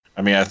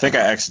I mean, I think I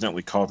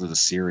accidentally called it a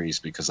series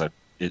because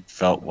it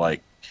felt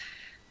like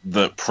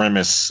the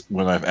premise,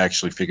 when I've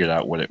actually figured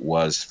out what it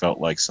was, felt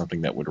like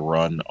something that would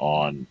run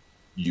on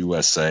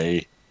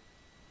USA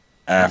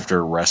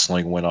after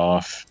wrestling went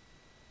off,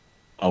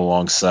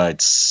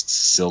 alongside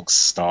Silk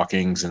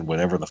Stockings and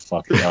whatever the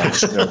fuck else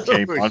show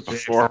came on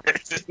before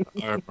it.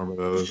 I remember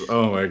those.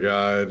 Oh my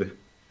god.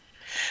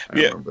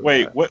 Yeah,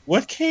 wait,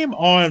 what came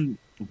on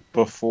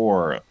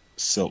before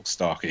Silk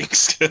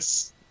Stockings?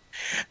 'Cause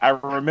I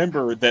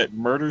remember that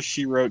Murder,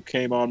 She Wrote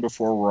came on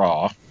before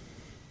Raw,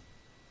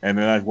 and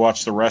then I'd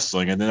watch the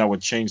wrestling, and then I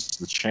would change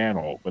the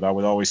channel, but I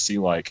would always see,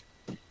 like,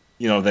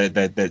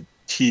 that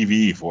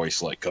TV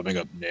voice, like, coming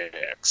up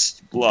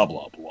next, blah,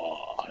 blah,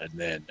 blah, and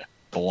then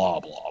blah,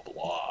 blah,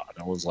 blah.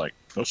 And I was like,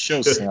 those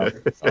shows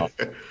sound tough.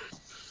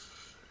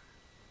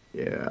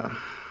 Yeah.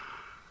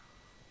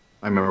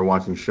 I remember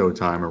watching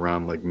Showtime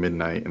around like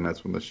midnight, and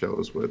that's when the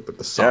shows would, the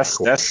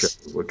softcore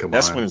shows would come on.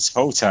 That's when it's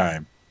Ho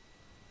time.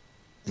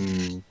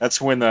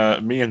 That's when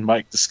me and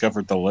Mike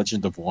discovered the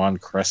Legend of Juan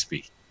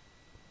Crespi.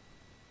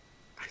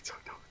 I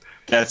don't know what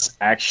that is. That's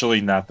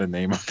actually not the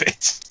name of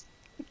it.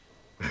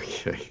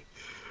 Okay.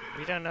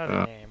 We don't know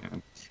the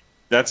name.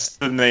 That's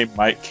the name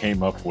Mike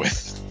came up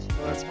with.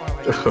 Well, that's more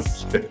like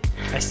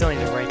I still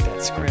need to write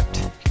that script.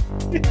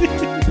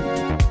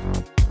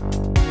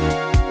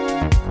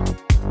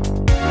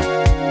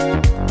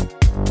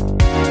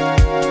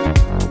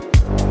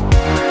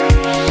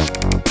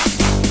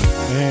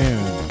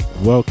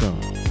 And welcome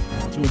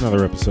to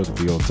another episode of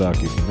the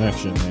Otaku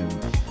Connection. And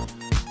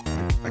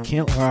I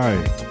can't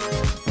lie,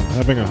 I'm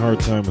having a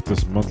hard time with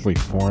this monthly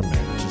format.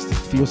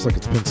 It feels like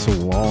it's been so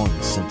long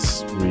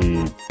since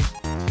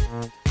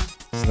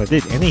I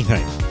did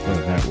anything for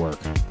the network.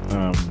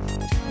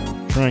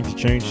 Trying to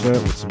change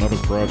that with some other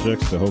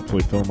projects to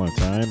hopefully fill my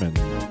time, and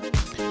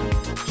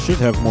should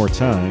have more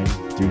time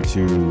due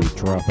to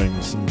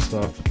dropping some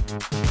stuff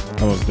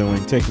I was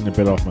doing, taking a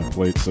bit off my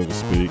plate, so to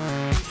speak.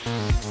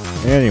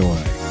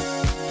 Anyway,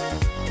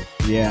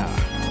 yeah,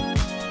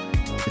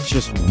 it's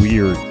just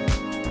weird.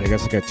 I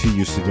guess I got too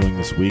used to doing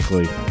this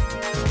weekly,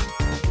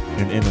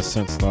 and in a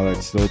sense thought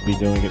I'd still be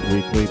doing it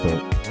weekly,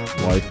 but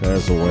life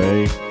has a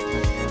way.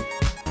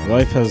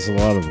 Life has a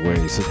lot of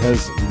ways. It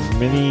has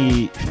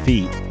many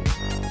feet,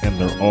 and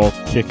they're all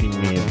kicking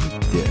me in the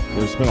dick.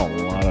 There's been a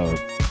lot of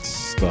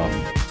stuff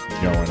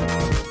going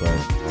on, but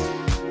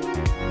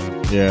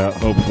yeah,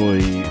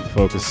 hopefully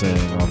focusing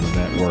on the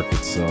network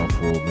itself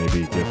will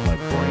maybe give my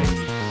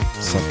brain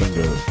something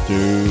to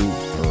do,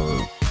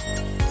 or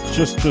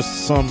just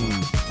some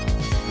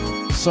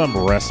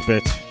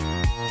respite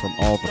from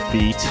all the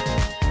feet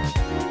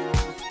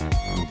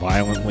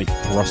violently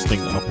thrusting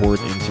upward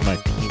into my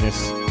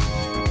penis.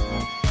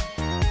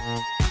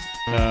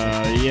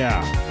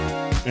 Yeah.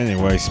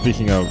 Anyway,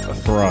 speaking of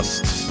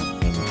thrusts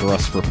and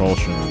thrust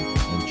propulsion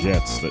and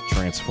jets that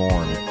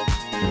transform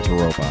into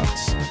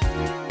robots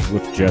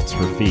with jets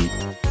for feet,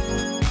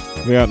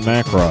 we got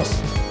Macross.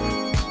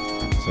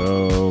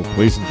 So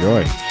please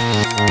enjoy.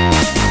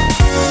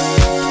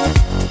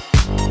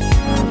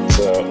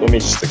 So let me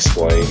just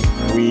explain.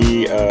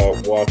 We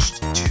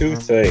watched two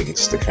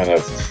things to kind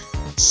of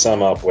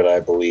sum up what I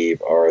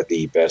believe are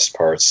the best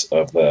parts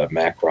of the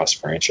Macross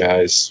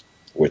franchise,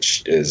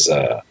 which is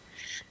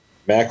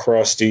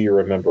Macross Do You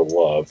Remember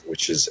Love,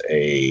 which is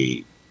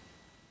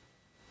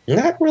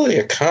not really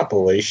a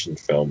compilation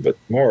film, but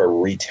more a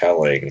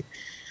retelling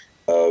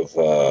of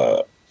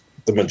the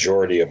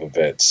majority of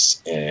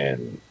events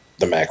in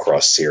the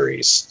Macross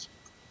series.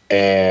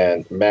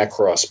 And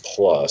Macross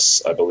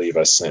Plus, I believe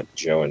I sent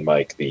Joe and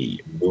Mike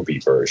the movie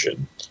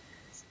version,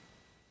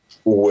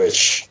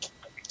 which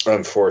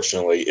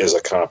unfortunately is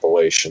a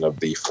compilation of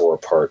the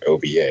 4-part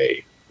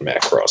OVA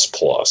Macross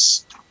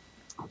Plus.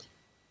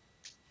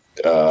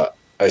 I'll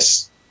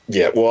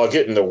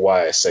get into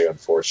why I say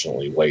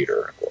unfortunately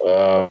later.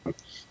 How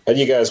do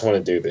you guys want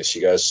to do this?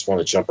 You guys just want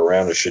to jump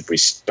around, or should we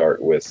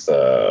start with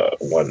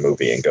one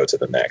movie and go to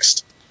the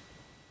next?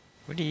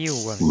 What do you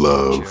want,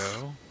 love,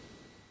 Joe?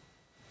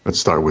 Let's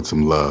start with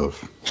some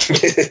love.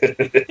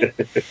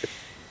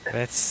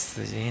 That's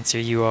the answer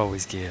you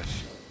always give.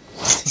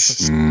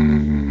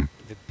 The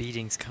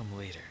beatings come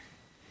later.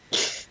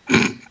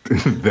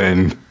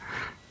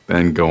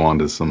 Then go on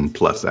to some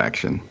plus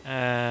action.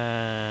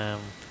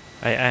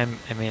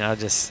 I'll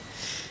just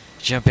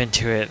jump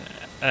into it.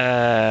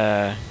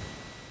 I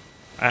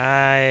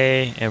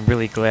am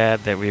really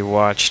glad that we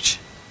watched.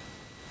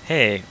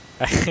 Hey,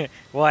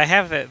 well, I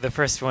have the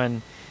first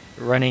one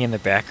running in the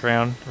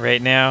background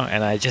right now,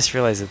 and I just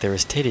realized that there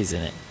was titties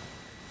in it.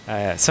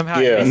 Somehow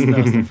I missed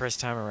those the first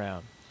time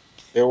around.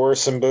 There were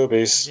some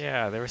boobies.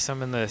 Yeah, there were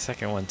some in the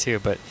second one too,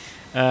 but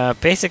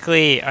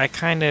basically, I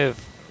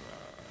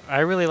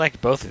really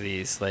liked both of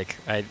these. Like,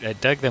 I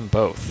dug them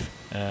both.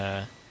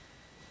 I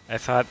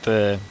thought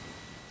it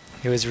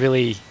was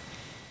really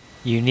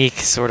unique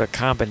sort of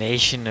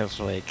combination of,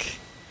 like,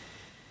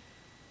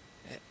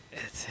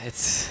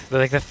 it's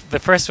like the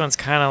first one's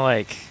kind of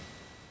like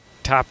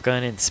Top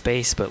Gun in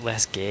space but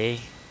less gay.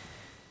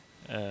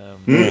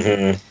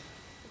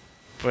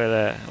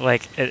 But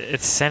like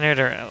it's centered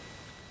around.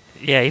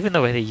 Yeah, even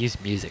the way they use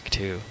music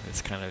too,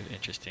 it's kind of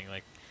interesting.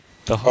 Like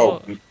the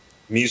whole.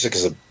 Music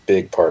is a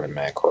big part of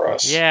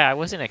Macross. Yeah, I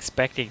wasn't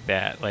expecting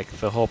that, like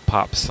the whole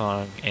pop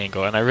song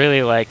angle, and I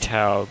really liked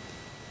how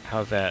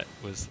that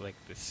was like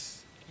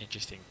this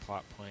interesting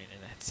plot point,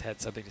 and it's had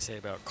something to say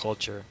about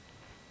culture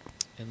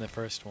in the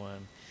first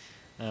one.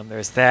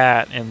 There's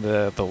that, and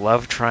the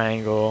love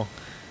triangle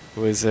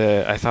was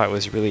I thought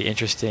was really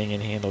interesting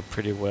and handled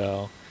pretty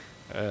well.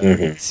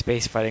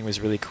 Space fighting was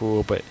really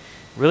cool, but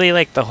really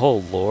like the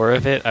whole lore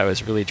of it, I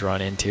was really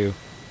drawn into.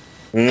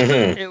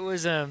 It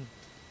was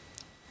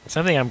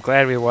something I'm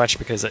glad we watched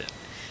because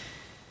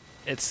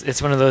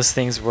it's one of those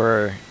things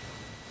where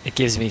it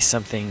gives me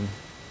some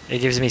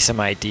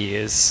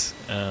ideas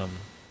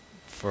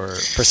for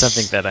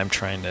something that I'm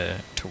trying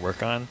to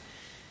work on.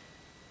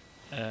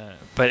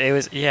 But it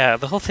was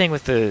the whole thing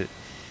with the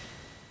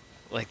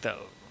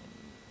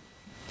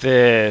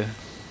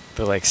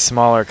like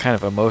smaller kind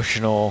of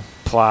emotional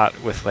plot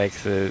with like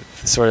the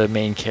sort of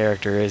main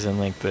characters and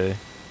like the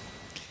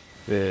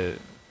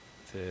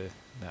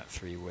not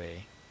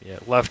three-way. Yeah,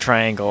 love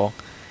triangle,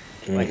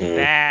 like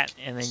that,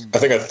 and then I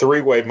think a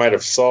three-way might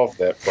have solved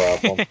that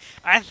problem.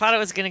 I thought it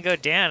was gonna go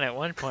down at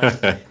one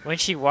point when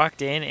she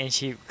walked in, and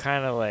she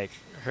kind of like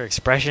her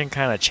expression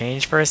kind of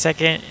changed for a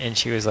second, and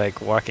she was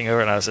like walking over,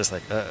 and I was just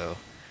like, "Uh-oh,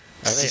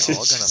 are they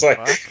all gonna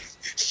fuck?"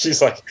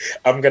 She's like,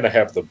 "I'm gonna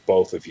have the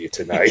both of you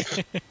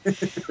tonight."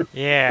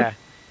 Yeah,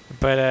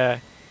 but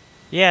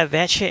yeah,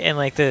 that shit, and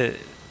like the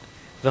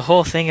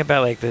whole thing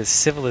about like the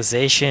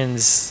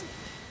civilizations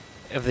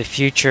of the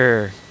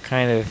future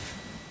kind of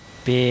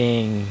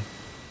being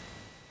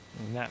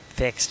not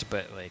fixed,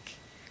 but like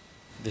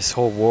this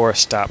whole war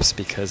stops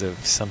because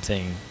of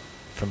something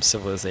from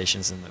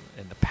civilizations in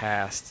the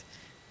past.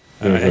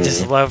 I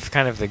just love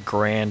kind of the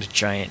grand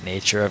giant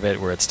nature of it,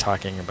 where it's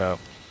talking about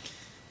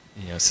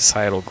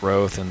societal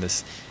growth and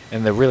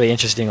the really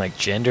interesting like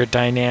gender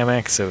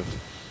dynamics of.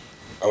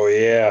 Oh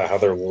yeah, how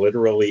they're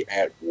literally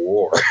at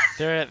war.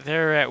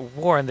 They're at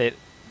war, and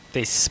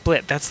they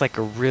split. That's like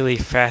a really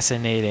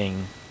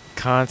fascinating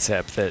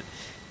concept, that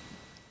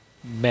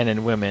men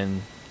and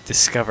women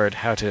discovered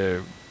how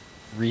to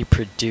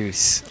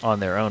reproduce on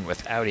their own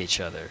without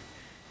each other,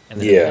 and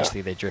then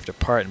eventually they drift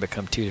apart and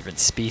become two different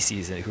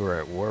species who are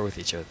at war with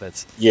each other.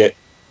 That's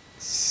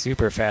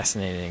super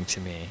fascinating to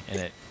me,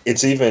 and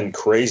it's even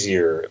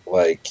crazier,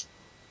 like,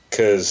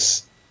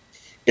 because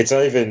it's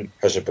not even,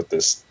 how should I put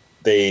this?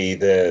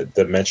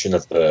 The mention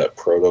of the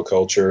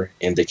protoculture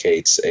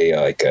indicates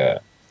a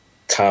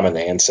common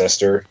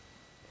ancestor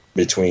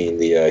between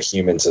the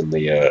humans and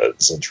the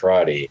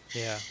Zentradi.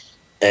 Yeah.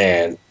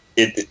 And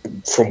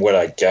from what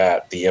I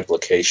got, the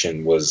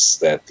implication was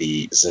that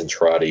the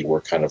Zentradi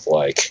were kind of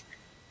like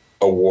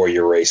a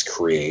warrior race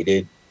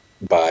created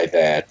by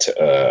that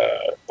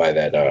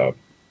I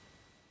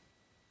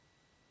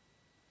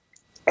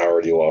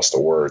already lost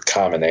the word,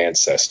 common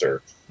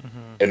ancestor.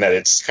 And that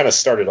it's kind of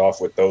started off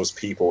with those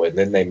people, and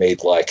then they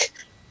made like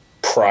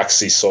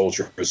proxy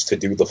soldiers to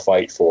do the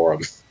fight for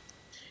them,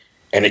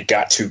 and it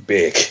got too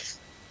big.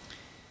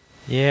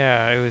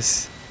 Yeah, it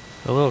was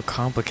a little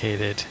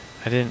complicated.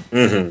 I don't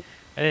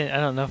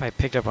know if I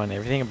picked up on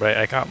everything, but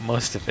I got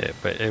most of it.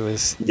 But it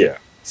was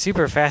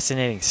super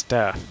fascinating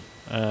stuff.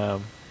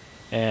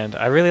 And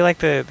I really like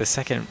the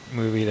second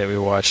movie that we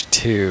watched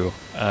too.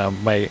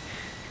 My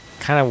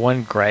kind of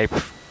one gripe,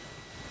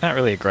 not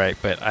really a gripe,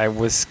 but I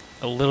was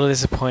a little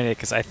disappointed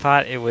because I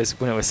thought it was,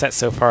 when it was set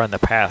so far in the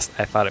past,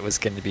 I thought it was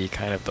going to be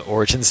kind of the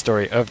origin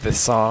story of the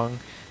song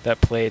that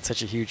played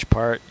such a huge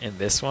part in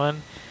this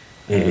one.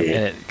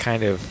 And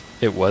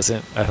it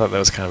wasn't. I thought that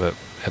was kind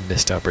of a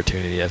missed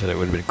opportunity. I thought it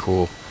would have been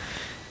cool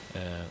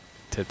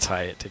to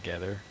tie it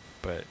together,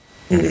 but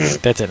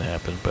that didn't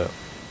happen. But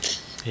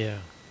yeah,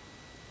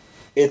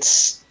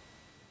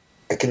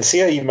 I can see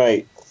how you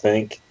might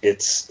think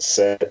it's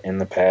set in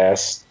the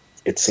past.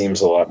 It seems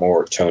a lot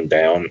more toned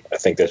down. I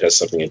think that has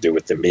something to do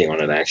with them being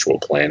on an actual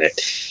planet.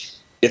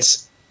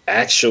 It's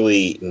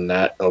actually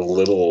not a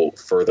little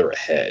further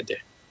ahead.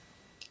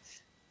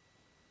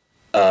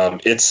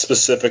 It's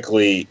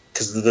specifically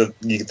because the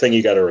thing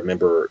you got to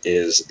remember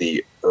is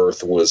the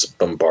Earth was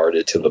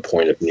bombarded to the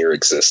point of near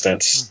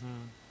existence.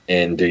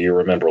 And do you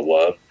remember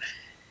Love?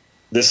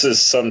 This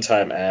is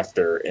sometime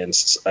after, and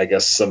I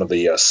guess some of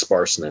the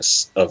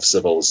sparseness of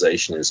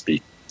civilization is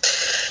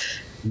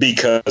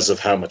because of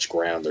how much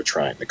ground they're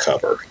trying to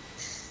cover.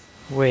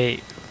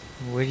 Wait,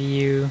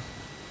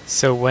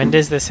 so when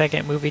does the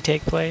second movie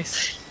take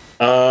place?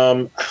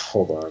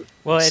 Hold on.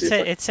 Well,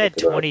 it said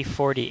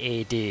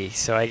 2040 AD,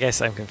 so I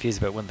guess I'm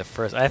confused about when the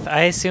first.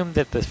 I assumed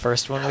that the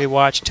first one we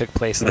watched took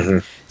place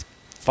like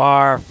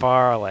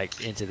far,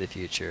 like into the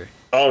future.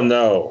 Oh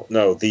no!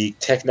 The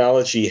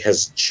technology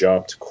has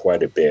jumped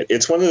quite a bit.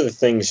 It's one of the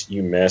things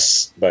you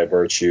miss by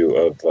virtue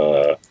of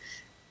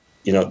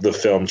the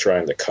film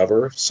trying to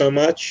cover so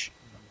much,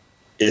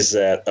 is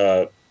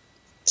that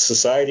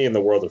society in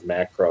the world of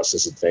Macross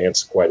has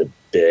advanced quite a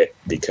bit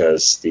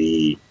because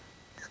the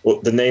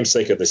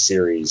namesake of the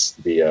series,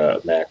 the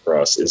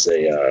Macross, is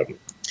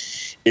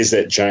is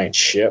that giant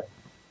ship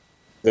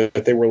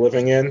that they were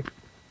living in.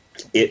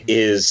 It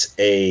is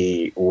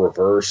a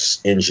reverse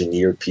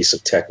engineered piece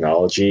of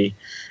technology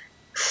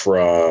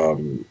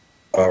from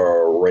a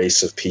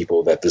race of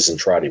people that the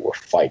Zentradi were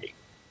fighting.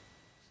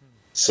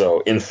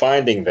 So in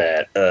finding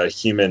that,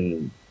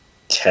 human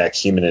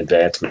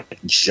advancement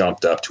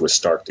jumped up to a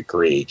stark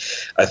degree.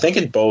 I think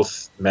in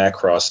both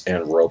Macross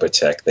and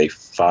Robotech, they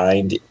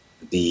find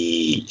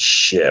the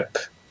ship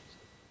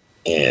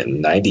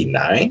in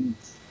 99.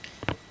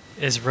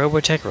 Is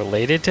Robotech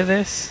related to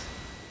this?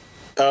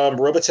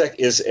 Robotech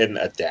is an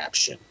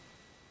adaptation,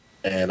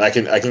 and I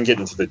can get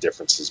into the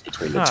differences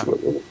between the two a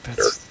little bit.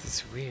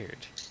 That's weird.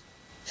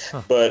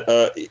 Huh.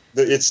 But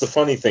it's the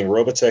funny thing.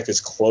 Robotech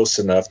is close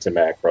enough to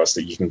Macross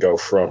that you can go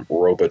from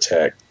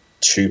Robotech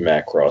to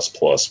Macross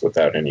Plus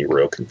without any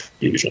real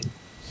confusion.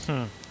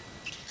 And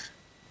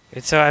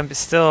so I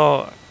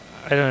don't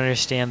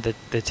understand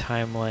the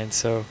timeline.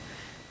 So,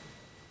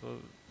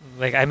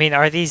 like, I mean,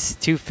 are these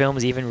two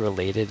films even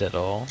related at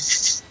all?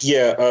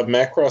 Yeah,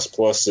 Macross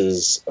Plus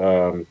is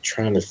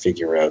trying to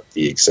figure out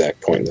the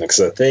exact point,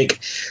 because I think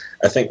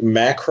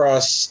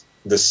Macross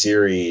the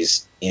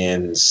series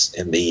ends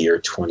in the year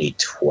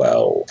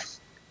 2012,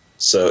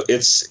 so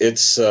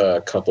it's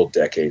a couple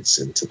decades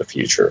into the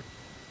future.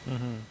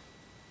 Mm-hmm.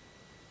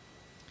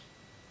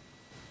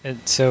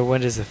 And so,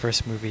 when does the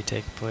first movie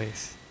take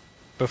place?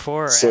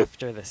 Before or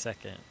after the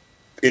second?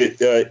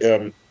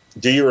 Do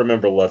You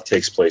Remember Love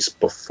takes place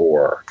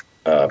before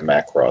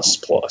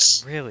Macross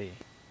Plus. Really?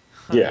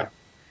 Huh. Yeah.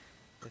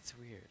 That's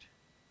weird.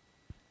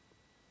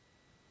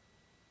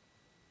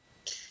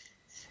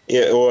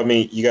 Yeah, well, I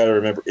mean, you got to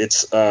remember,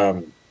 it's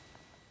you're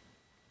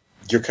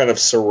kind of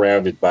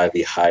surrounded by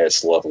the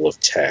highest level of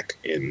tech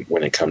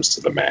when it comes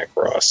to the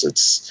Macross.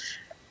 It's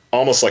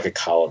almost like a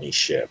colony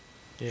ship.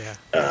 Yeah.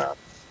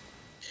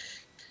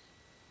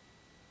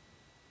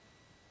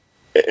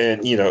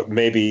 And,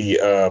 maybe,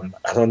 I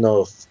don't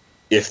know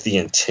if the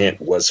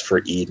intent was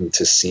for Eden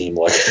to seem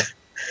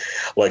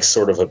like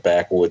sort of a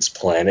backwoods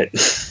planet.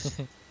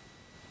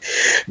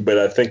 But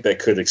I think that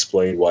could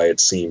explain why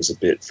it seems a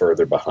bit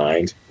further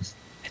behind.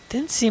 It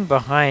didn't seem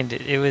behind.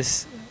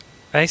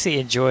 I actually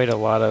enjoyed a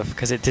lot of,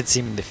 because it did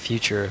seem in the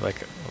future,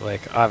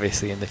 like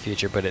obviously in the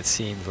future, but it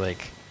seemed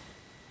like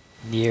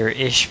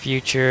near-ish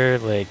future,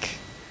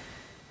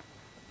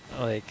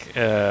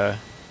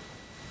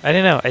 I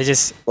don't know. I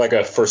just like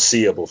a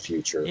foreseeable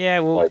future. Yeah,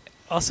 well, like,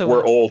 also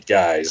we're old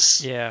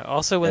guys. Yeah.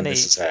 Also, when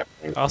this is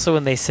happening. Also,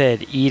 when they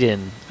said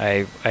Eden,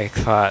 I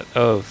thought,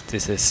 oh,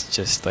 this is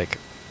just like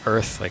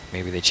Earth. Like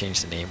maybe they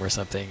changed the name or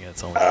something.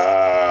 It's only.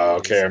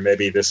 Okay. Or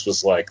maybe this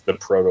was like the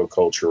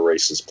proto-culture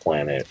race's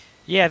planet.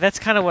 Yeah, that's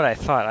kind of what I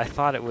thought. I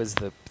thought it was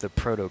the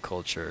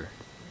proto-culture,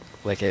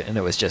 and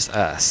it was just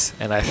us.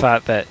 And I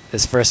thought that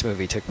this first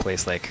movie took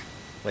place like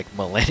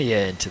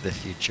millennia into the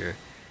future.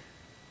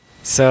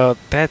 So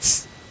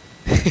that's.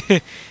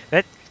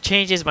 That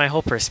changes my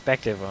whole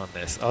perspective on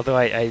this. Although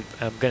I'm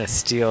going to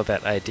steal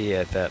that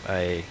idea that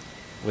I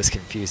was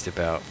confused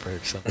about for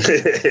something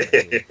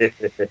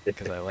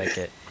because I like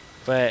it.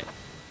 But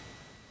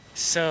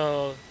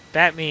so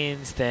that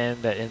means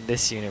then that in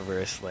this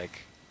universe, like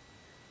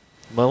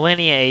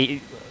millennia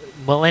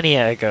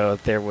ago,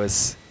 there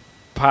was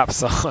pop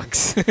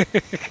songs.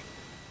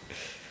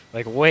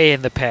 Like way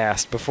in the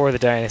past, before the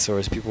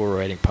dinosaurs, people were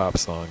writing pop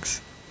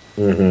songs.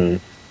 Mm-hmm.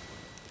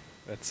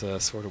 That's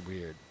sort of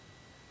weird.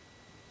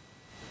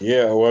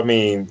 Yeah, well, I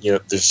mean,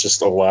 there's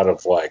just a lot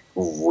of like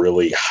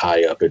really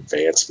high up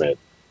advancement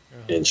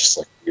in just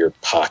like weird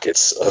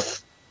pockets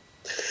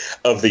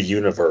of the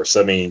universe.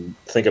 I mean,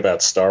 think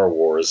about Star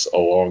Wars a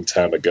long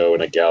time ago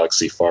in a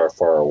galaxy far,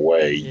 far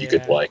away. Yeah. You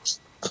could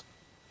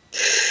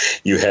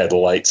you had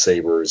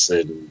lightsabers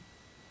and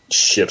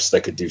ships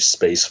that could do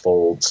space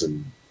folds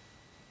and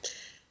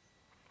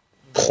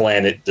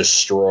planet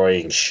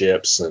destroying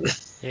ships and.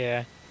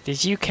 Yeah.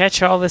 Did you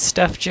catch all this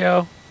stuff,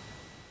 Joe?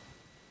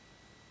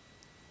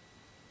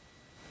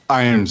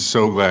 I am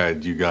so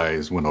glad you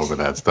guys went over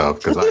that stuff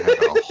because I had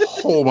a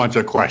whole bunch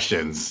of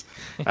questions.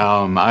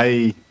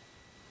 I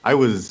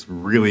was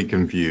really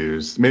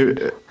confused.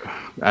 Maybe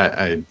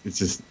it's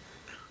just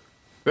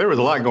there was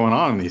a lot going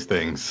on in these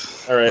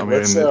things. All right,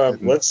 let's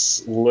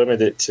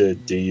limit it to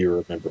Do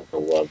You Remember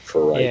Love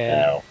for right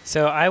now.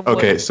 So go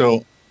ahead.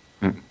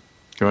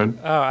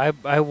 Oh,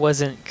 I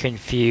wasn't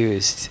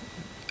confused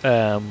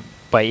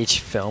by each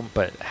film,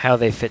 but how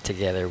they fit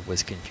together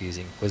was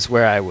confusing. Was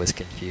where I was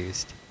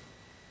confused.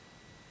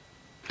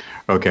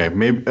 Okay,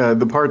 maybe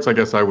the parts I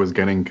guess I was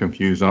getting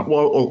confused on.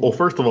 Well,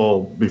 first of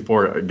all,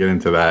 before I get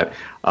into that,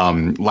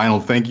 Lionel,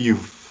 thank you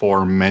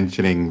for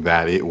mentioning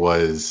that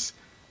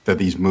that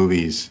these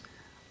movies,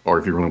 or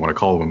if you really want to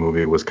call them a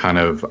movie, was kind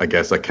of, I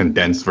guess, a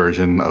condensed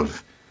version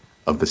of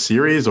the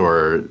series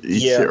or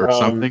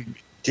something.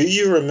 Do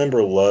You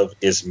Remember Love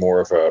is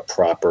more of a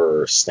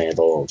proper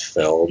standalone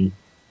film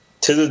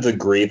to the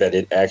degree that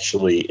it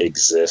actually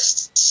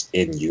exists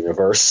in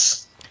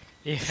universe.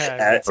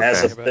 Yeah,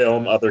 as a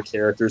film other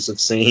characters have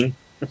seen.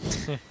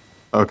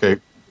 Okay.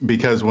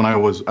 because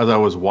as I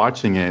was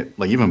watching it,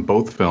 like even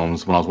both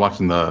films, when I was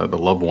watching the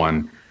Love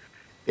one,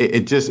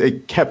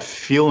 it kept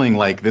feeling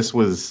like this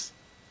was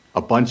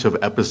a bunch of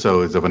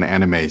episodes of an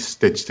anime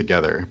stitched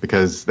together,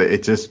 because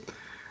it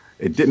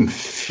didn't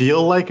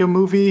feel like a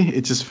movie.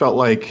 It just felt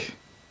like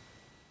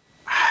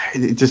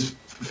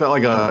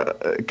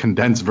a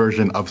condensed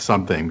version of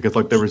something, because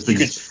like there was these,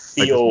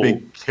 you could feel like,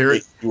 big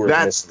character you were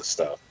missing the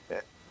stuff.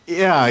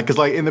 Yeah, because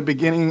like in the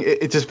beginning,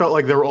 it just felt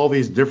like there were all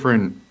these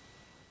different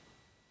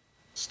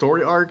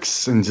story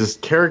arcs and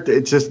just character.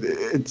 It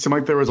seemed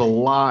like there was a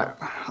lot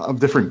of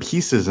different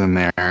pieces in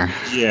there.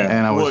 Yeah,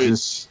 and I was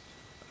just.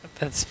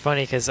 That's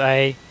funny because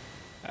I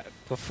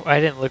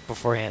didn't look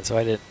beforehand, so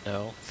I didn't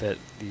know that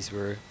these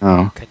were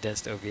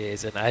condensed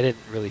OVAs, and I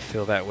didn't really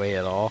feel that way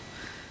at all.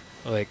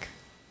 Like,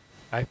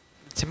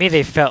 to me,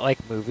 they felt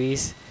like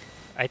movies.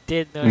 I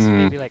did notice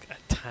maybe like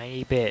a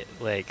tiny bit,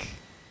 like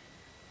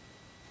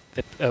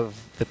of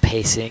the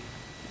pacing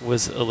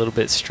was a little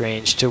bit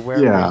strange to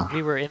where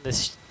we were in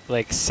this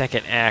like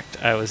second act.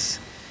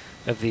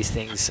 Of these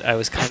things, I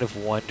was kind of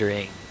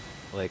wondering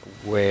like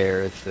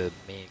where the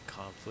main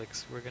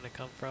conflicts were going to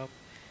come from.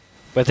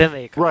 But then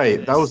they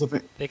that was the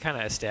thing. They kind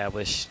of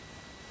established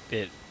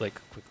it like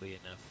quickly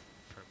enough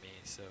for me.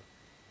 So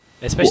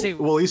especially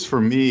well, at least for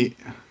me.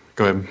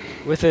 Go ahead.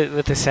 With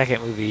the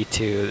second movie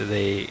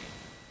too,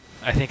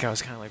 I think I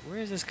was kind of like, where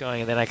is this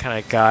going? And then I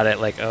kind of got it,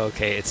 like, oh,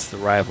 okay, it's the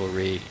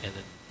rivalry and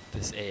then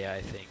this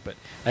AI thing. But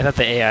I thought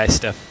the AI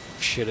stuff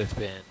should have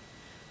been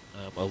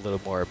a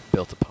little more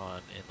built upon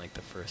in like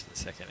the first and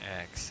second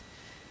acts.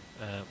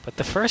 But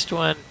the first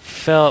one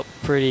felt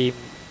a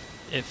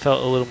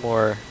little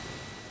more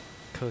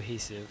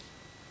cohesive.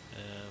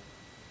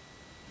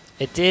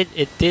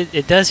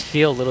 It does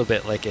feel a little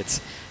bit like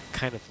it's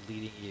kind of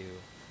leading you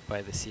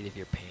by the seat of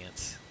your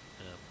pants,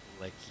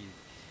 like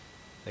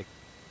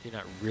you're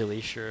not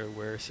really sure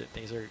where certain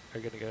things are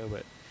gonna go,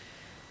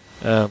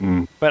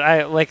 but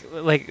I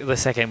like the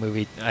second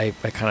movie. I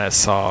kind of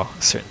saw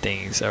certain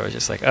things. I was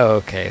just like, oh,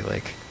 okay.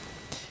 Like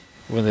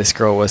when this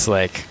girl was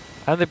like,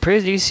 I'm the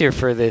producer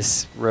for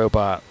this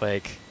robot.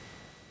 Like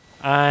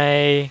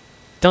I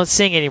don't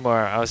sing anymore.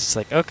 I was just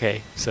like,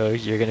 okay, so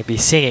you're gonna be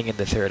singing in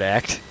the third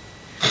act.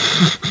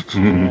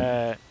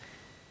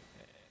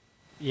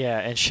 Yeah,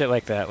 and shit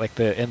like that, like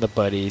the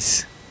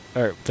buddies,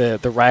 or the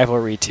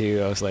rivalry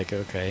too. I was like,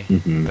 okay,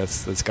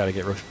 that's got to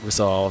get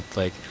resolved.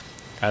 Like,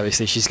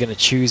 obviously she's gonna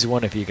choose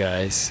one of you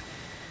guys.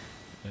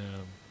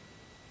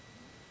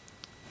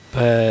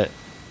 But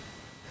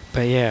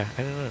yeah,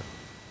 I don't know.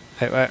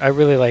 I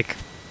really like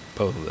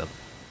both of them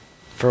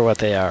for what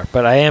they are.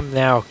 But I am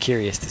now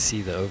curious to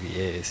see the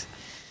OVAs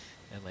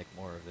and like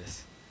more of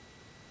this.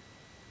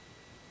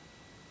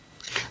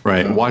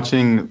 Right,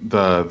 watching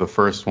the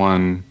first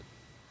one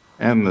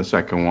and the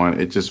second one,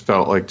 it just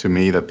felt like to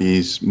me that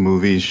these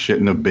movies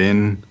shouldn't have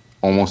been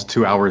almost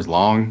 2 hours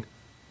long.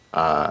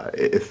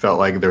 It felt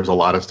like there's a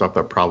lot of stuff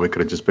that probably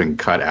could have just been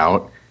cut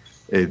out.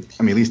 At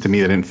least to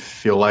me, it didn't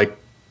feel like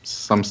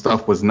some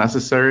stuff was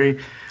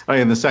necessary.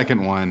 In the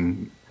second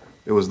one,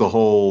 it was the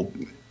whole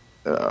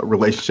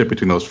relationship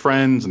between those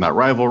friends and that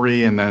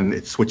rivalry, and then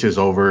it switches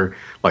over,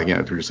 like, you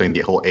know, you're saying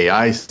the whole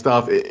AI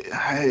stuff.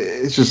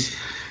 It's just...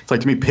 like,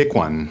 to me, pick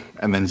one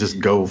and then just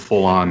go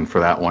full on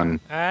for that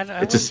one.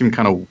 It just seemed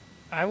kind of.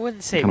 I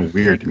wouldn't say kind of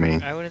weird to me.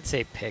 I wouldn't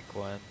say pick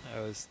one. I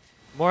was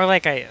more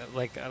like I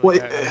was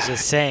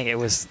just saying, it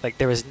was like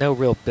there was no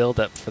real build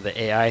up for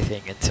the AI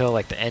thing until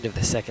like the end of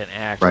the second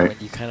act, right, when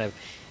you kind of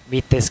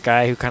meet this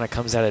guy who kind of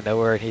comes out of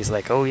nowhere and he's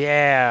like, oh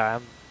yeah,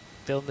 I'm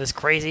building this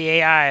crazy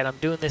AI and I'm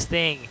doing this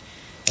thing,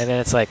 and then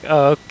it's like,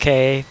 oh,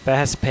 okay, that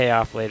has to pay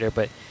off later,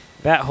 but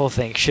that whole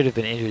thing should have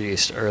been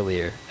introduced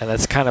earlier, and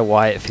that's kind of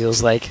why it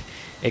feels like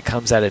it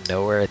comes out of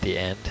nowhere at the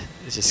end.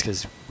 It's just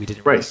because we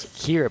didn't really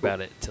hear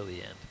about it until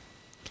the end.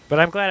 But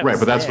I'm glad it was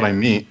but that's what I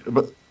mean.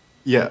 But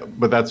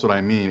that's what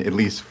I mean. At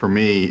least for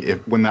me,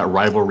 when that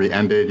rivalry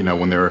ended, you know,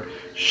 when they were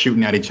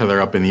shooting at each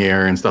other up in the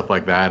air and stuff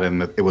like that,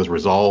 and it was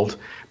resolved,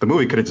 the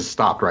movie could have just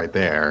stopped right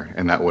there,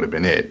 and that would have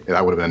been it.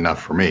 That would have been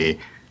enough for me.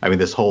 I mean,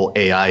 this whole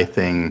AI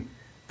thing,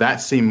 that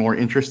seemed more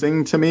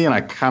interesting to me, and I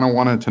kind of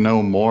wanted to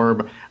know more.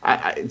 But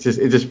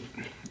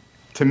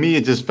to me,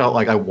 it just felt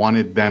like I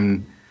wanted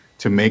them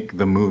to make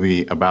the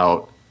movie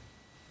about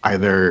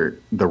either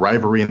the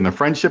rivalry and the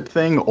friendship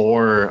thing,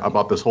 or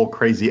about this whole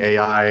crazy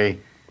AI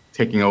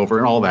taking over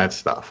and all that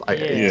stuff.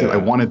 I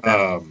wanted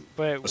that,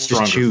 a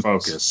stronger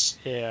focus.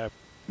 Yeah.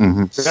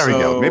 Mm-hmm. There we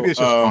go. Maybe it's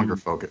just stronger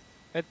focus.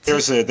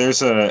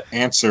 There's a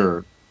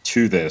answer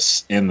to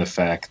this in the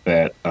fact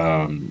that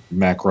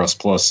Macross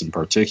Plus in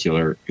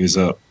particular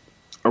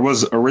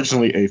was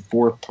originally a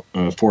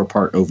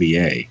four-part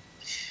OVA.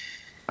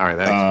 All right,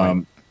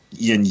 that's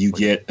and you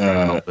get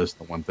the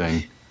one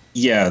thing.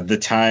 Yeah, the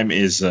time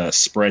is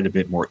spread a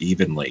bit more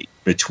evenly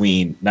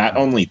between not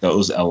only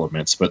those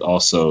elements, but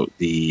also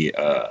the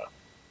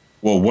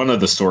one of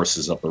the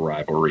sources of the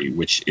rivalry,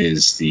 which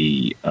is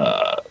the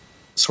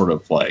sort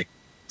of like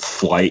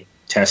flight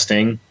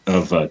testing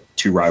of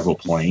two rival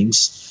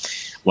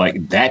planes.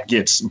 Like that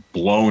gets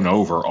blown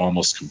over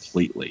almost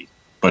completely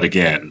But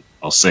again,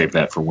 I'll save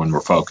that for when we're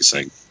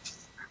focusing.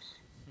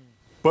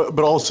 But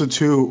also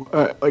too,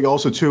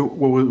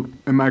 what was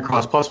in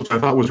Macross Plus, which I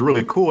thought was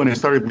really cool, and it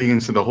started leading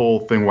into the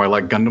whole thing where I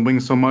like Gundam Wing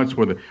so much,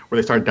 where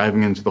they started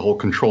diving into the whole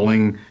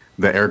controlling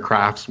the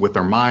aircrafts with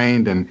their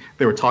mind, and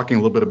they were talking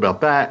a little bit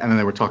about that, and then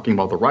they were talking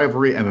about the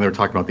rivalry, and then they were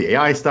talking about the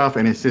AI stuff,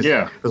 and it's just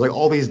there's like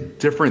all these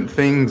different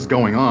things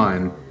going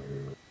on,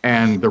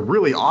 and they're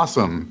really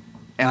awesome.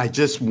 And I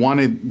just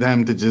wanted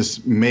them to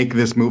just make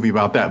this movie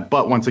about that.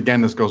 But once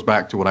again, this goes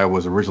back to what I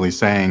was originally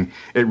saying.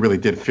 It really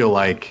did feel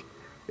like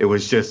it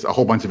was just a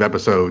whole bunch of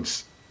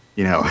episodes,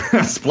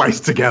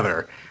 spliced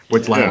together,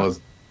 which Lionel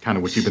is kind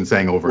of what you've been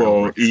saying over and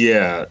over.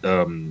 Yeah,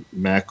 the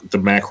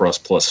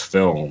Macross Plus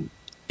film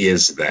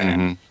is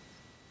that.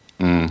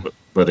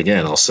 But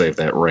again, I'll save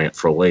that rant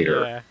for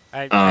later.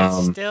 Yeah,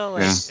 I still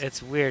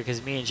it's weird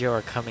because me and Joe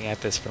are coming at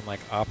this from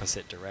like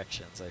opposite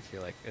directions. I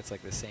feel like it's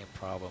like the same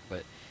problem,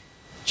 but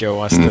Joe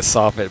wants to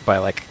solve it by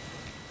like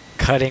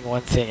cutting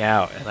one thing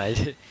out, and I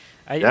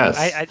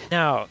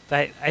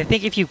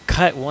think if you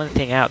cut one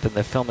thing out, then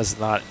the film it's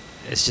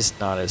just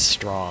not as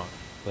strong.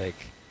 Like,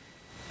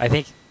 I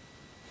think,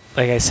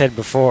 like I said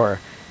before,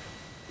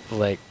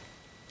 like,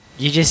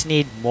 you just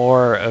need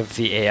more of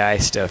the AI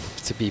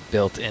stuff to be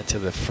built into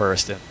the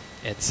first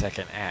and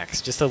second acts.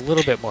 Just a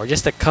little bit more,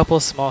 just a couple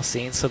small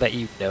scenes so that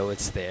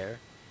it's there,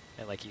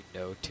 and like to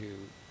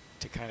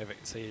kind of,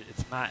 so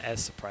it's not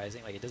as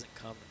surprising. Like, it doesn't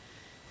come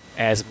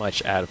as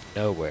much out of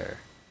nowhere.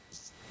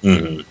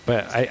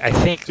 But I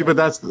think, but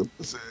that's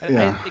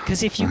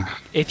because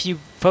if you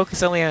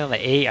focus only on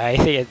the AI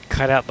thing and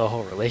cut out the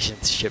whole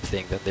relationship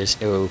thing, then there's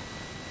no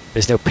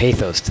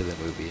pathos to the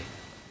movie.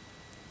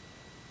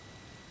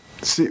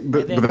 See,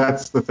 but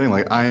that's the thing.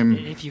 Like,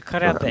 if you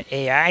cut out the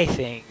AI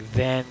thing,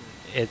 then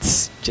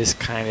it's just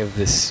kind of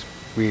this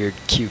weird,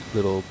 cute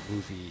little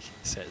movie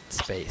set in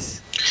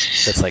space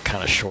that's like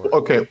kind of short.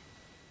 Okay.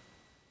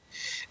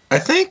 I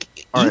think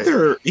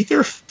either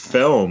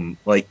film,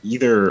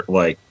 either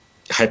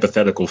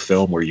hypothetical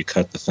film where you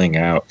cut the thing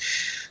out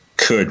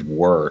could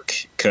work,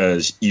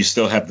 because you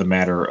still have the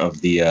matter of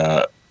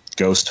the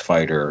ghost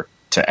fighter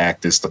to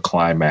act as the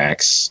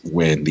climax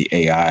when the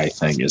AI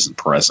thing isn't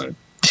present.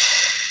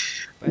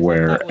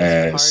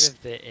 Whereas part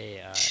of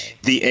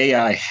the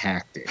AI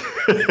hacked it.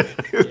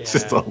 It's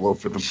just all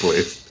over the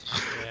place.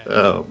 Yeah.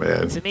 Oh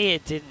man. To me,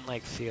 it didn't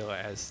feel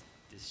as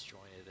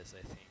disjointed as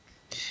I think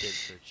it did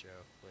for Joe.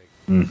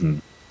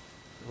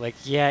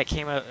 It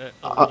came out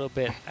a little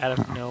bit out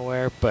of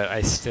nowhere, but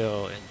I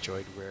still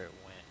enjoyed where it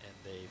went, and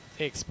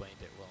they explained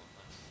it well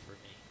enough for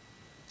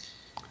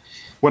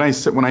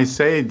me. When I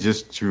say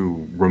just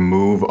to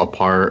remove a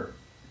part,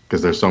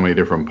 because there's so many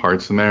different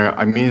parts in there,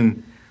 I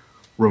mean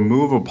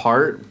remove a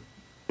part,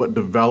 but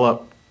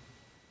develop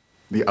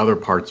the other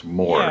parts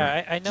more.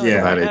 Yeah, I know.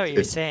 I know what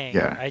you're saying.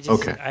 Yeah. I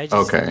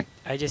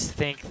just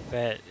think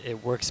that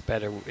it works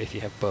better if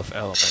you have both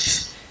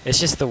elements. It's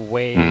just the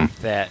way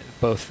that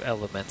both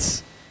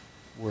elements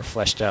were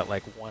fleshed out.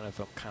 Like, one of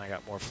them kind of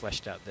got more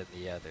fleshed out than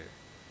the other.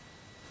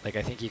 Like,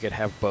 I think you could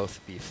have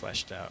both be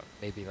fleshed out.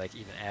 Maybe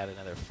even add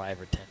another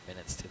 5 or 10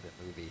 minutes to the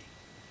movie,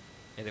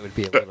 and it would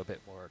be a little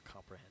bit more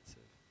comprehensive.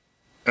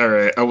 All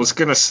right, I was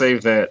gonna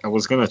save that. I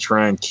was gonna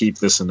try and keep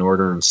this in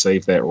order and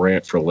save that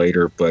rant for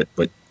later, but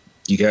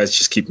you guys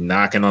just keep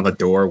knocking on the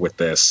door with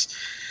this.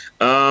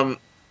 That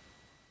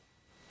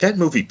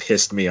movie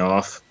pissed me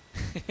off.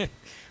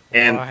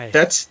 And Why?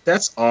 that's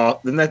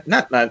off.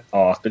 Not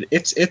off, but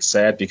it's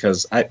sad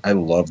because I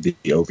love the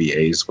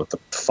OVAs with the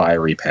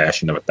fiery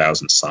passion of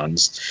 1,000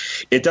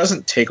 Suns. It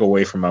doesn't take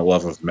away from my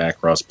love of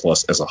Macross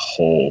Plus as a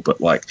whole, but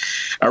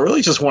I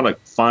really just want to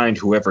find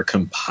whoever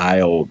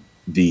compiled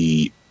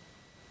the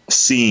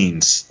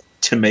scenes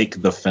to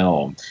make the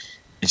film.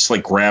 It's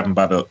grab him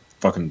by the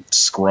fucking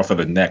scruff of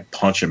the neck,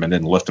 punch him, and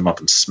then lift him up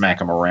and smack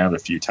him around a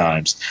few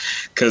times,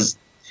 because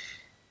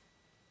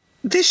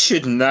this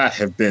should not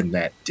have been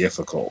that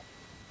difficult.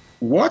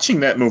 Watching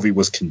that movie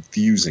was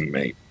confusing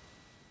me.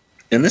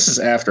 And this is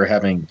after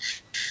having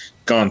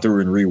gone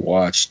through and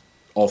rewatched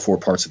all 4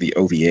 parts of the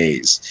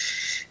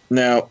OVAs.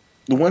 Now,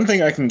 the one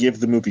thing I can give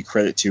the movie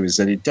credit to is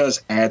that it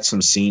does add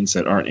some scenes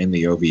that aren't in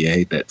the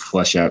OVA that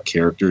flesh out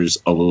characters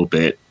a little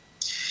bit.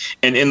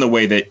 And in the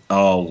way that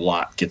a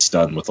lot gets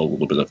done with a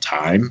little bit of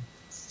time.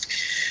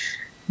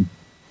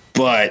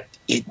 But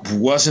it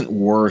wasn't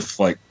worth,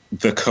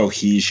 the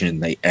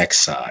cohesion they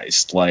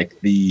excised,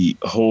 the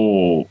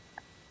whole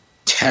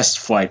test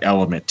flight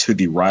element to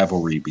the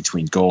rivalry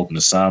between Gold and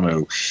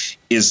Osamu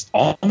is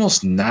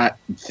almost not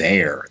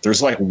there.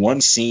 There's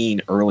one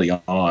scene early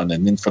on,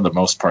 and then for the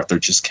most part they're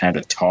just kind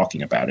of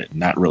talking about it and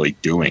not really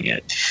doing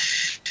it.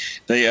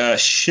 They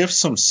shift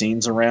some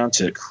scenes around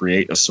to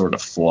create a sort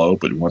of flow,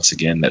 but once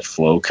again that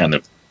flow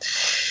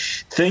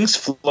things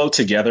flow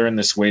together in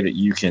this way that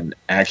you can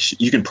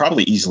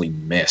probably easily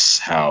miss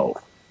how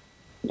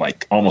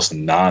almost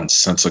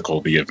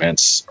nonsensical the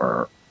events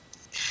are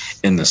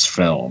in this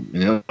film.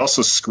 And it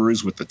also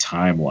screws with the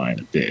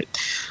timeline a bit.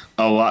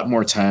 A lot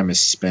more time is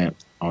spent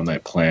on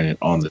that planet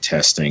on the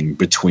testing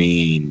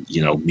between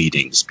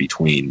meetings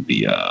between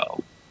the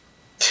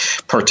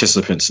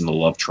participants in the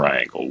love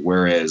triangle.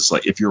 Whereas,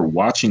 like, if you're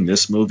watching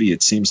this movie,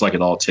 it seems like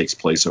it all takes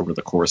place over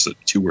the course of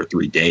 2 or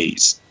 3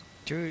 days.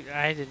 Dude,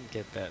 I didn't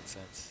get that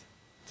sense.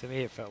 To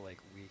me, it felt like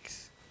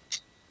weeks.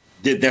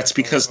 That's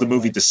because the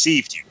movie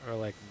deceived you. Or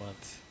like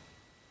months.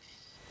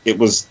 It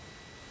was.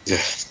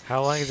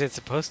 How long is it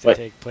supposed to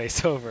take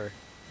place over?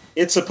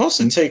 It's supposed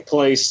to take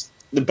place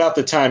about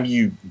the time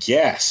you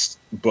guessed,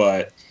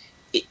 but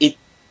it.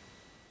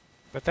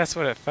 But that's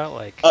what it felt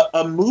like.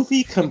 A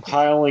movie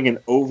compiling an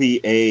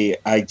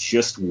OVA I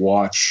just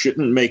watched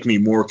shouldn't make me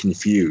more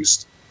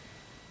confused.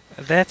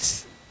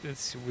 That's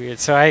weird.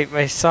 So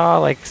I saw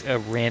like a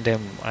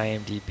random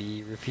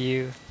IMDb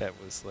review that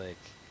was like,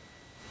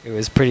 it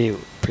was pretty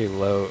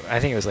low. I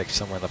think it was like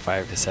somewhere in the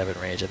 5 to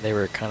 7 range, and they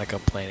were kind of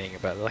complaining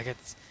about it. Like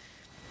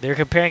they were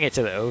comparing it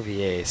to the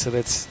OVA. So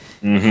that's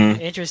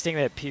interesting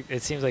that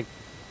it seems like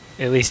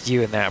at least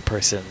you and that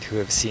person who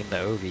have seen the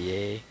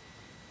OVA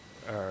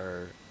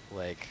are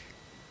like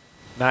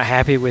not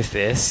happy with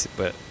this,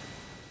 but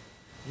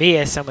me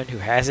as someone who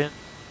hasn't,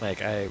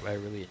 like I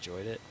really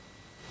enjoyed it.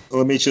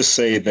 Let me just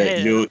say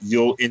that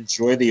you'll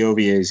enjoy the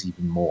OVAs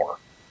even more.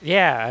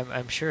 Yeah,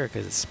 I'm sure,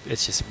 because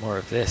it's just more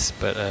of this,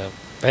 but I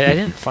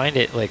didn't find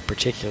it like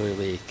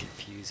particularly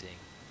confusing.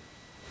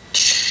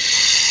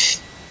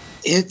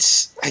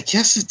 I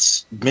guess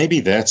it's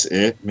maybe that's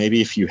it.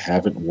 Maybe if you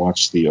haven't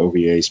watched the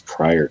OVAs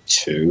prior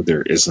to,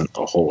 there isn't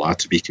a whole lot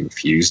to be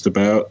confused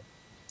about,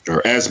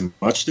 or as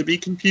much to be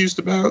confused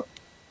about.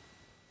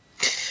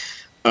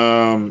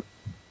 God,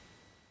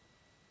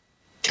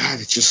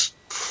 it just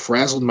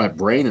frazzled my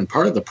brain, and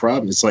part of the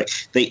problem is like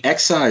they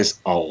excise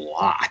a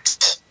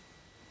lot.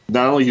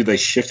 Not only do they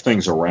shift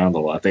things around a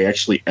lot, they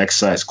actually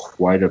excise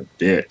quite a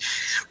bit,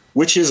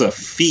 which is a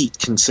feat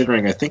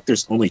considering I think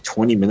there's only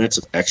 20 minutes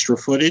of extra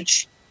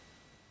footage.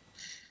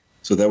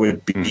 So that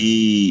would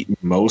be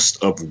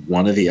most of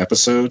one of the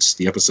episodes.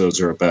 The episodes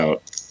are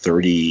about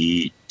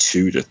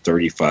 32 to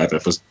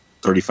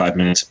 35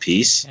 minutes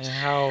apiece. And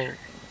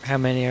how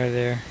many are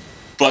there?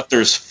 But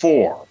there's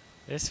 4.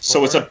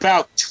 So it's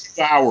about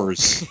 2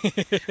 hours.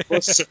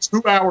 It's a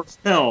 2-hour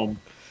film.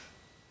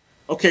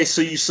 Okay,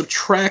 so you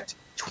subtract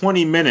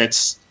 20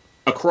 minutes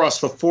across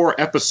the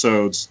 4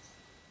 episodes,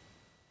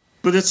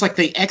 but it's like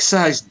they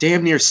excised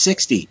damn near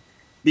 60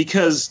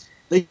 because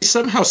they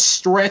somehow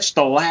stretched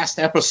the last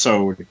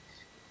episode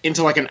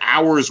into like an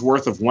hour's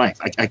worth of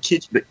length. I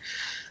kid you.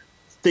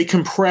 They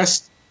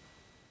compressed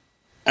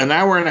an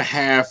hour and a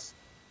half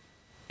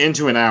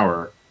into an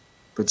hour,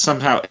 but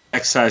somehow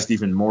excised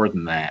even more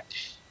than that.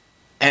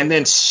 And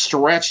then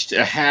stretched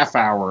a half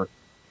hour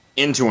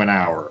into an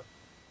hour.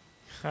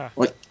 Huh.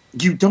 Like,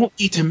 you don't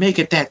need to make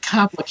it that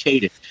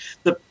complicated.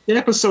 The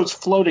episodes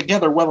flow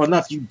together well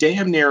enough. All you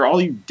damn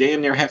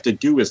near have to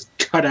do is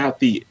cut out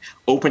the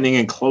opening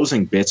and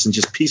closing bits and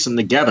just piece them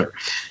together.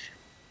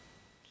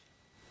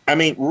 I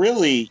mean,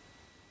 really,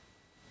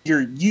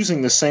 you're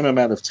using the same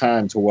amount of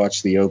time to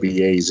watch the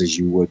OVAs as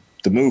you would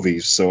the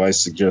movies, so I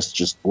suggest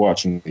just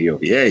watching the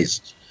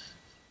OVAs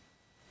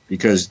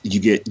because you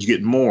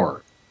get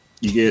more.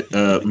 You get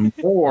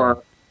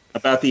more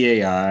about the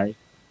AI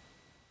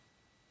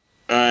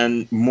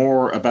and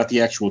more about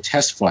the actual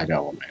test flight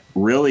element.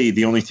 Really,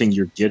 the only thing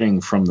you're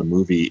getting from the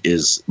movie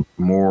is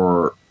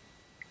more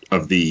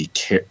of the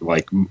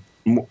like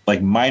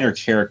minor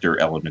character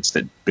elements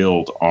that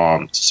build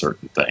on to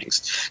certain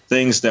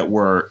things that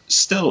were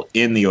still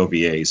in the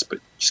OVAs, but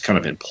just kind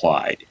of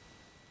implied.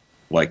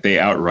 Like they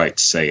outright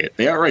say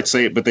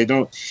it, but they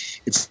don't.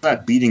 It's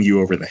not beating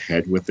you over the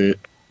head with it.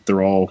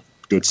 They're all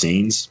good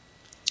scenes.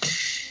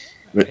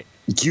 But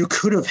you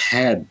could have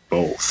had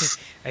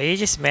both. Are you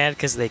just mad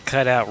because they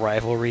cut out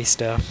rivalry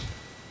stuff?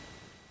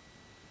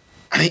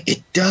 I mean,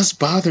 it does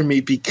bother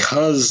me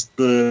because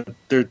the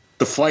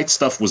flight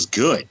stuff was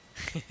good.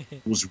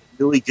 It was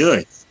really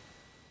good.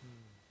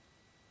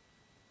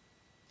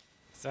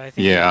 So I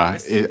think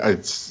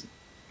it's.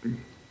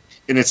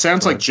 And it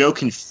sounds like Joe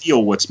can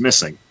feel what's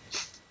missing.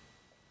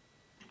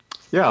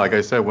 Yeah, like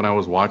I said, when I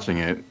was watching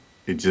it,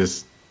 it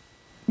just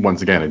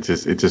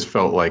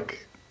felt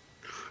like.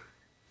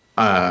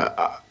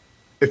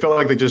 It felt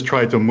like they just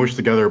tried to mush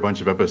together a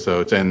bunch of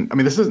episodes, and I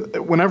mean, this is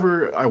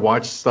whenever I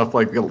watch stuff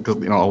like, because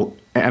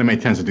anime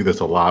tends to do this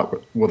a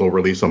lot, where they'll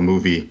release a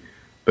movie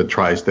that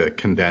tries to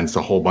condense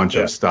a whole bunch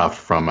of stuff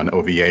from an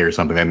OVA or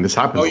something, and this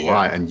happens a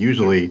lot. And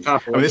usually,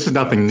 I mean, this is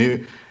nothing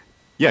new.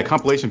 Yeah,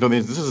 compilation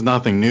films. This is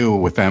nothing new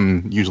with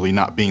them usually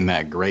not being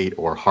that great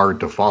or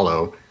hard to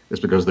follow. It's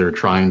because they're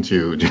trying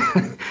to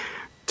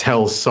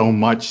tell so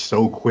much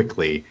so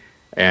quickly,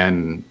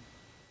 and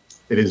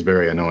it is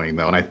very annoying,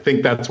 though. And I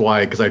think that's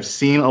why, because I've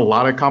seen a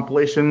lot of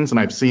compilations and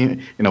I've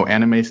seen,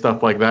 anime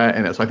stuff like that.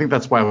 And so I think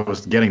that's why I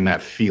was getting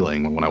that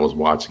feeling when I was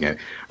watching it.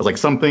 I was like,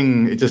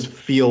 it just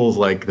feels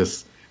like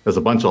there's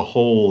a bunch of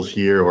holes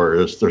here,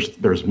 or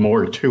there's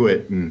more to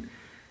it. And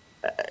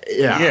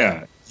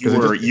yeah. It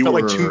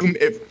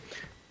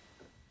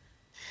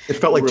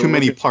felt like too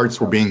many parts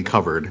were being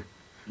covered.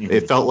 Mm-hmm.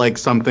 It felt like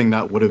something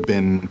that would have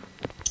been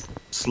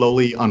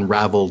slowly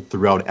unraveled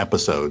throughout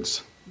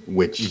episodes,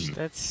 which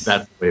that's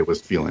the way it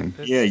was feeling.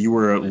 Yeah, you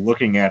were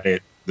looking at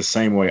it the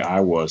same way I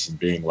was and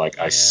being like,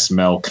 I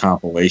smell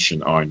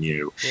compilation on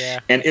you.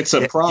 Yeah. And it's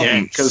a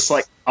problem because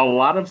like a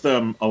lot of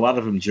them,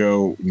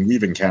 Joe,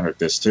 we've encountered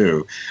this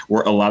too,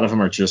 where a lot of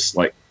them are just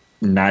like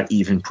not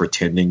even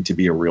pretending to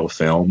be a real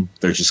film.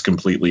 They're just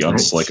completely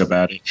unslick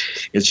about it.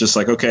 It's just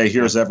like, okay,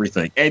 here's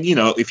everything. And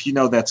if you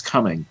know that's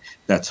coming,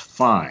 that's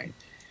fine.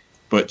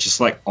 But just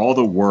like all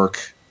the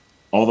work,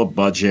 all the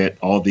budget,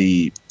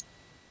 you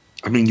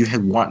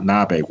had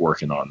Watanabe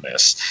working on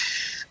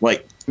this.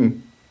 Like,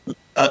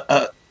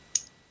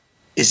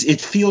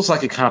 it feels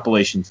like a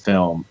compilation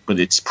film, but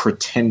it's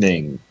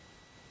pretending,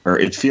 or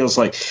it feels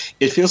like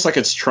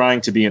it's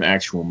trying to be an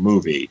actual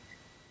movie,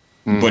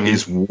 but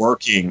is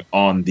working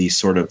on the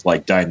sort of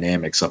like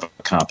dynamics of a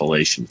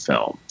compilation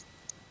film,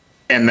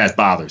 and that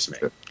bothers me.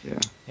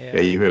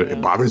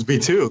 It bothers me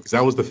too, because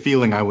that was the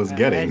feeling I was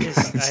getting.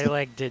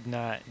 I did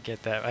not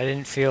get that. I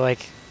didn't feel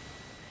like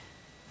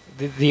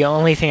the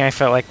only thing I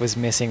felt like was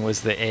missing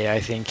was the AI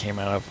thing came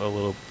out of a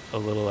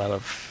little out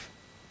of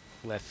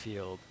left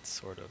field,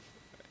 sort of.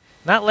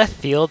 Not left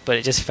field, but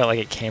it just felt like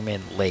it came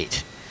in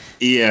late.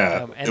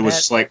 Yeah, it was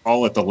just like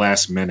all at the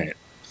last minute.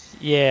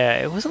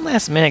 Yeah, it wasn't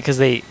last minute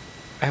because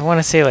I want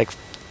to say like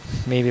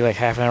maybe like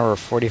half an hour or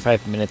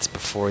 45 minutes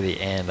before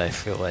the end, I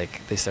feel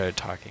like they started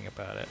talking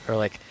about it. Or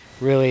like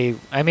really,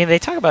 they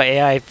talk about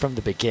AI from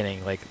the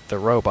beginning, like the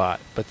robot,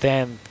 but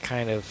then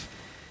kind of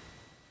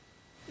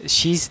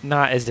she's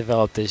not as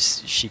developed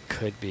as she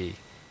could be.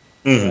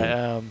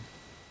 But,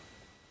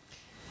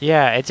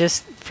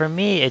 for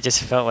me, it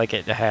just felt like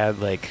it had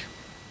like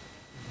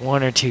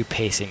one or two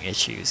pacing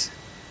issues,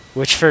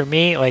 which for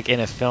me, like in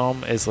a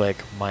film, is like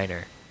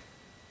minor.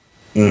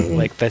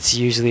 Like that's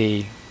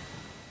usually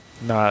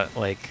not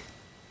like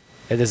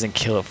it doesn't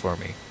kill it for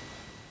me.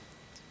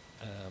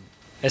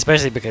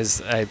 Especially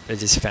because I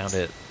just found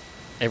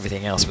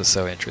everything else was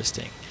so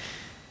interesting.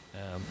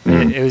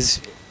 It was,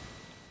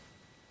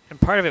 and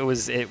part of it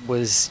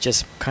was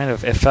just kind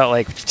of, it felt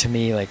like to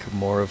me like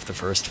more of the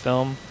first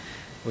film,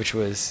 which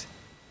was,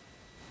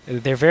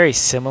 they're very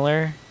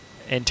similar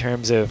in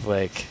terms of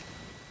like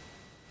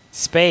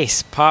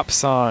space, pop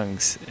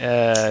songs,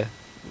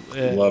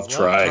 love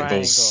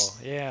triangles.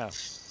 Yeah.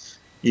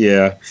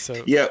 Yeah. So,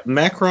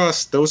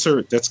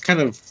 Macross, that's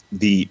kind of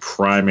the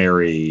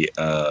primary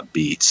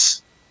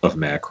beats of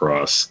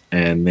Macross,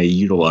 and they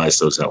utilize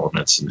those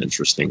elements in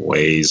interesting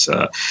ways.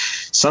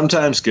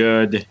 Sometimes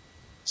good,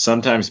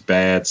 sometimes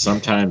bad,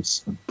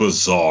 sometimes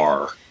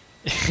bizarre.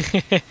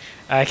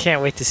 I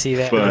can't wait to see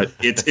that. But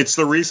it's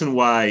the reason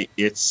why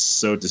it's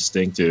so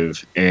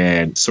distinctive,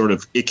 and sort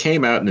of it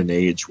came out in an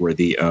age where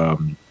the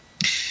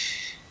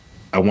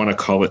I want to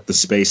call it the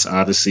Space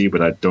Odyssey,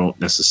 but I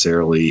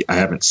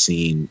haven't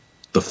seen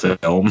the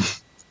film.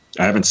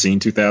 I haven't seen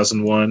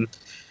 2001,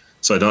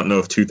 so I don't know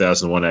if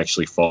 2001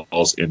 actually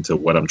falls into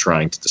what I'm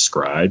trying to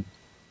describe.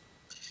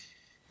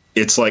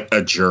 It's like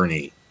a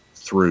journey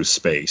through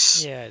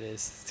space. Yeah, it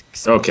is.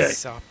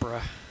 Space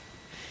opera.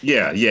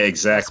 Yeah,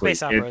 exactly.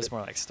 Space opera is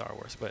more like Star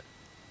Wars, but...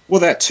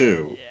 Well, that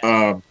too.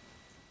 Yeah.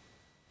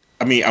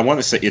 I want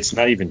to say it's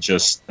not even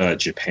just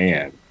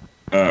Japan.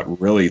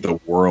 Really, the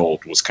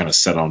world was kind of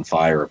set on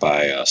fire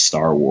by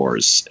Star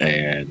Wars,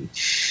 and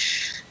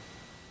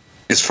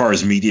as far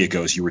as media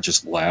goes, you were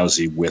just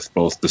lousy with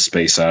both the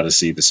Space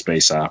Odyssey, the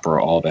space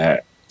opera, all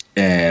that.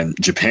 And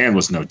Japan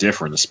was no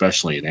different,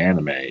 especially in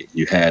anime.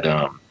 You had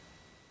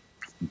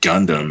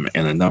Gundam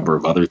and a number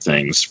of other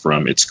things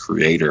from its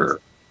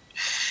creator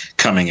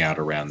coming out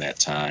around that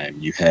time.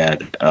 You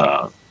had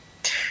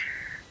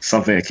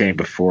something that came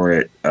before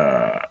it.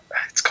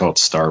 It's called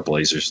Star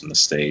Blazers in the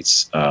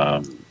States.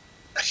 I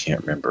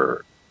can't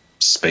remember.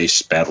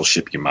 Space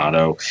Battleship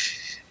Yamato,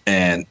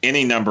 and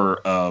any number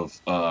of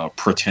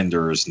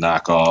pretenders,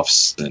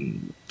 knockoffs,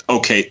 and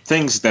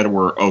things that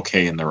were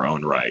okay in their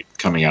own right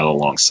coming out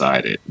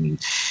alongside it. And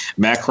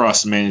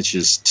Macross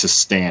manages to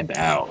stand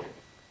out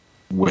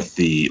with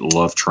the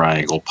love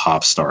triangle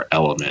pop star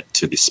element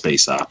to the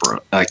space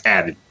opera, like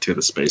added to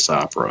the space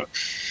opera.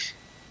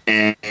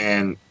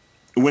 And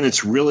when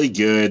it's really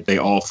good, they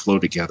all flow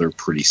together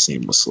pretty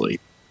seamlessly,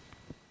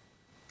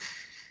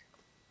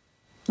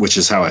 which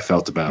is how I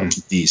felt about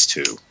these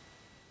two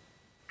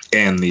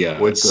and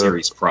the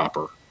series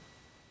proper.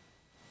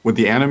 Would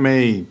the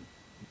anime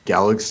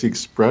Galaxy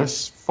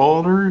Express fall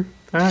under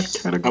that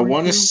category? I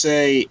want to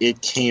say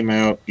it came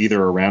out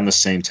either around the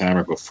same time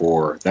or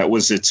before. That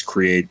was its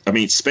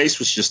Space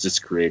was just its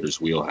creator's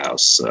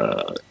wheelhouse.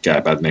 Guy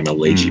by the name of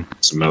Leiji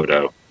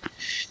Matsumoto.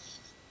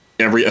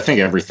 I think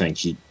everything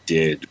he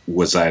did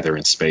was either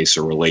in space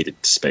or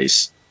related to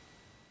space.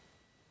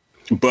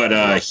 But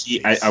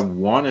I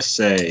want to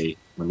say,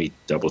 let me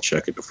double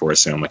check it before I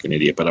sound like an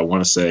idiot, but I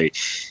want to say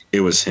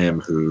it was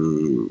him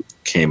who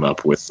came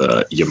up with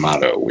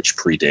Yamato, which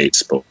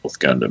predates both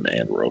Gundam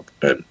and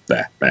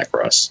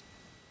Macross.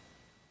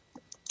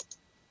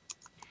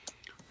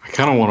 I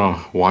kind of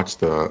want to watch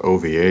the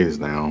OVAs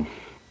now,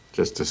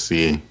 just to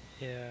see.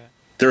 Yeah.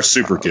 They're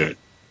super good.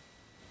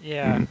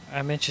 Yeah,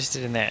 I'm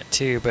interested in that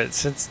too. But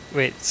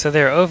so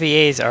their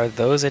OVAs are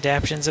those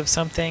adaptations of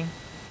something?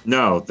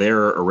 No,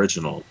 they're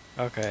original.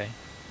 Okay,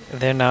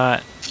 they're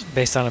not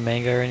based on a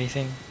manga or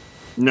anything.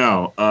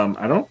 No,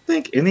 I don't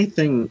think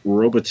anything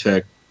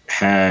Robotech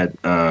had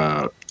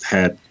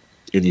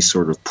any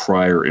sort of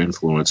prior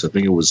influence. I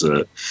think it was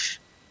a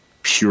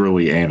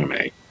purely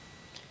anime.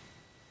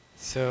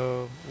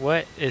 So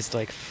what is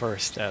like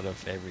first out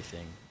of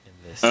everything in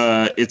this?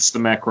 It's the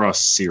Macross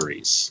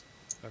series.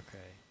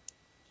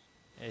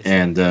 Okay.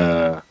 And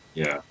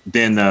yeah,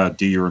 then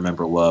Do You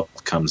Remember Love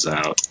comes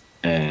out,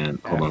 and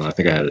hold on, I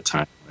think I had a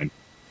timeline.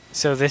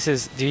 So this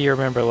is Do You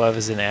Remember Love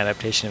is an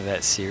adaptation of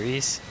that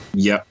series?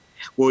 Yep.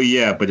 Well,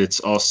 yeah, but it's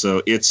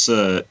also it's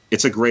a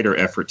greater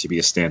effort to be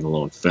a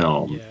standalone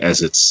film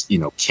as it's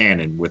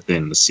canon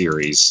within the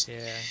series. Yeah.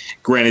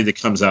 Granted, it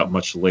comes out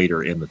much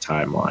later in the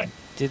timeline.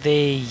 Did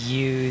they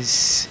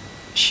use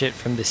shit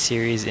from the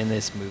series in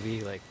this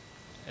movie, like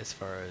as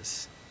far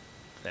as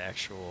the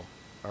actual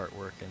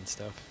artwork and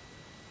stuff?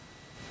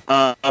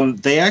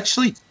 They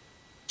actually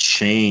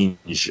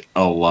change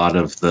a lot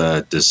of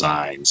the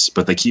designs,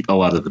 but they keep a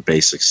lot of the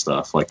basic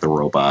stuff, like the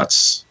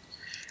robots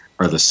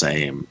are the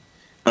same.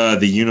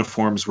 The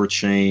uniforms were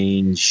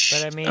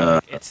changed. But I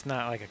mean, it's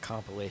not like a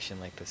compilation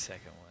like the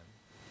second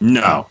one.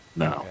 No.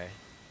 Okay.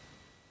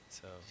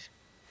 So.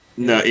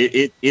 No,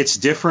 it's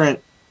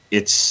different.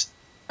 It's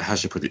how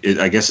should I put it?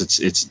 I guess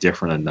it's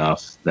different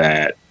enough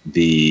that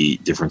the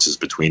differences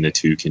between the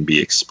two can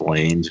be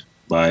explained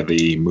by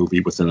the movie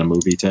within a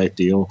movie type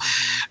deal.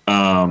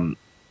 But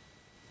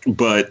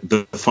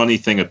the funny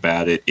thing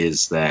about it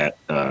is that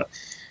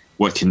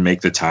what can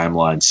make the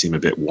timeline seem a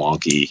bit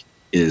wonky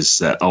is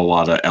that a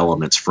lot of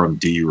elements from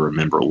Do You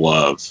Remember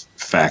Love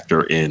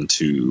factor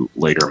into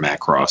later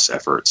Macross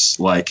efforts.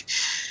 Like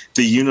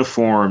the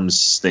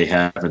uniforms they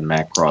have in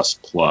Macross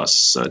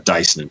Plus,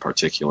 Dyson in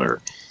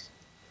particular,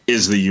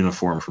 is the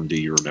uniform from Do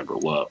You Remember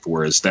Love,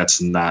 whereas that's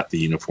not the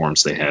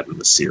uniforms they had in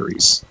the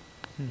series.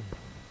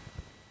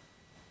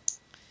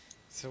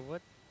 So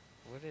what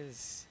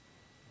is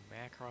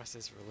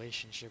Macross's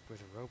relationship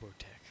with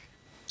Robotech?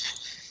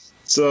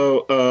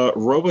 So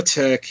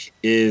Robotech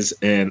is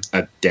an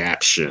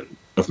adaptation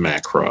of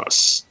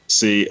Macross.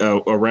 See,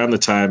 around the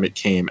time it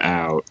came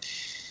out,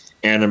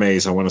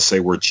 animes, I want to say,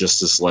 were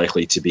just as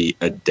likely to be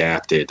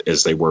adapted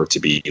as they were to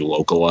be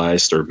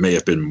localized, or may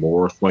have been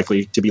more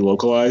likely to be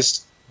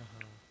localized.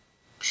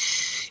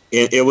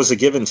 It was a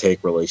give and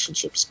take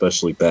relationship,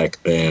 especially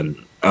back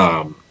then.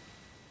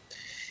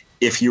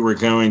 If you were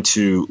going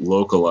to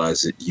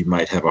localize it, you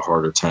might have a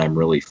harder time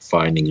really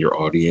finding your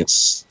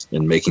audience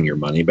and making your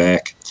money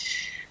back.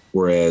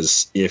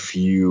 Whereas if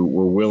you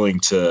were willing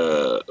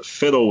to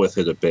fiddle with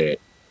it a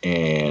bit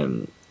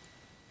and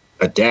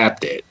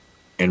adapt it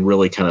and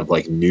really kind of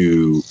like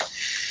knew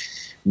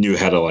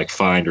how to like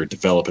find or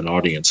develop an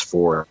audience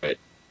for it,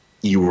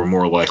 you were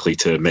more likely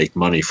to make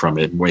money from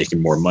it.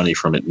 Making more money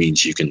from it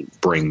means you can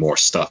bring more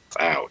stuff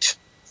out,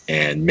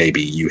 and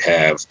maybe you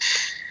have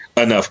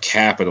enough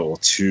capital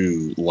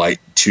to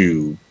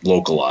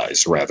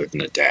localize rather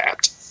than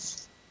adapt.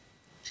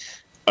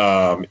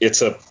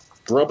 It's a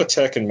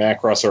Robotech and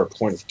Macross are a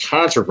point of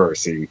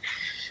controversy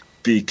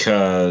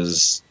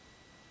because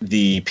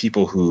the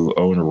people who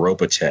own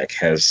Robotech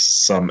has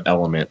some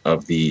element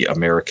of the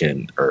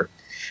American, or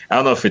I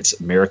don't know if it's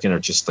American or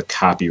just the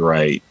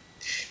copyright.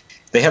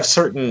 They have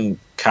certain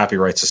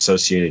copyrights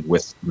associated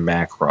with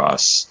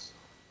Macross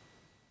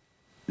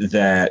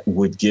that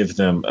would give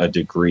them a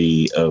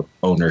degree of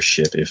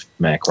ownership if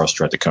Macross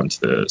tried to come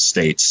to the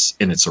States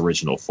in its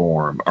original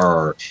form,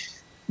 or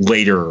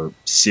later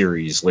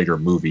series, later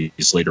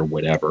movies, later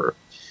whatever.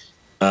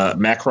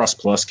 Macross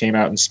Plus came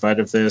out in spite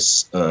of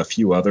this. A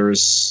few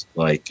others,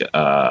 like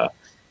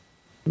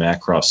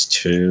Macross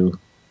 2,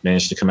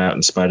 managed to come out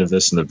in spite of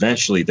this. And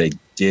eventually they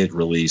did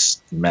release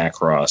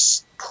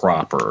Macross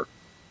proper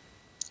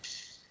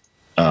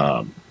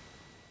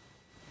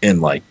in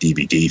like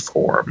DVD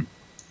form.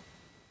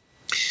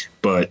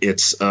 But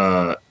it's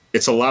a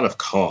lot of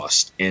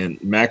cost. And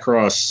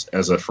Macross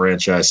as a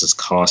franchise is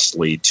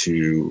costly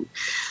to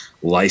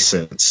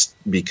license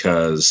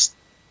because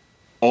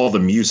all the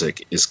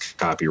music is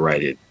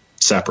copyrighted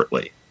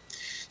separately.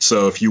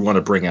 So if you want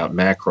to bring out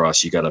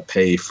Macross, you got to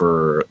pay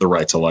for the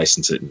right to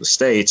license it in the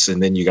States,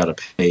 and then you got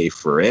to pay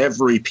for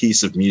every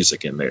piece of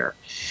music in there.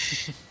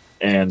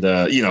 And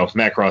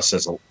Macross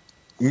says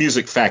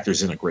music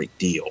factors in a great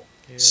deal.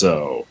 Yeah.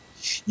 So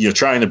you're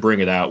trying to bring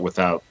it out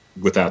without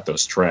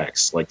those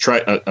tracks. Like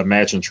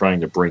imagine trying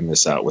to bring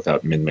this out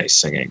without Minmay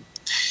singing.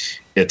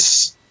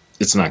 It's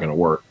not going to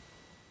work.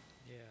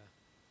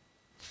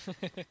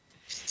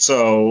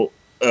 So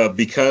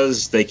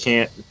because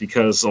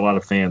a lot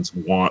of fans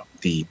want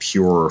the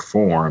purer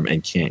form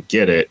and can't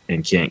get it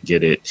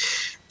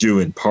due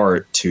in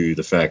part to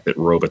the fact that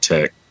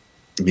Robotech,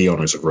 the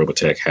owners of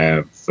Robotech,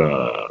 have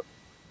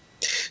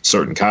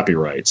certain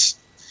copyrights,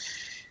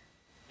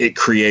 it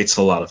creates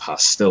a lot of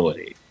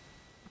hostility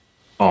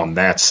on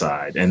that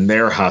side, and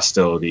their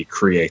hostility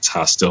creates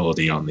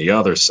hostility on the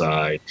other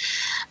side.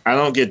 I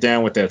don't get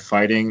down with that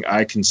fighting.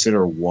 I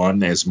consider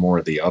one as more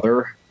of the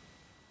other.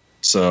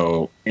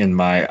 So in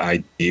my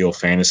ideal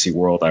fantasy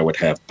world, I would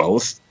have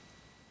both.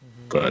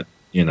 But,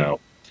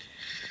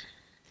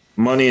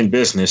 money and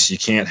business, you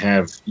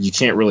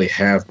can't really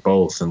have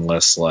both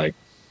unless, like,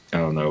 I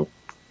don't know,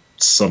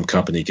 some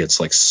company gets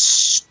like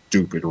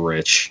stupid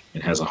rich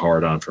and has a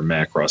hard on for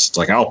Macross. It's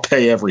like, I'll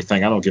pay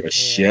everything. I don't give a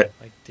shit.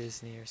 Like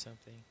Disney or something.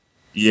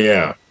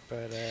 Yeah.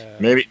 But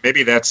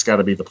maybe that's got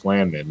to be the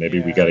plan then. Maybe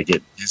we got to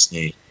get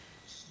Disney,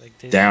 like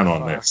Disney down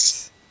on Fox.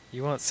 this.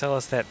 You won't sell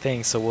us that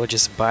thing, so we'll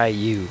just buy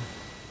you.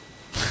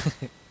 That's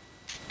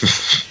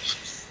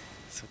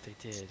what they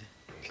did.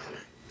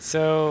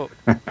 So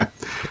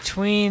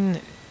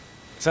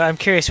I'm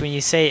curious, when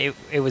you say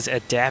it was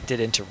adapted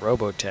into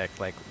Robotech,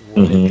 like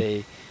what did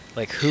they,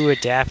 like who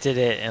adapted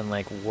it, and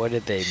like what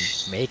did they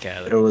make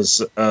out of it? It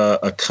was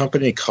a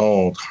company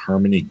called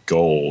Harmony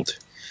Gold,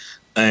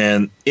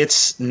 and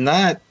it's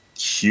not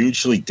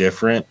hugely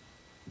different.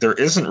 There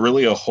isn't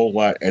really a whole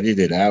lot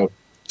edited out,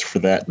 for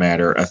that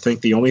matter. I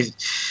think the only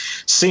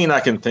scene I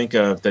can think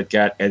of that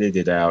got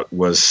edited out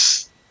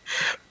was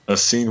a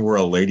scene where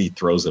a lady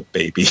throws a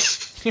baby.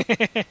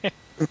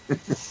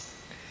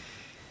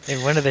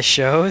 In one of the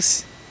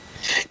shows?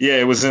 Yeah,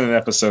 it was in an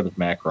episode of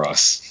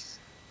Macross.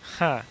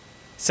 Huh.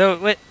 So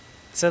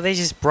they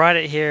just brought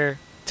it here,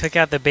 took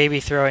out the baby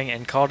throwing,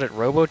 and called it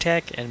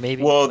Robotech, and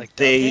maybe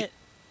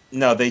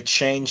No, they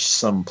changed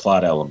some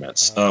plot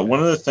elements. One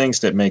of the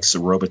things that makes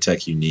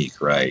Robotech unique,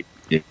 right,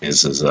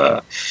 is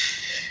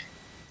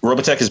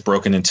Robotech is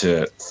broken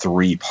into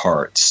 3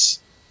 parts.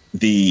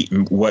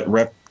 What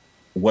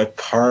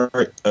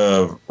part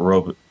of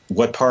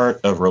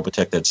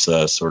Robotech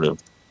that's sort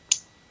of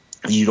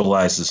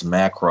utilizes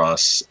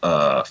Macross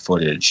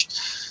footage?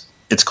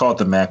 It's called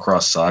the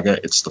Macross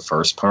Saga. It's the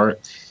first part.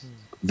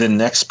 The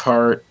next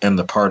part and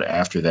the part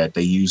after that,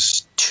 they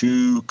use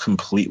 2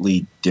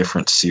 completely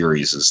different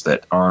series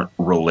that aren't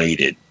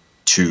related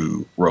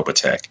to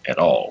Robotech at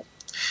all.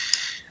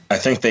 I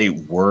think they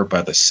were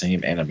by the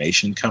same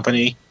animation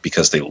company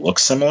because they look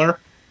similar.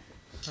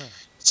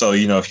 So,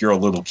 if you're a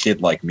little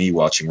kid like me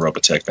watching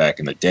Robotech back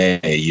in the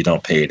day, you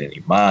don't pay it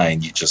any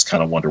mind. You just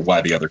kind of wonder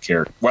why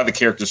the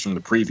characters from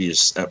the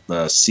previous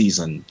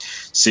season,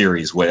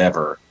 series,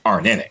 whatever,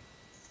 aren't in it.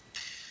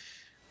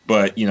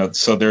 But,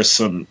 so there's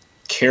some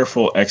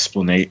careful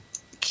explaining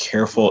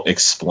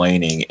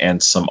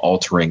and some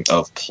altering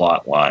of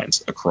plot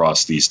lines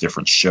across these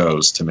different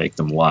shows to make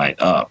them line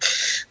up.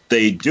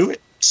 They do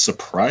it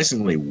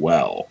surprisingly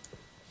well.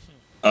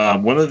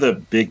 One of the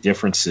big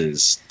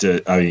differences,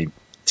 to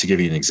give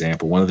you an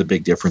example, one of the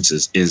big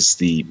differences is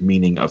the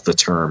meaning of the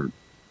term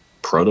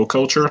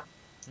protoculture.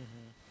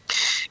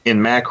 In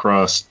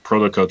Macross,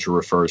 protoculture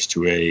refers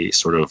to a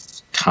sort of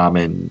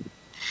common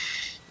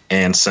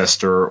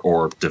ancestor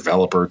or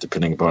developer,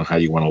 depending upon how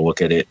you want to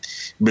look at it,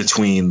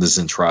 between the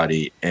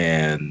Zentradi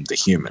and the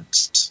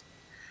humans.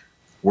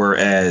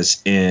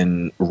 Whereas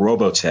in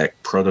Robotech,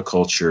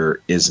 protoculture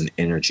is an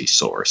energy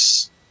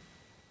source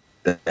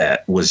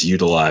that was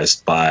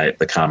utilized by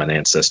the common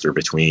ancestor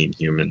between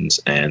humans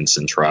and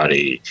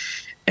Zentradi,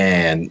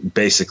 and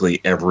basically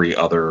every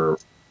other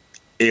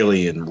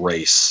alien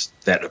race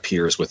that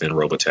appears within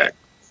Robotech.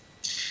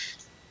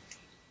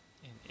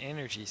 An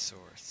energy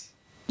source?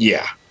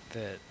 Yeah.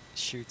 That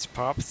shoots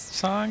pop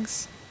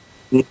songs?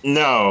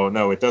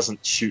 No, it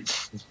doesn't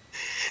shoot.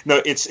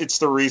 No, it's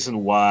the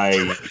reason why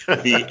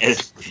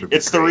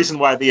the reason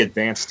why the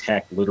advanced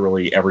tech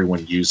literally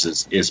everyone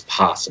uses is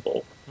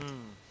possible.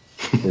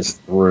 Is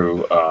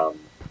through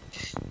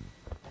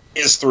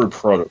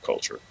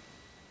protoculture.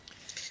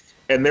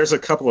 And there's a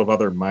couple of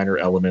other minor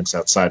elements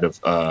outside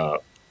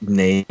of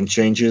name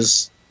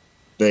changes.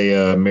 They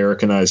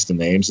Americanized the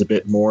names a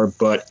bit more,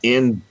 but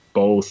in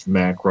both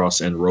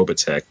Macross and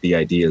Robotech, the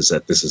idea is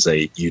that this is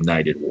a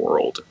united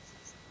world.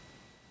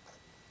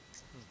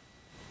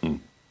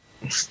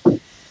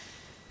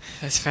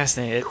 That's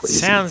fascinating. It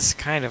sounds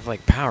kind of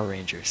like Power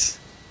Rangers.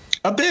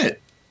 A bit.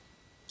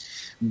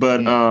 But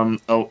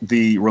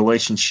the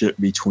relationship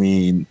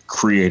between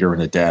creator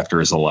and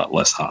adapter is a lot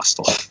less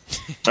hostile.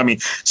 A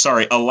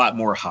lot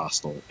more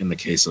hostile in the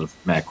case of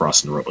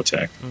Macross and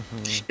Robotech.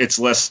 It's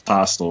less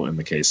hostile in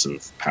the case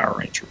of Power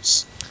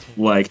Rangers.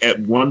 Like, at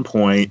one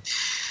point,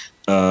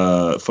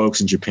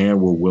 folks in Japan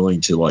were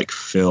willing to, like,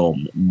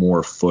 film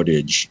more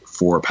footage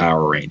for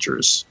Power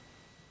Rangers.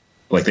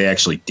 Like, they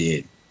actually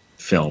did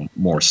film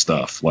more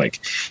stuff. Like,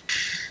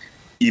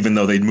 even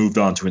though they'd moved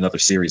on to another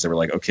series, they were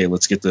like, okay,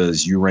 let's get the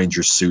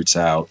Zyuranger suits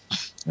out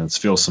and let's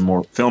film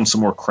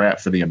some more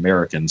crap for the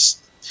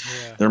Americans.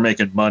 Yeah. They're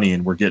making money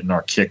and we're getting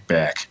our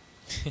kickback.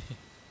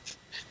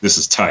 This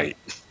is tight.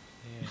 Yeah.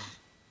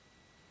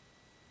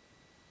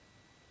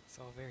 It's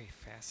all very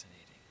fascinating.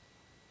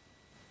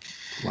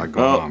 A lot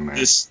going on, man.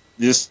 This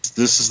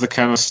is the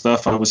kind of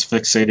stuff I was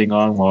fixating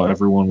on while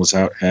everyone was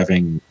out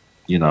having,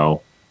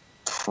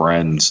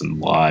 friends and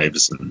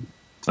lives and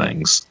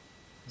things.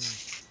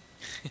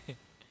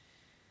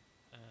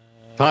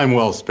 Time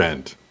well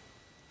spent.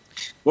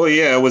 Well,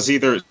 yeah, it was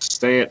either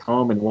stay at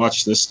home and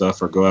watch this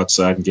stuff or go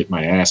outside and get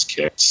my ass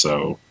kicked.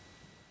 So,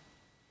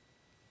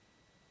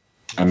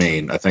 I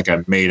mean, I think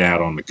I made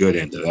out on the good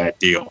end of that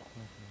deal.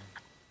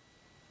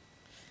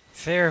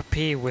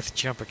 Therapy with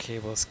Jumper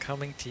Cables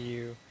coming to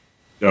you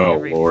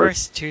every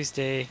first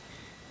Tuesday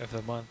of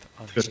the month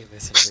on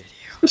Listen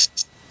Radio.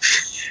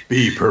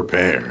 Be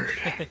prepared.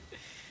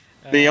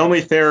 The only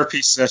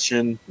therapy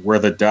session where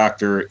the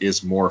doctor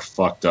is more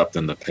fucked up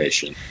than the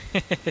patient.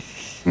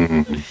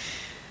 Mm-hmm.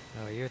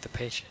 Oh, you're the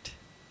patient.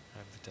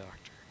 I'm the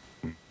doctor.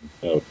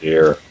 Oh,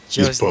 dear.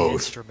 Joe's the both.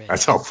 Instrument.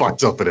 That's how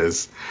fucked up it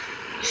is.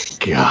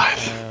 God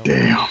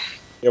damn.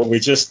 Yeah, we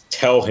just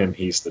tell him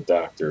he's the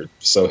doctor,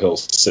 so he'll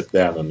sit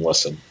down and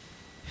listen.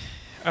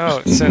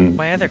 Oh, so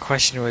my other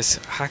question was,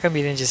 how come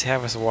you didn't just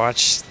have us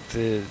watch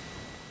the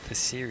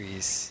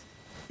series?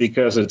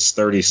 Because it's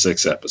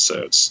 36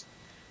 episodes.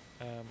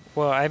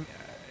 Well, I'm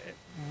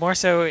more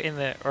so in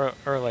the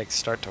or like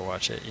start to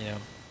watch it, you know,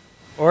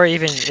 or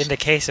even in the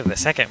case of the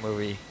second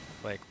movie,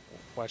 like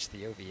watch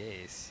the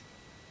OVAs.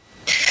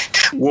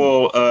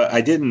 Well,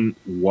 I didn't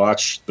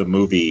watch the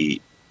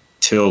movie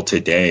till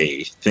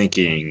today,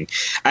 thinking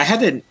I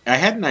had an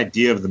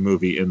idea of the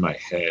movie in my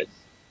head,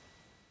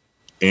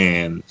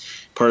 and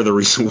part of the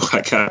reason why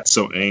I got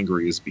so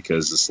angry is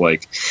because it's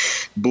like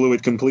blew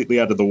it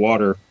completely out of the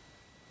water.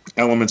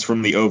 Elements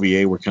from the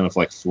OVA were kind of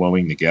like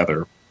flowing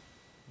together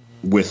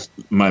with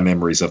my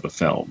memories of the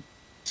film,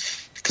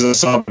 because I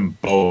saw them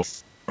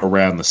both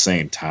around the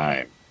same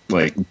time.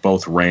 Like,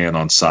 both ran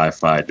on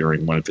Sci-Fi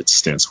during one of its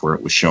stints where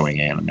it was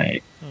showing anime.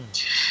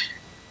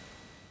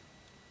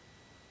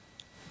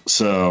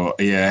 So,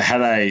 yeah,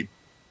 had I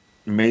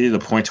made it a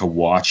point to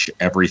watch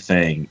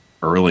everything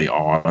early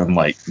on,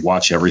 like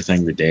watch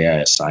everything the day I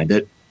assigned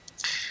it,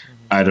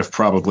 I'd have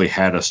probably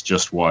had us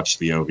just watch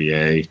the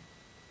OVA,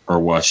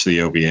 or watch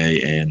the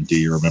OVA and Do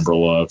You Remember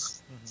Love?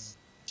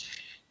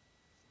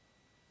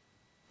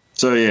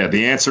 So, yeah,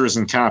 the answer is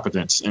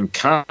incompetence.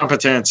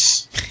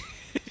 Incompetence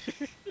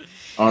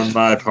on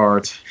my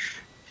part.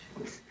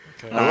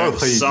 Okay. I'm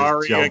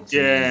sorry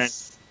again.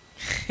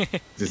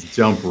 Just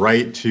jump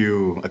right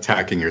to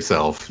attacking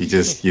yourself.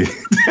 You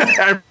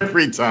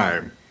every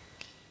time.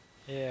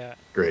 Yeah.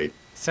 Great.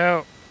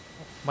 So,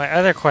 my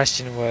other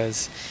question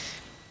was,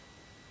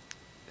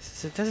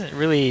 it doesn't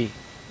really...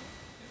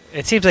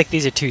 It seems like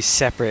these are two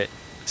separate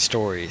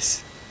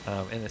stories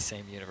in the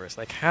same universe.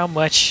 Like, how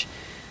much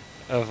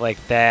of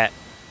like that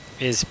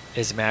is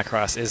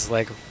Macross? Is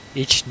like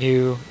each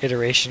new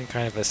iteration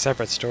kind of a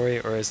separate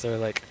story, or is there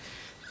like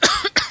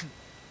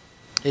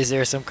is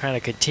there some kind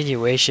of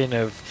continuation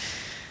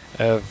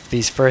of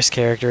these first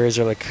characters,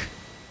 or like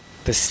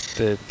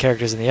the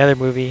characters in the other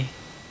movie?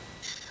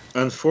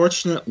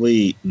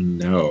 Unfortunately,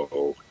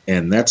 no.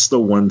 And that's the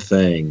one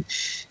thing.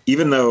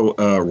 Even though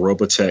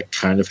Robotech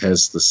kind of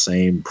has the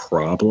same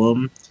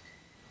problem,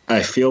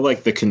 I feel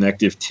like the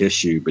connective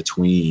tissue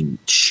between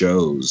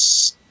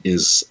shows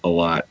is a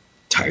lot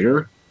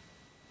tighter.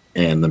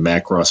 And the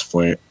Macross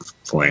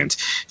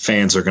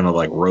fans are going to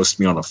like roast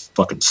me on a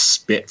fucking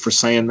spit for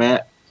saying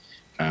that.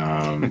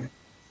 Come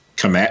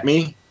at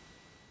me.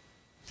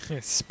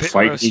 Spit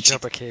Fight roast me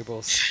Jumper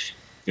Cables.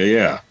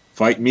 Yeah.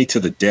 Fight me to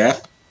the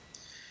death.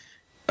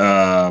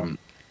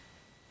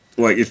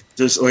 Like, if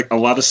there's like a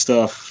lot of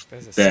stuff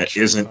that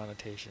isn't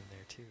connotation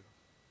there too.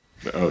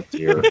 Oh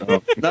dear!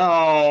 Oh,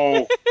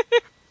 no.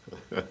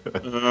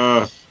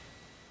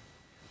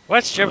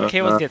 Watch Jumper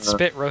Cables get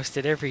spit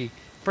roasted every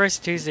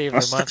first Tuesday of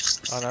the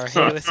month on our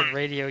Hey Listen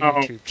Radio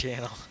YouTube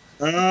channel.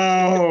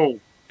 No.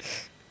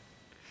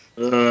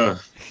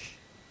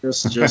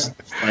 Just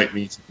fight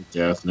me to the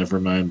death. Never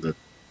mind the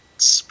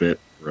spit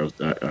roast.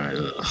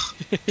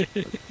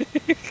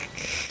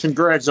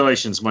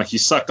 Congratulations, Mike. You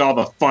sucked all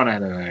the fun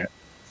out of that.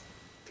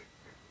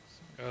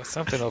 Oh,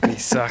 something will be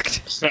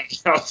sucked.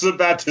 I was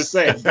about to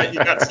say, I bet you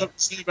got something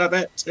to say about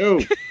that,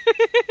 too.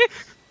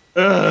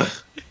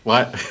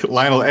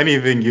 Lionel,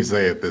 anything you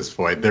say at this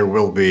point, there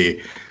will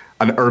be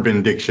an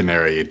Urban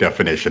Dictionary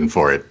definition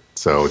for it.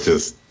 So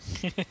just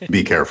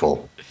be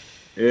careful.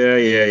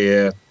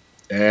 Yeah.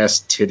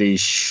 Ass, titty,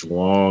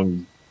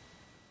 schlong,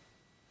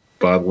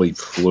 bodily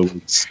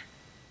fluids.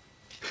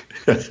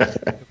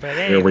 But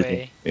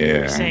anyway, you're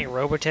Yeah. saying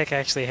Robotech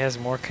actually has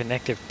more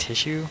connective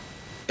tissue?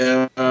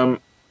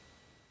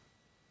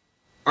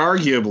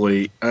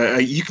 Arguably,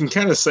 you can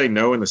kind of say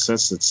no in the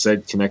sense that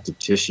said connective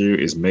tissue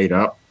is made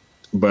up,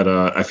 but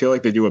I feel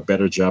like they do a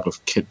better job of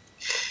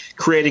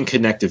creating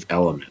connective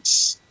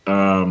elements.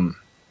 I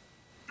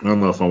don't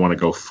know if I want to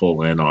go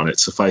full in on it.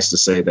 Suffice to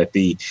say that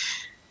the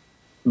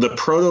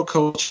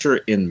proto-culture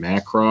in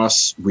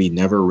Macross we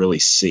never really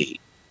see,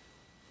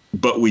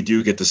 but we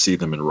do get to see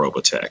them in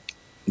Robotech.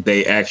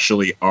 They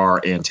actually are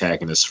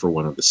antagonists for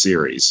one of the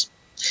series.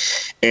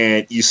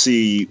 And you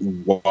see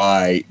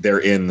why they're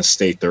in the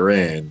state they're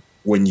in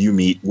when you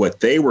meet what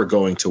they were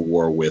going to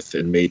war with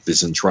and made the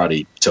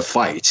Zentradi to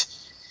fight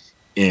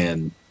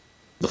in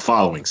the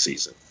following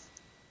season.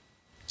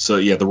 So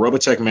yeah, the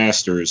Robotech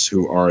Masters,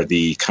 who are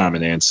the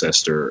common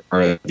ancestor,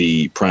 are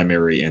the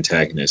primary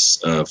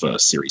antagonists of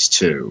Series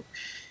 2.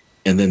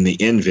 And then the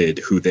Invid,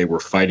 who they were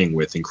fighting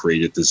with and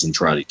created the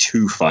Zentradi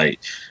 2 fight,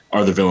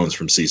 are the villains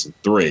from Season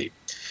 3.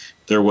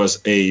 There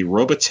was a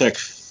Robotech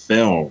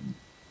film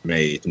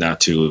made not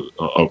too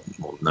long,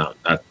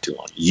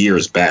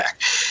 years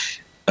back,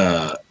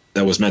 that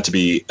was meant to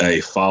be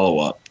a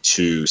follow-up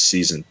to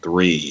Season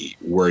 3,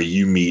 where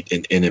you meet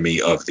an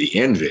enemy of the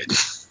Invid,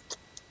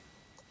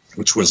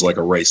 which was like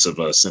a race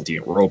of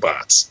sentient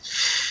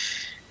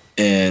robots.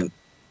 And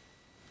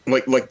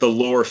like the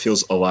lore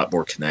feels a lot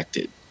more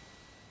connected.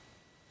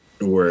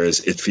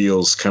 Whereas it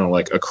feels kind of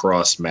like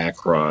across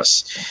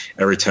Macross,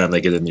 every time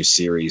they get a new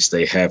series,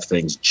 they have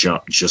things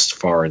jump just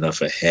far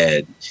enough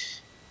ahead.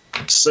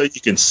 So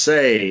you can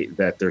say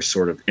that they're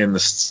sort of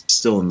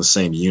still in the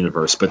same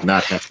universe, but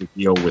not have to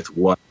deal with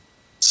what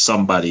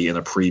somebody in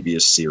a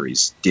previous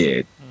series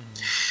did.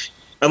 Mm-hmm.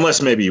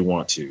 Unless maybe you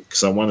want to,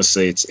 because I want to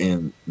say it's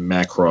in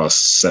Macross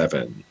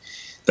 7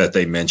 that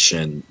they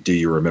mention Do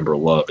You Remember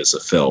Love as a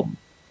film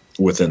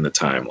within the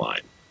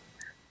timeline.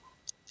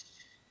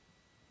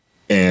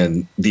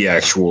 And the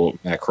actual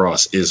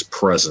Macross is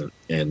present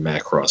in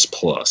Macross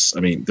Plus.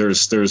 I mean,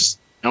 there's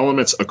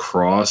elements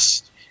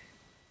across,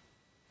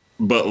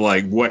 but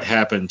like what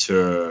happened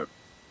to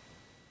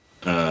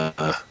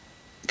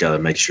gotta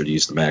make sure to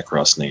use the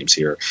Macross names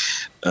here.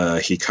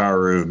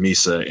 Hikaru,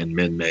 Misa, and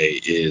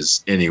Minmay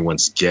is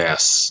anyone's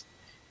guess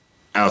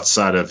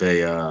outside of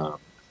a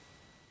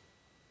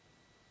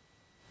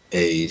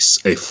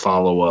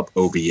follow-up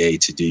OVA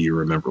to Do You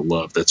Remember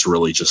Love that's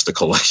really just a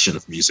collection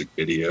of music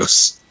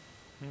videos.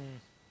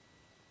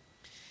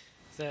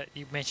 That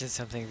you mentioned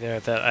something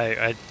there that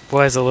I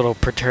was a little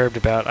perturbed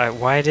about.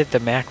 Why was the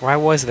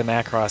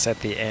Macross at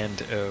the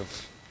end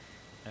of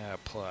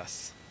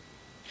Plus?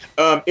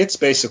 It's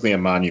basically a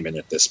monument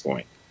at this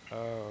point. Oh,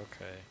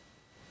 okay.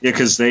 Yeah,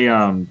 because they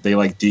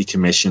like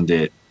decommissioned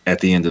it at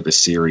the end of the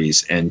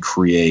series and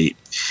create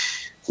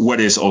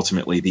what is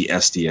ultimately the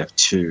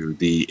SDF2.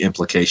 The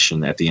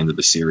implication at the end of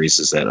the series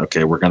is that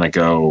okay, we're gonna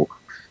go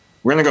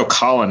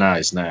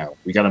colonize now.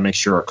 We got to make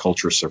sure our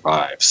culture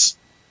survives.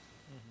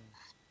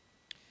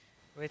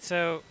 Wait,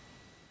 so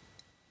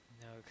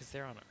no, because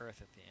they're on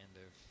Earth at the end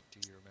of Do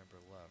You Remember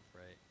Love,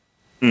 right?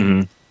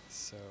 Mm-hmm.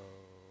 So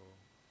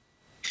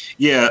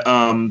yeah,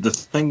 one of the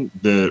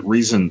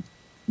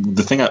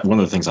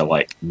things I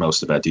like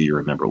most about Do You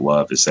Remember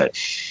Love is that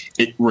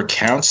it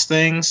recounts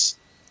things,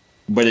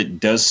 but it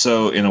does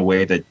so in a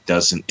way that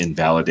doesn't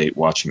invalidate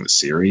watching the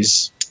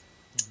series.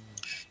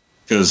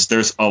 Because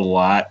there's a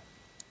lot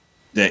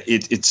that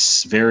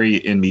it's very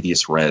in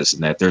medias res,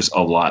 and that there's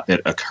a lot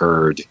that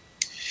occurred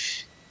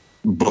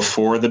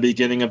before the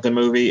beginning of the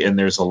movie, and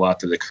there's a lot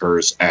that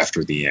occurs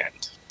after the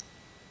end.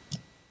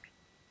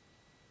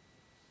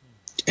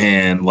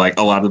 And like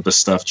a lot of the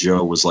stuff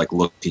Joe was like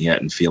looking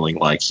at and feeling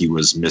like he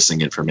was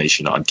missing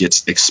information on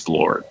gets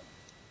explored.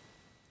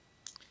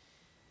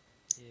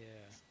 Yeah.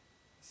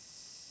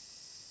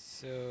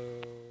 So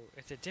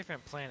it's a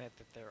different planet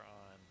that they're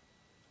on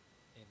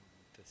in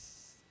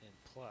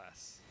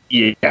Plus.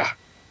 Yeah.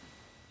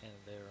 And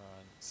they're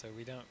on, so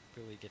we don't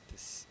really get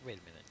this. Wait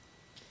a minute.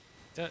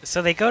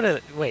 So they go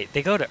to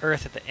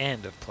Earth at the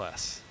end of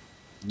Plus.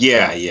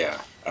 Yeah.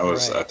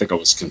 I think I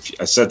was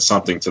confused. I said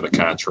something to the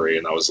contrary,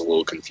 and I was a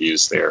little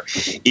confused there.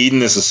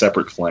 Eden is a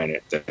separate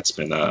planet that's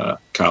been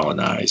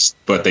colonized,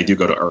 but they do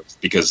go to Earth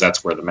because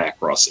that's where the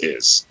Macross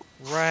is.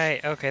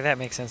 Right. Okay, that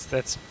makes sense.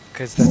 That's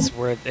because that's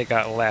where it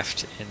got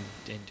left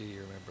in Do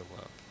You Remember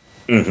Love.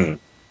 Mm-hmm.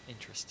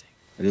 Interesting.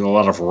 I did a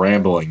lot of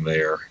rambling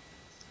there.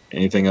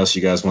 Anything else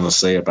you guys want to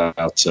say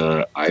about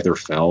either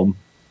film?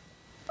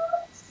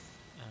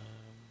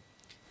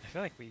 I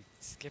feel like we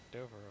skipped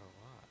over a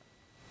lot.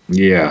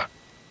 Yeah.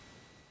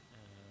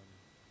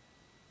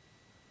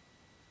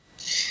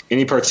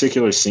 Any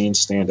particular scenes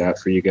stand out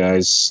for you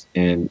guys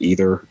in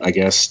either, I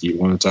guess, you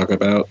want to talk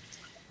about?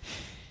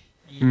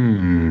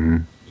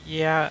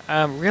 Yeah,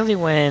 really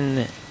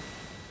when...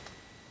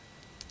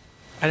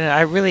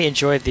 I really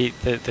enjoyed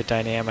the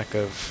dynamic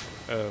of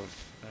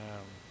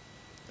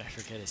I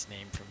forget his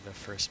name from the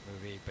first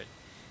movie, but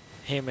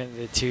him and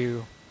the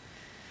two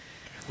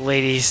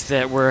ladies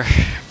that were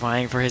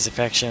vying for his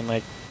affection,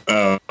 like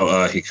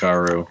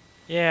Hikaru.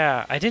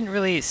 Yeah, I didn't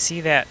really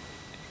see that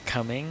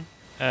coming.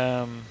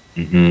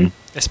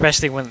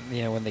 Especially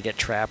when they get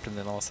trapped and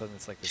then all of a sudden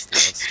it's like this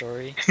love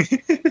story.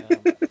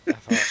 I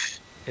thought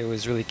it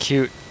was really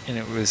cute and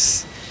it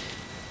was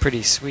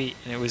pretty sweet,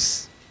 and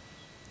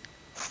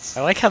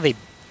I like how they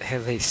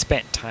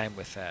spent time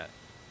with that,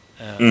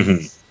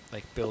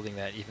 like building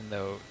that, even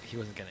though he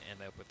wasn't going to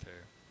end up with her.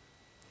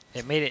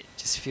 It made it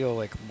just feel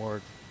like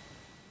more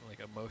like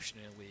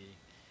emotionally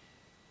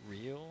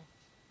real.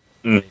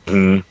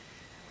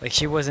 Like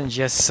she wasn't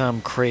just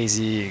some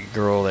crazy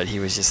girl that he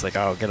was just like,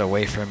 oh, get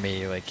away from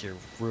me, like you're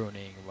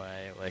ruining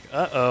my, like,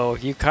 uh-oh,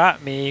 you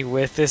caught me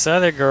with this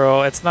other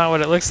girl. It's not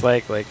what it looks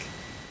like. Like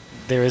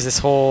there was this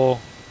whole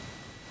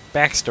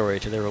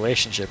backstory to their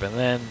relationship, and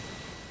then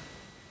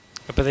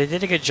but they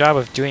did a good job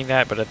of doing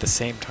that, but at the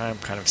same time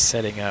kind of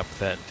setting up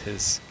that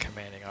his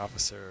commanding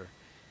officer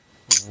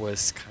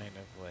was kind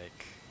of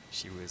like,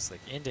 she was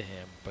like into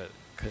him, but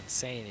couldn't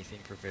say anything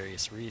for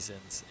various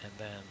reasons. And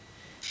then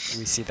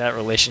we see that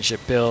relationship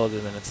build,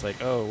 and then it's like,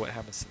 oh, what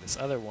happens to this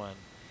other one?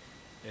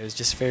 It was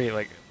just very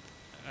like,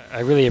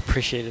 I really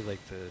appreciated like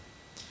the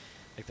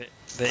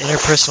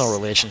interpersonal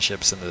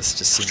relationships in this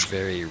just seemed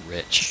very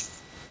rich.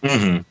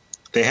 Mm-hmm.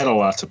 They had a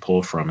lot to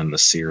pull from in the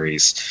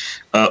series.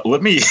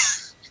 Let me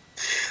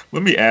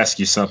ask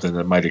you something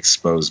that might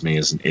expose me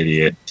as an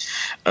idiot.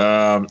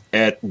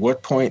 At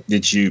what point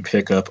did you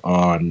pick up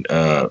on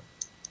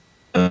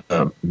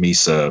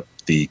Misa,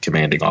 the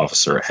commanding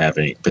officer,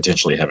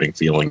 potentially having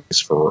feelings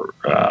for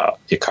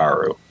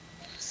Hikaru?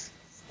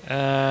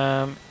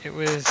 It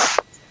was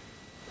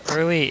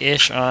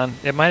early-ish on.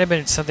 It might have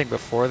been something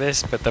before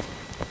this, but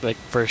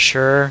for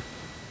sure,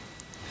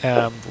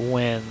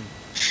 when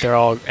they're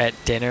all at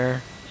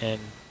dinner and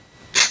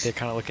they're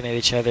kind of looking at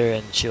each other,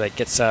 and she like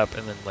gets up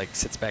and then like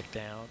sits back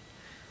down,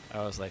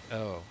 I was like,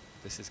 oh,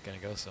 this is gonna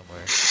go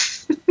somewhere.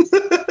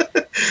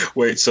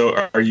 Wait,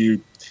 so are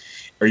you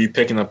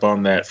picking up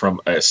on that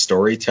from a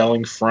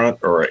storytelling front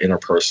or an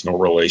interpersonal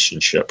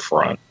relationship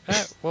front?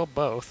 Well,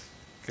 both,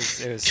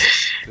 because it was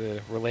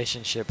the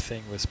relationship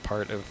thing was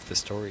part of the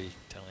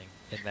storytelling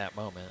in that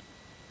moment.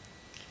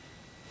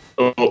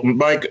 Well,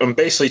 Mike, I'm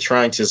basically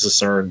trying to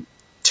discern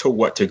to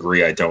what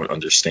degree I don't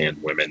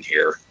understand women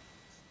here.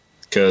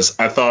 Because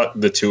I thought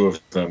the two of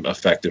them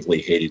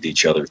effectively hated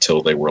each other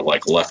till they were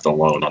like left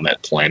alone on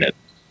that planet,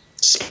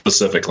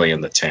 specifically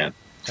in the tent.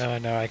 Oh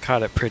no, I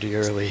caught it pretty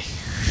early.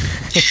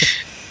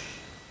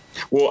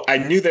 Well, I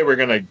knew they were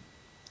gonna.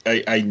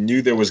 I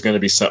knew there was going to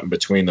be something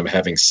between them,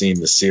 having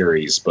seen the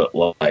series, but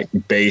like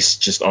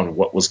based just on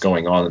what was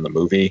going on in the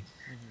movie,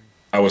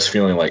 I was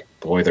feeling like,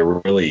 boy, they're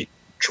really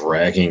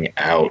dragging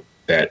out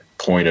that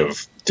point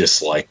of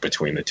dislike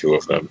between the two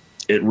of them.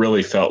 It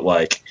really felt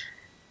like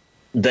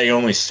they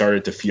only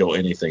started to feel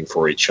anything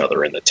for each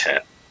other in the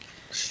tent.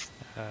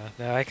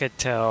 Now I could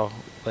tell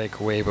like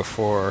way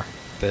before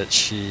that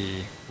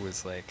she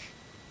was like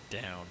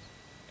down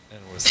and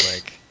was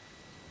like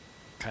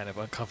kind of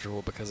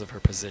uncomfortable because of her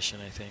position,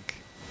 I think.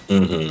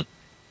 Mm-hmm.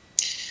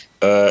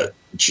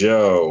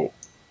 Joe,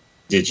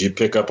 did you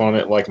pick up on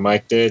it like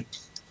Mike did?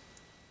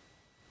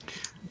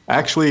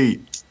 Actually,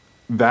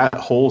 that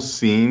whole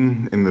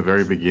scene in the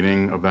very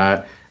beginning of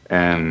that,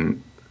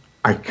 and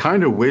I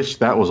kind of wish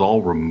that was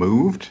all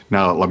removed.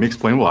 Now, let me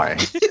explain why.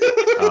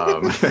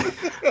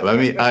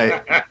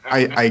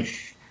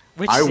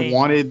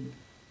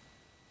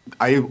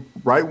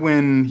 Right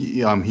when he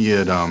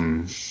had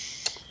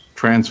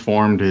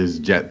transformed his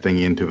jet thing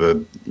into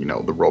the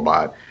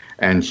robot,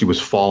 and she was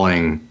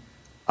falling,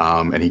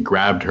 and he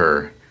grabbed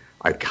her.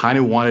 I kind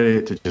of wanted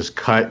it to just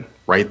cut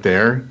right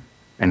there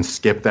and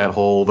skip that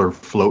whole they're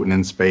floating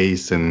in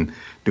space and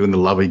doing the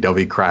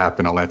lovey-dovey crap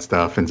and all that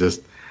stuff, and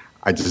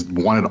I just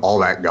wanted all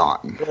that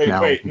gone.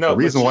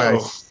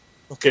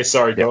 Okay,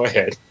 sorry, go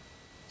ahead.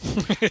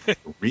 The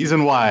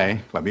reason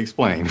why, let me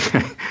explain.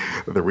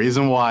 The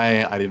reason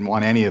why I didn't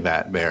want any of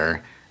that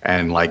there,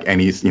 and like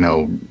any,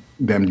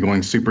 them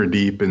going super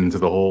deep into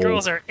the whole.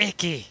 Girls are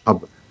icky.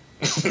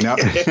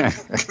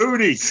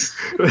 Cooties.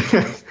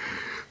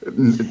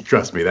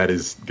 Trust me,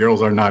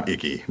 girls are not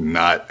icky,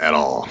 not at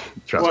all.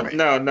 Trust me.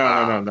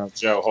 No,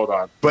 Joe, hold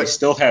on. But they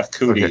still have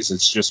cooties. Okay.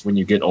 It's just when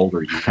you get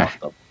older, you want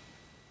them.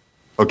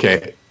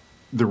 Okay,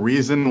 the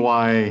reason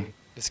why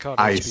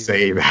I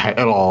say that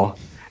at all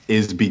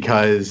is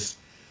because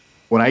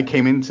when I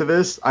came into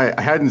this, I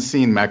hadn't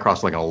seen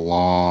Macross like a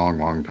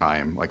long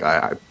time. Like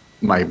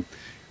my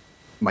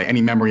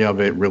any memory of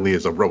it really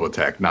is of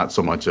Robotech, not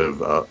so much of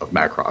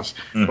Macross.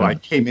 Mm-hmm. But I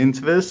came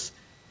into this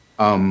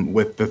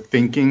with the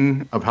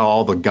thinking of how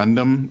all the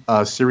Gundam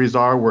series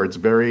are, where it's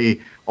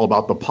very all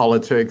about the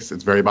politics,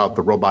 it's very about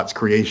the robots'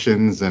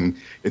 creations, and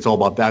it's all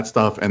about that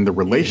stuff. And the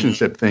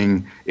relationship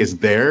thing is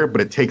there,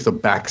 but it takes a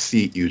back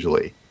seat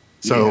usually.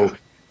 So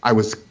I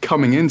was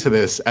coming into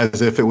this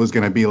as if it was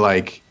going to be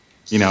like,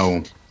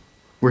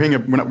 we're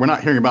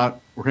hearing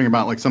about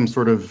like some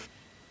sort of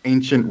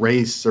ancient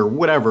race or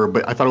whatever,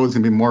 but I thought it was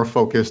going to be more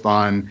focused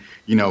on,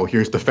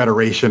 here's the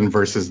Federation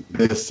versus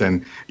this,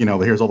 and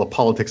here's all the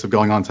politics of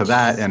going on to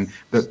that, and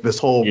this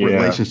whole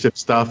relationship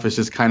stuff is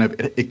just kind of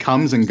it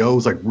comes and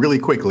goes like really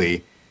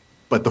quickly,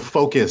 but the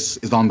focus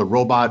is on the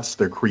robots,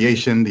 their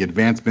creation, the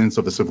advancements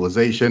of the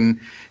civilization,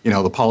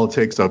 the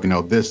politics of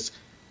this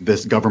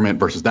government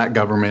versus that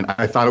government.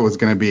 I thought it was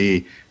going to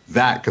be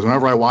that, because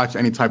whenever I watch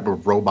any type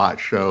of robot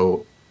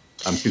show,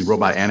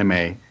 robot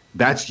anime,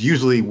 that's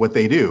usually what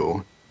they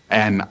do.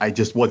 And I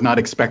just was not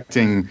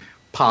expecting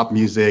pop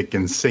music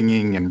and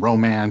singing and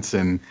romance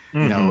and,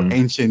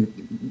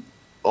 ancient,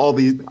 all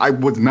these.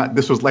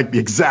 This was like the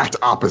exact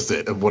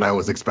opposite of what I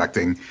was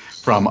expecting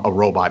from a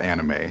robot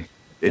anime.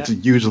 It's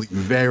usually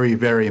very,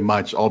 very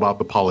much all about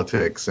the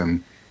politics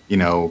and,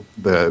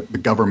 the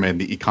government,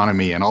 the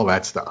economy and all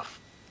that stuff.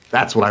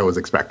 That's what I was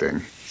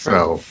expecting.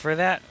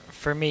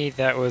 For me,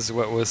 that was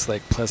what was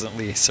like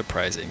pleasantly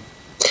surprising.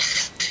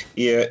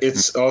 Yeah,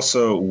 it's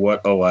also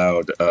what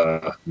allowed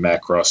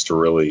Macross to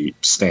really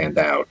stand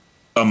out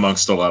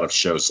amongst a lot of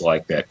shows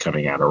like that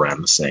coming out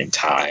around the same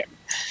time.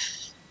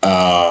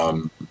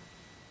 I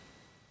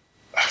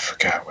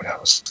forgot what I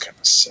was going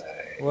to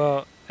say.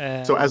 Well,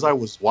 so as I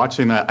was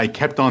watching that, I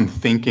kept on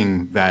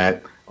thinking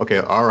that, okay,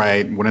 all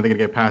right, when are they going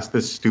to get past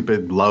this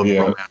stupid love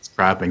romance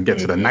crap and get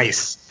to the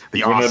nice,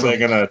 the when awesome? When are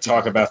they going to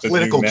talk about the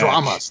political new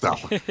drama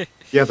stuff?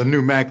 Yeah, the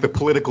new Mac, the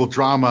political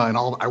drama and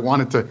all. I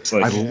wanted to.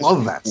 Like, I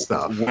love that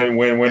stuff.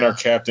 When are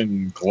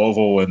Captain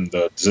Gloval and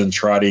the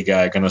Zentradi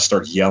guy going to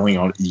start yelling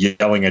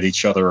at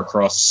each other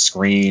across the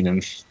screen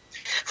and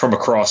from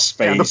across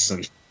space?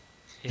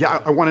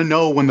 I want to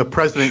know when the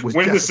president was.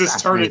 When does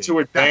this turn into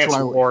Advance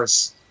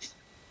Wars?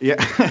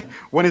 Yeah,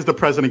 when is the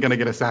president going to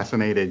get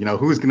assassinated? You know,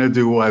 who's going to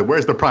do what?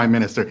 Where's the prime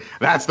minister?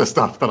 That's the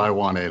stuff that I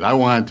wanted. I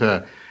wanted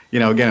to,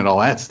 get into all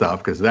that stuff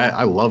because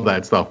I love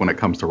that stuff when it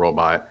comes to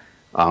robot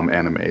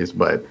animes.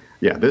 But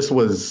yeah,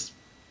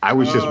 I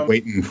was just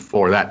waiting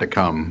for that to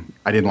come.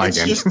 I didn't like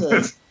any.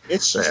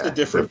 It's just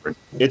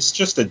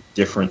a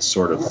different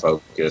sort of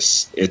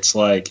focus. It's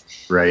like,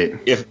 right.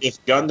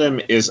 If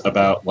Gundam is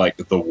about like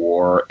the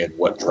war and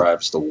what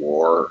drives the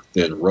war,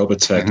 then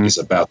Robotech is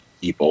about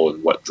the people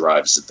and what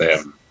drives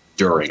them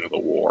during the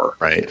war.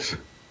 Right.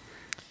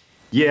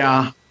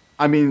 Yeah.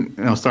 I mean,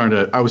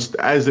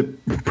 as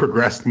it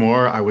progressed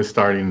more, I was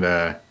starting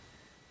to,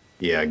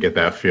 get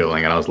that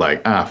feeling. And I was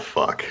like,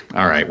 fuck.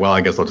 All right. Well,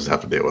 I guess I'll just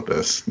have to deal with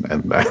this.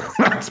 And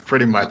that's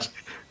pretty much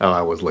how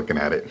I was looking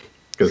at it.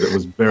 Because it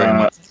was very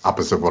much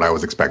opposite of what I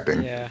was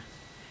expecting. Yeah.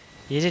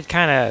 You did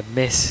kind of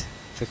miss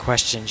the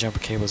question Jumper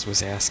Cables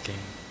was asking.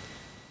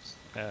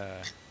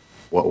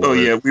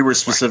 We were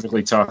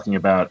specifically talking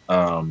about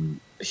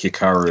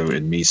Hikaru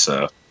and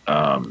Misa.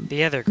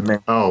 The other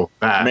girl.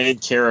 Main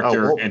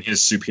character and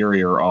his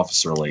superior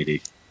officer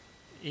lady.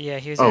 Yeah,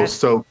 he was.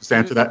 So to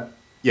answer that,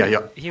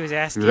 yeah. He was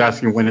asking. He was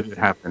asking when did it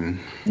happen?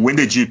 When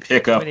did you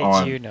pick up on?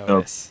 When did you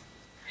notice?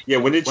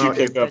 When did you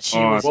pick up that she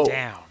was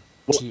down?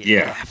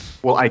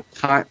 Well, I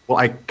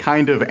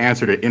kind of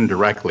answered it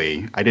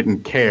indirectly. I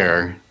didn't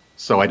care,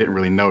 so I didn't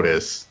really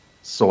notice.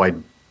 So I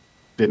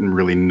didn't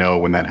really know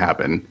when that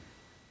happened.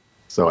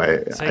 So I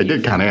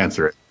did kind of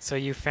answer it. So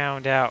you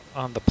found out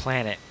on the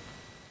planet.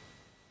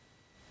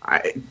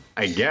 I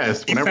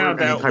guess. You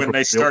found out when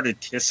they started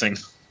kissing.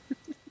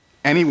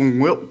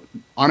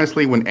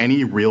 Honestly, when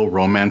any real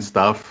romance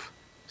stuff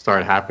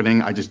started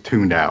happening, I just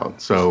tuned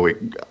out. So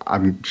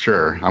I'm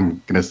sure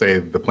I'm gonna say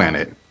the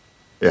planet.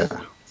 Yeah.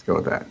 Go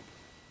with that.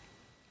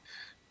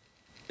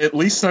 At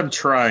least I'm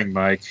trying,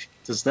 Mike.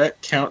 Does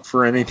that count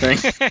for anything?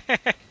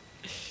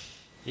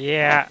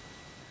 Yeah.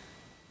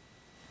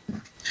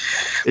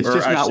 It's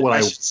just not what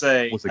I should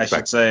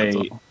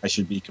say. I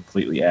should be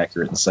completely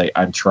accurate and say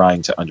I'm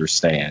trying to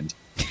understand.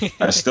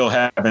 I still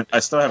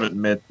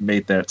haven't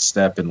made that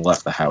step and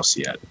left the house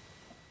yet.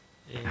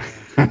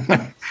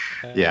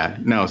 Yeah.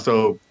 No.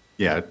 So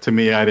to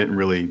me, I didn't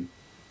really.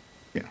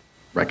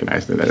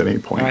 Recognized it at any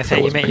point. Oh, I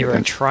thought you meant you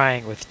were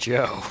trying with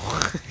Joe.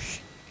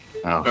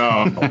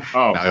 No.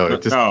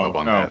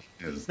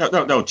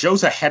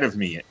 Joe's ahead of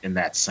me in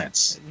that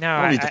sense. No,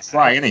 I don't need to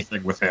try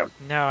anything with him.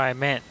 No, I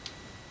meant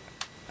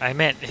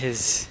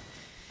his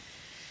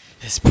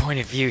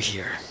point of view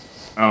here.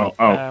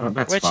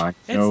 That's fine.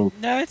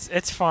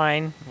 It's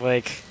fine.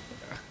 Like,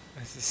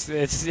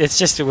 it's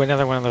just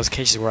another one of those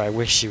cases where I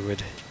wish you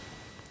would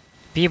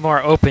be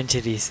more open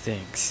to these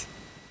things.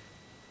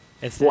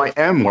 I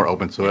am more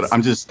open to it.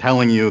 I'm just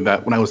telling you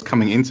that when I was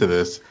coming into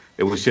this,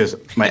 it was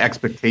just my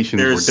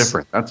expectations were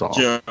different. That's all.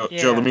 Joe,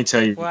 let me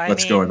tell you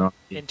what's going on.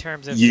 In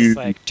terms of just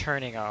like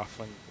turning off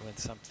when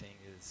something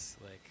is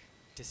like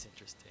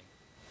disinteresting.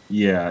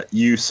 Yeah,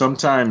 you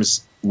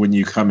sometimes when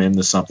you come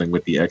into something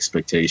with the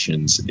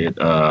expectations, it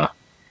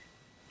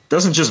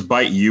doesn't just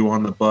bite you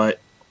on the butt.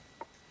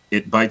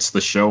 It bites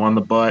the show on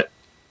the butt.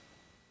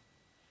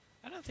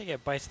 I think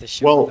it bites the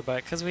show in the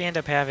butt because we end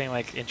up having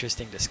like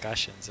interesting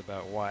discussions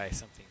about why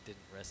something didn't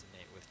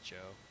resonate with Joe.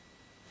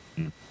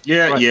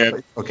 Yeah.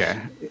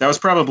 Okay. That was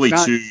probably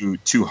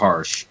too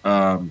harsh.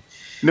 Go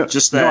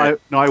ahead.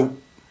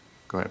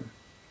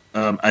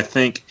 I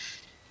think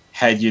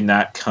had you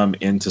not come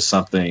into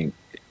some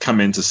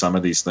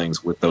of these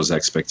things with those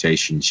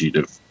expectations,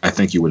 I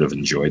think you would have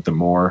enjoyed them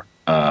more.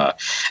 Not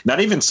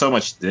even so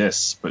much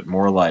this, but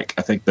more like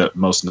I think the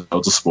most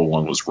noticeable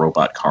one was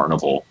Robot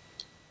Carnival.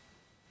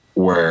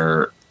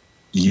 Where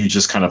you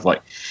just kind of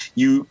like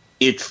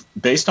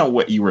based on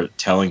what you were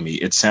telling me,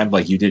 it sounded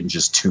like you didn't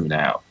just tune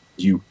out.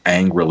 You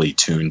angrily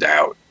tuned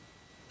out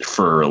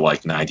for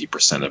like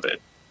 90% of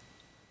it.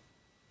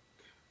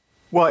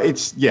 Well,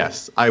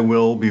 yes, I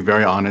will be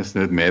very honest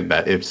and admit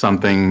that if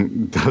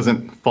something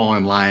doesn't fall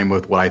in line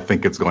with what I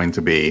think it's going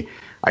to be,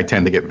 I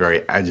tend to get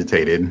very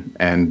agitated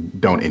and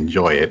don't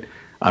enjoy it.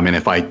 I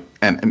mean,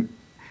 and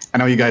I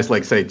know you guys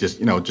like say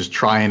just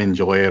try and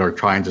enjoy it or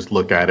try and just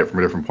look at it from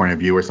a different point of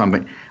view or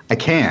something. I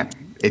can't.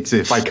 It's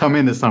if I come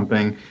into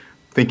something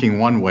thinking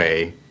one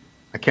way,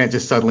 I can't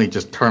just suddenly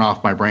just turn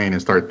off my brain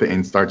and start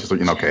just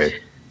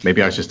okay,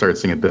 Maybe I should start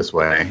seeing it this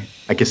way.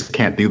 I guess I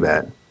can't do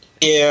that.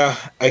 Yeah,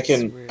 I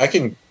can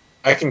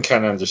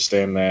kind of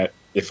understand that.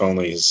 If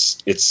only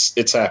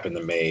it's happened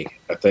to me.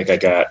 I think I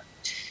got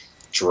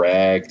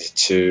dragged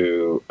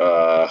to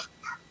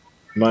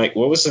Mike.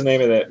 What was the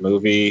name of that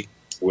movie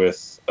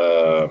with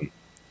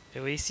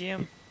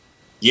Elysium?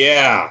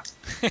 Yeah,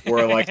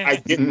 where like I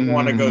didn't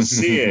want to go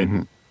see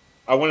it.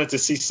 I wanted to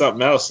see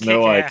something else, and they're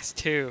like, Kick-Ass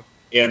 2.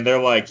 And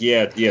they're like,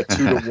 yeah,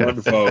 2-1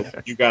 vote.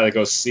 You got to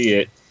go see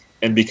it.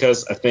 And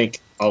because I think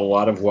a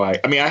lot of I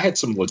had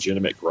some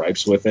legitimate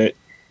gripes with it,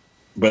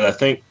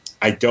 but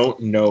I don't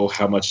know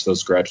how much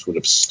those gripes would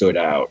have stood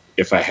out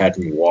if I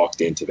hadn't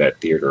walked into that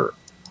theater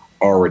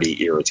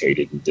already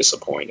irritated and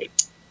disappointed.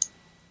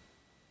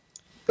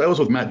 That was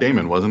with Matt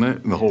Damon, wasn't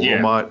it? And the whole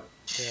robot.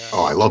 Yeah.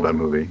 Oh, I love that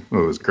movie. It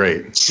was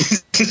great.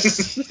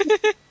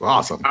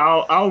 Awesome.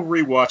 I'll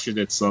rewatch it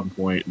at some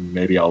point, and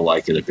maybe I'll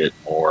like it a bit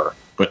more.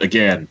 But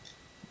again,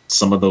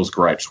 some of those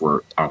gripes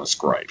were honest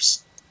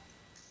gripes.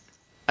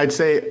 I'd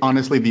say,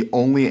 honestly, the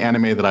only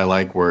anime that I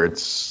like where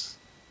it's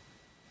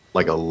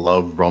like a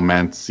love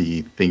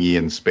romance-y thingy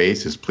in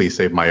space is Please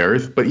Save My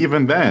Earth. But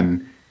even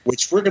then...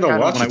 Which we're going to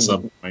watch at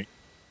some point.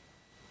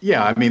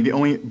 Yeah, I mean,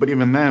 but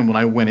even then, when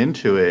I went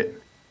into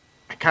it,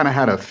 I kind of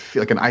had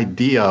an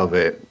idea of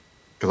it.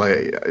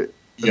 Because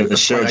the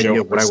shoujo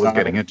idea of what I was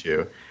getting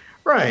into.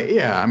 Right,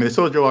 yeah. I mean, the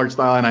shoujo art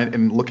style,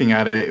 and looking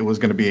at it, it was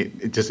going to be,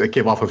 it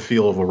gave off a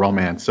feel of a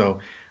romance.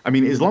 So, I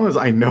mean, as long as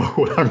I know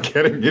what I'm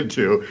getting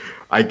into,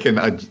 I can,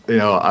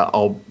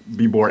 I'll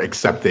be more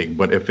accepting.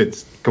 But if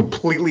it's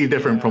completely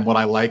different from what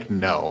I like,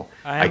 no,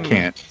 I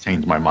can't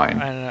change my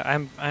mind. I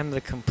don't know. I'm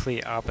the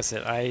complete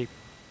opposite. I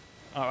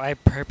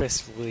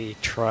purposefully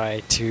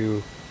try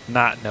to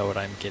not know what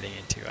I'm getting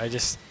into.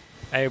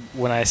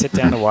 When I sit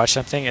down to watch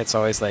something, it's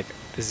always like,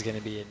 this is going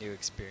to be a new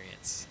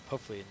experience.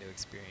 Hopefully a new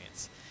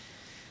experience.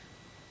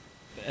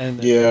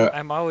 And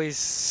I'm always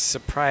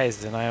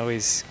surprised, and I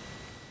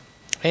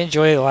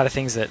enjoy a lot of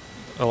things that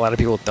a lot of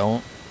people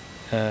don't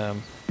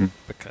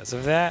because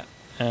of that.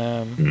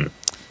 I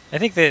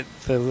think that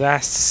the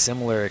last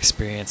similar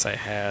experience I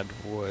had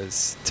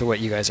was to what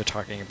you guys are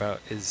talking about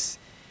is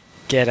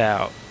Get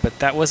Out, but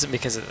that wasn't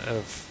because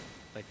of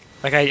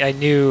I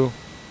knew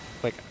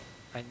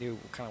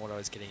kind of what I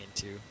was getting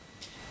into,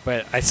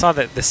 but I saw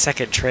that the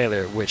second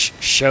trailer, which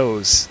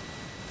shows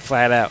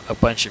flat out a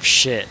bunch of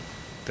shit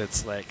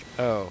that's like,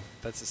 oh,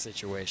 that's a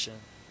situation,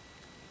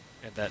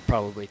 and that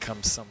probably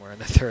comes somewhere in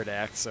the third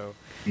act, so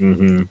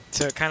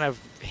it kind of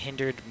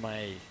hindered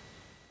my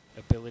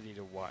ability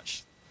to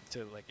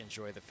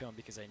enjoy the film,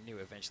 because I knew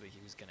eventually he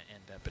was going to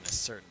end up in a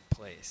certain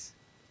place.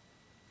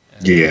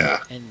 And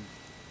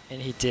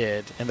he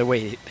did, and the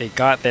way they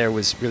got there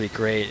was really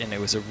great, and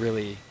it was a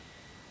really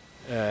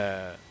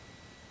it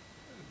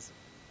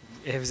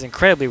was an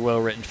incredibly well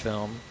written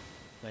film.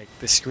 Like,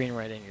 the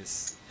screenwriting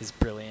is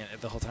brilliant.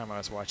 The whole time I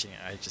was watching it,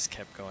 I just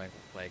kept going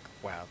like,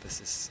 wow,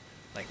 this is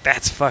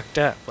that's fucked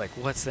up. Like,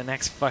 what's the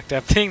next fucked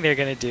up thing they're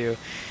gonna do?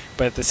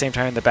 But at the same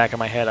time, in the back of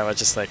my head, I was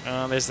just like,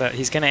 oh, there's that.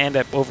 He's gonna end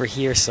up over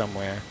here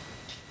somewhere.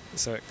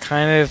 So it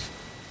kind of,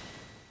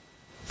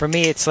 for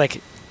me, it's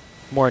like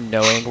more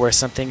knowing where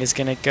something is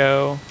gonna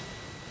go,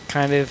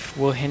 kind of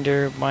will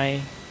hinder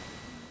my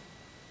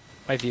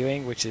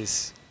viewing, which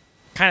is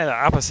kind of the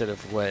opposite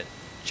of what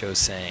Joe's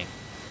saying.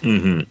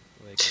 I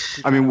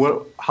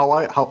mean,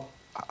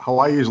 how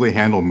I usually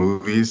handle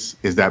movies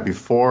is that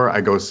before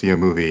I go see a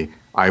movie,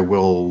 I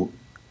will,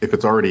 if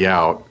it's already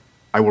out,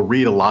 I will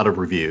read a lot of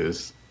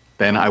reviews.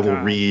 Then I will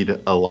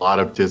read a lot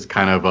of just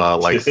kind of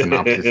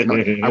synopsis.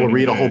 I will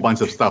read a whole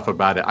bunch of stuff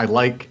about it. I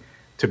like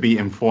to be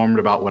informed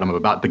about what I'm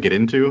about to get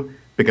into,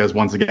 because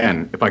once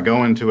again, if I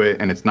go into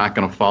it and it's not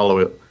going to follow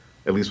it,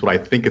 at least what I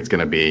think it's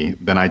going to be,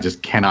 then I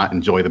just cannot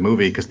enjoy the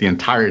movie, because the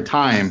entire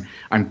time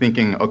I'm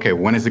thinking, okay,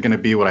 when is it going to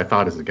be what I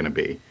thought is it going to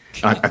be?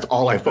 That's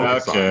all I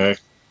focus on. Okay.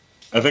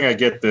 I think I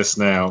get this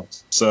now.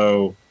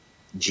 So,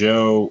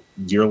 Joe,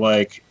 you're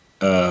like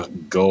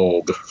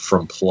Gold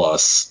from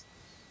Plus,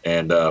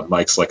 and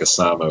Mike's like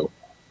Osamu.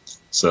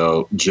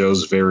 So,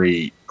 Joe's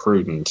very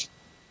prudent,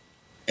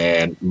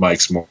 and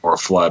Mike's more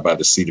fly by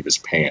the seat of his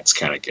pants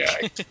kind of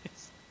guy.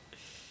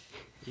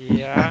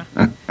 Yeah.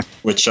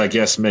 Which I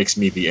guess makes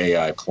me the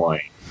AI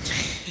playing.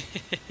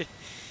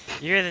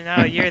 You're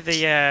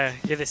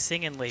the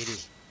singing lady.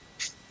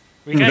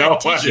 We gotta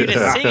teach you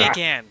to sing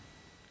again.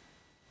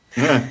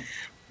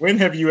 When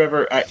have you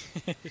ever?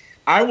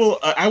 I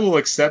will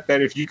accept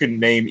that if you can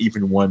name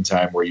even one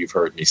time where you've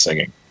heard me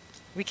singing.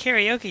 We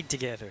karaoke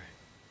together.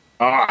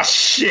 Ah,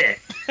 shit!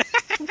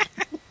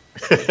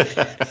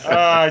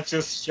 I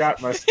just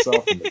shot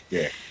myself in the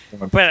dick.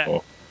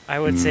 But I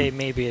would say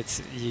maybe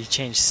it's you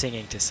change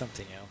singing to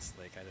something else,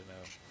 like, I don't know,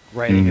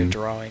 writing or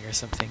drawing or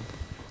something.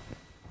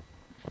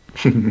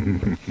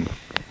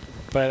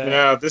 But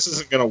no, this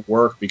isn't going to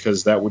work,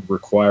 because that would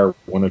require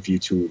one of you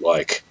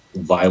to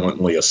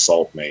violently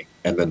assault me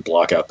and then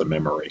block out the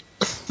memory.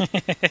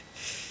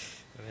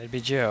 That'd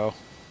be Joe.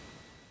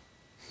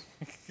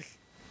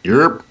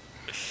 Yep.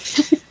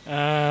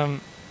 But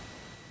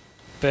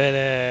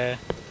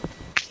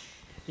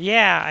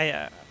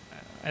Yeah,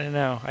 I don't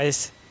know.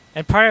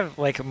 And part of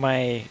like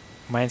my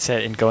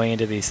mindset in going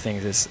into these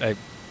things is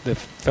the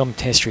film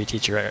history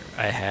teacher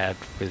I had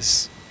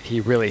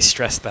he really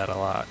stressed that a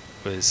lot.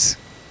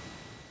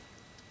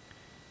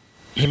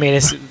 He made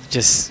us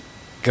just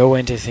go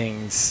into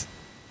things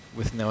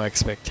with no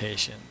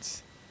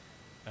expectations,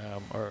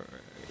 or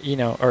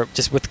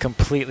just with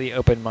completely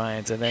open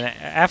minds. And then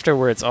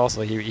afterwards,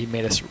 also he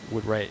made us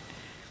would write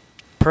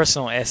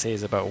personal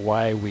essays about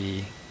why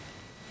we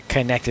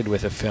connected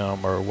with a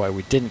film or why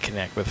we didn't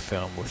connect with a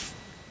film with,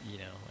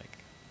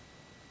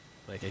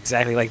 like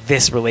exactly like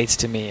this relates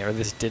to me or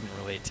this didn't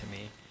relate to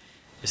me,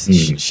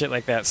 just shit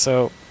like that.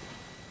 So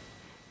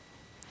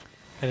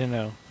I don't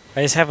know.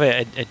 I just have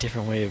a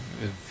different way of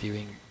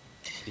viewing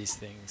these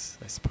things,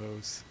 I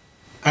suppose.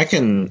 I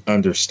can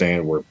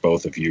understand where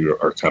both of you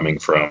are coming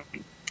from.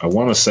 I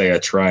want to say I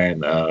try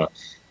and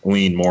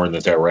lean more in the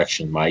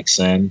direction Mike's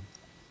in,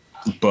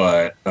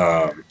 but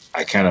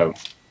I kind of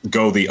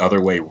go the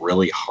other way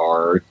really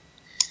hard.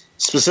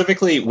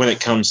 Specifically when it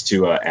comes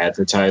to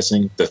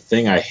advertising, the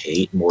thing I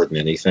hate more than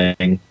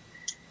anything,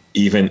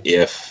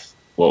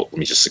 let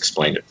me just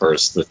explain it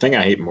first. The thing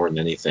I hate more than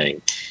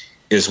anything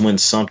is when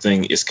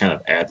something is kind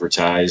of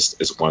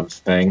advertised as one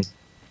thing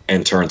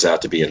and turns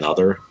out to be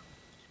another.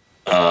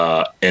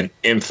 An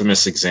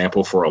infamous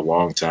example for a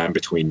long time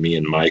between me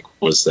and Mike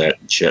was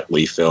that Jet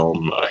Li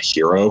film,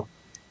 Hero.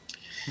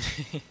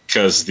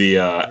 Because the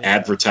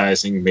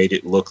advertising made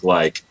it look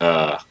like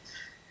Kung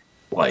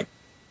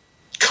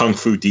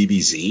Fu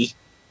DBZ,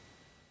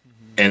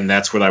 and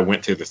that's what I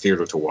went to the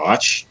theater to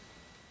watch.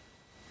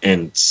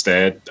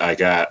 Instead, I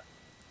got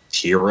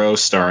Hero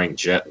starring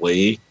Jet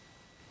Li,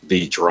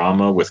 the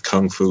drama with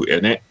Kung Fu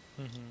in it,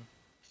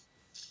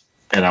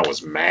 and I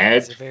was mad.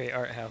 It's a very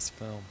art house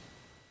film.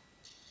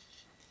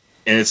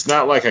 And it's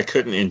not like I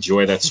couldn't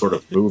enjoy that sort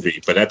of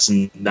movie, but that's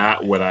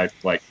not what I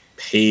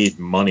paid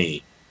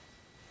money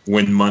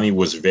when money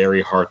was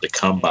very hard to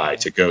come by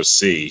to go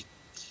see.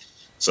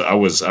 So I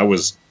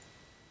was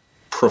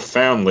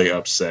profoundly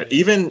upset.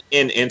 Even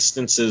in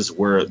instances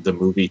where the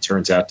movie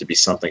turns out to be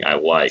something I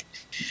like,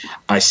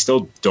 I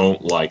still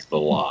don't like The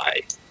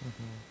Lie.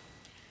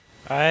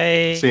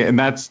 See, and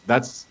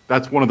that's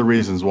one of the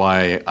reasons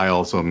why I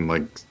also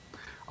am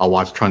I'll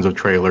watch tons of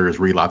trailers,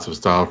 read lots of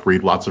stuff,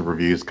 read lots of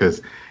reviews,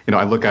 because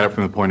I look at it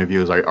from the point of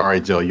view as all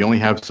right, Joe, you only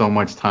have so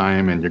much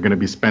time, and you're going to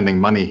be spending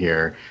money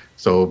here,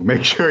 so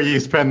make sure you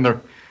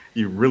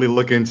really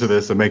look into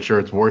this and make sure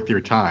it's worth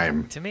your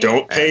time. To me,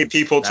 don't pay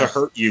people to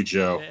hurt you,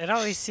 Joe. It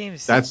always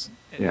seems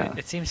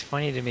it seems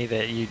funny to me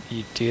that you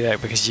do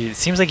that because it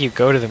seems like you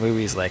go to the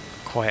movies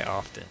quite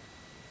often.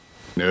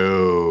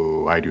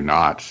 No, I do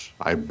not.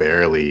 I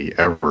barely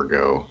ever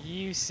go.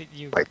 You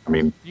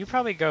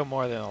probably go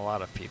more than a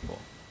lot of people.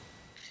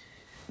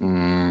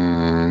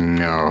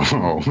 No.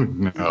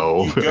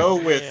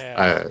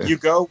 You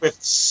go with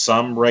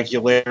some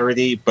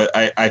regularity, but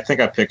I think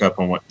I pick up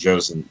on what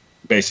Joe's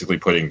basically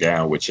putting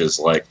down, which is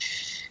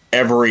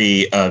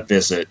every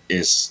visit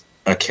is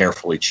a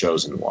carefully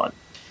chosen one.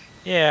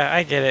 Yeah,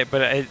 I get it,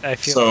 but I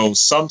feel so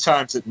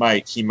sometimes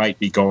he might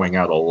be going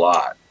out a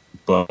lot,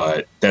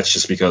 but that's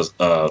just because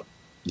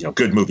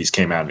good movies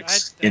came out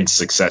in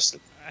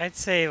succession. I'd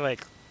say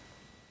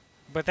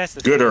but that's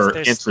the good thing, or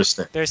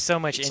interesting. There's so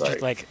much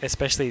interest,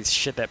 especially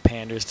shit that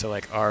panders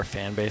to our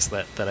fan base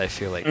that I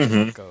feel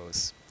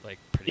goes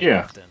pretty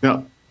often.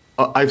 No,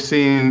 I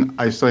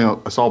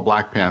saw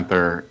Black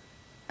Panther,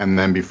 and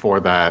then before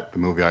that, the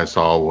movie I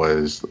saw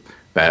was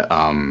that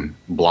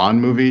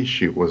blonde movie.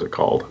 Shoot, what was it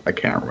called? I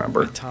can't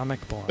remember.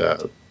 Atomic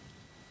Blonde.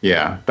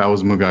 Yeah, that was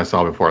the movie I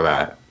saw before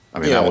that. I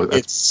mean,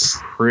 that's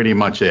pretty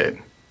much it.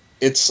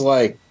 It's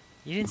you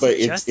didn't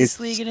see Justice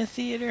League in a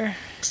theater?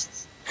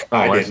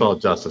 I saw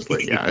Justice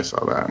League. Yeah, I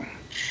saw that.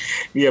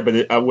 Yeah,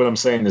 but what I'm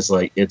saying is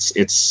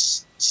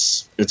it's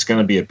going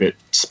to be a bit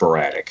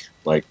sporadic.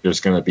 There's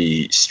going to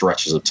be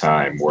stretches of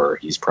time where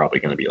he's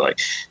probably going to be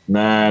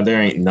nah, there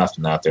ain't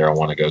nothing out there I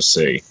want to go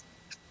see.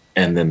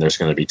 And then there's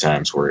going to be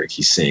times where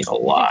he's seeing a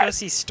lot. Did you go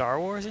see Star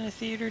Wars in a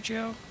theater,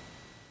 Joe?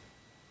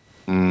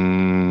 The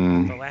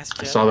Last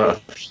Jedi? I saw that a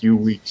few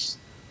weeks.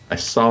 I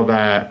saw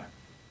that.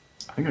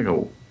 I think I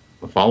go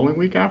the following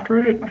week after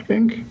it. I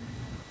think.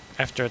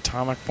 After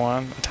Atomic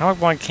Blonde. Atomic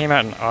Blonde came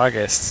out in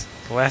August.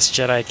 The Last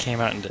Jedi came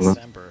out in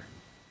December.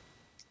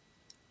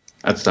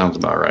 That sounds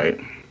about right.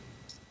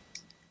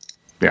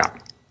 Yeah.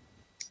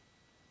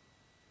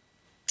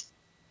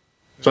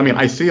 So, I mean,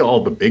 I see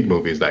all the big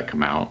movies that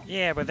come out.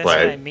 Yeah, but that's what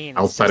I mean.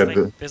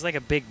 There's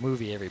a big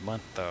movie every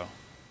month, though.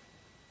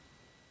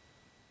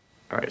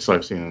 All right, so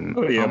I've seen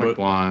Atomic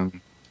Blonde,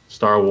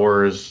 Star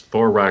Wars,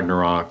 Thor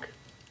Ragnarok,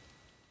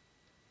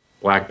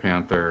 Black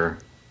Panther.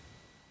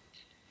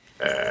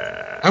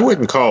 I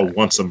wouldn't call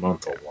once a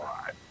month a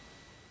lot.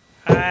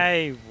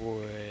 I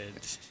would.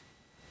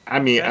 I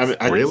mean,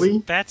 really?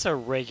 That's a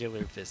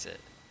regular visit.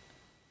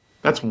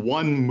 That's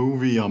one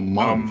movie a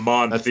month.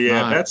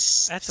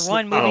 That's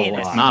one movie in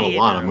a theater. Not a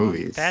lot of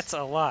movies. That's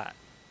a lot.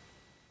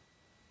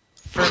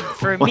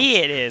 For me,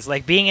 it is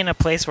like being in a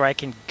place where I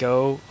can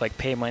go, like,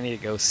 pay money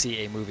to go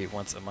see a movie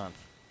once a month,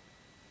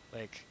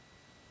 like,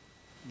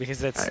 because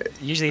that's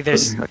usually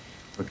there's.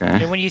 Okay.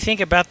 And when you think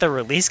about the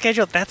release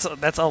schedule, that's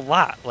a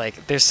lot.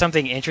 Like, there's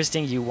something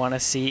interesting you want to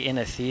see in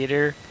a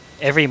theater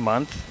every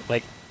month,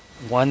 like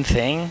one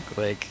thing,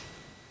 like.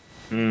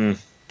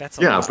 That's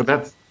a lot.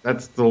 But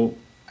that's still.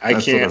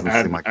 I can't.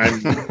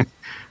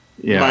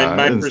 Yeah.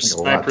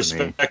 My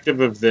perspective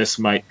of this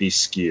might be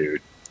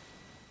skewed.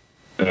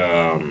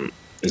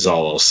 Is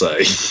all I'll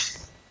say.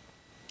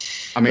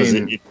 I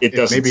mean, it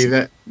doesn't maybe seem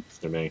that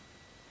to me.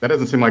 That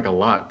doesn't seem like a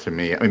lot to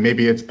me. I mean,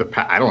 maybe it's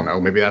I don't know.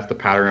 Maybe that's the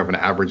pattern of an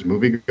average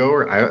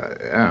moviegoer. I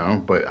don't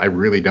know, but I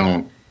really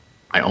don't.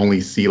 I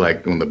only see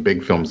like when the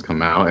big films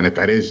come out, and if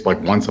that is like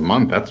once a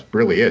month, that's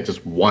really it.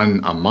 Just one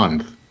a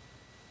month.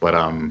 But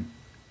I don't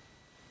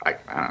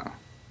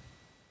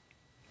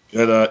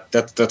know.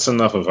 That's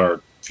enough of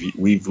our.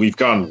 We've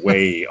gone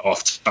way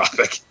off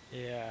topic.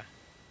 Yeah.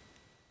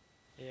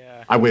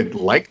 I would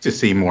like to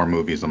see more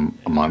movies a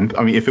month.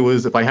 I mean,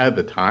 if I had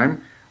the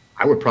time,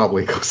 I would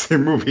probably go see a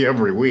movie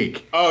every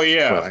week. Oh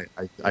yeah.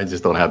 But I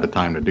just don't have the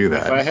time to do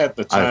that. If I had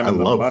the time and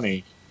the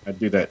money, I'd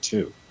do that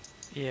too.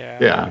 Yeah.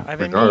 Yeah. I've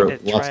been meaning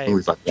to lots of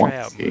movies I want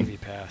try out to see. Movie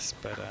Pass,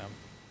 but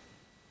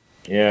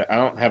Yeah, I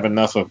don't have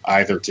enough of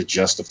either to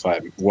justify.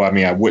 Well, I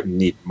mean, I wouldn't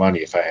need money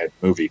if I had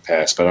Movie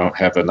Pass, but I don't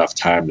have enough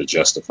time to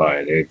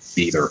justify it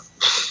either.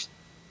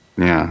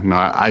 Yeah, no,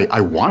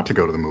 I want to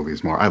go to the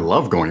movies more. I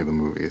love going to the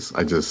movies.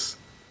 I just,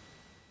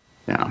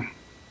 yeah.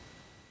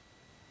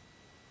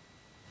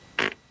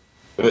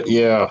 But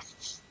yeah,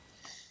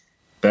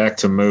 back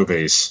to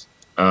movies.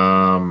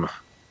 Let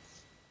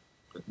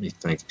me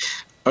think.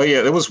 Oh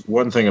yeah, there was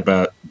one thing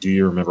about Do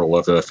You Remember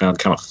Love that I found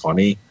kind of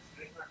funny,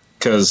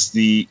 because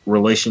the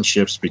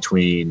relationships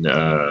between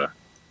Hikaru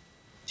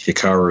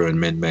and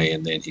Minmay,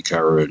 and then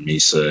Hikaru and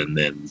Misa, and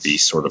then the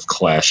sort of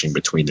clashing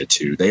between the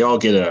two, they all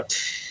get a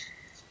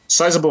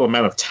sizable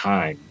amount of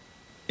time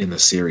in the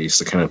series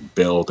to kind of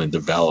build and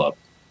develop.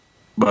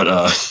 But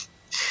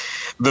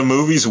the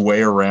movie's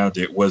way around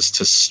it was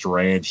to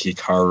strand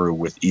Hikaru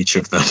with each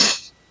of them,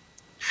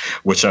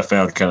 which I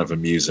found kind of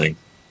amusing.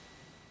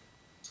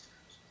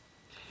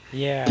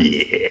 yeah.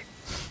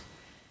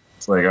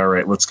 It's like, all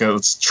right, let's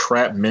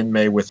trap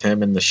Minmay with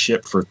him in the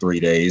ship for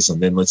 3 days,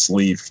 and then let's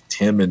leave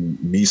him and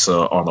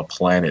Misa on a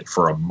planet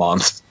for a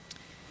month.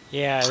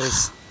 Yeah, it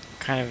was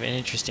kind of an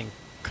interesting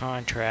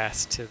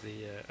contrast to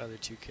the other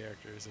two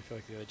characters. I feel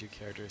like the other two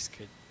characters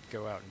could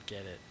go out and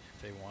get it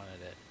if they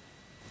wanted it.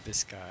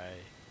 This guy,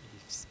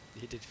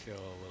 he did feel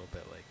a little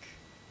bit like...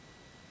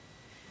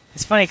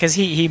 It's funny because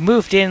he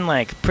moved in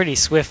like pretty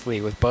swiftly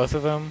with both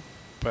of them,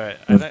 but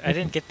I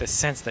didn't get the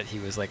sense that he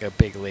was like a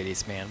big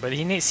ladies man, but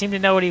he seemed to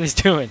know what he was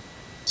doing.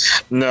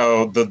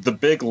 No, the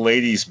big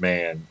ladies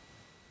man,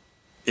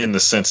 in the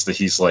sense that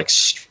he's like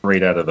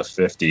straight out of the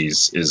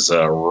 50s, is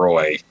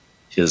Roy.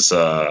 His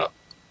Oh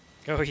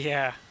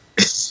yeah.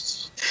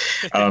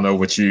 I don't know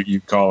what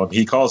you call him.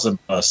 He calls him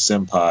a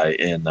senpai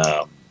in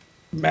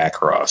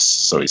Macross,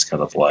 so he's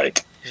kind of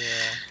like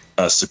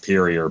a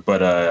superior.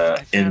 But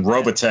in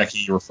Robotech,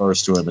 he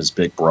refers to him as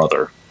Big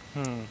Brother.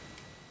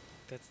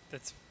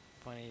 That's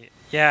funny.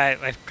 Yeah,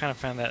 I kind of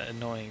found that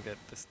annoying that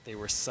they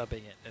were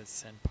subbing it as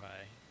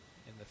senpai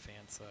in the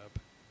fan sub.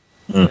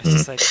 It's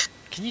just like,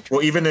 can you?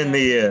 Well, even in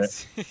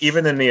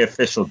the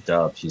official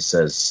dub, he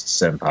says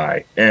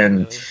senpai, and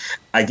really?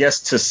 I guess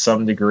to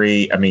some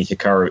degree, I mean,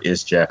 Hikaru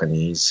is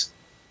Japanese,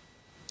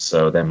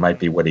 so that might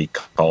be what he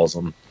calls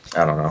him.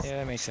 I don't know. Yeah,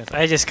 that makes sense.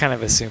 I just kind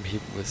of assumed he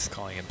was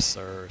calling him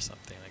sir or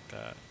something like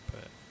that.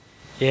 But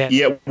yeah.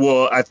 Yeah,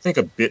 well, I think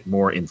a bit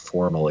more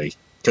informally,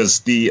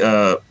 because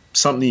the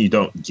something you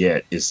don't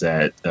get is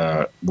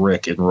that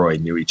Rick and Roy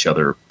knew each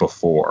other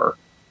before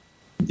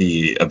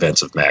the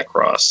events of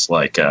Macross.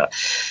 Like,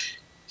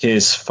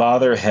 his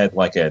father had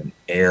like an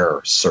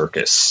air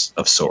circus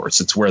of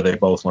sorts. It's where they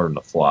both learned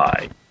to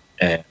fly,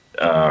 and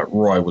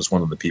Roy was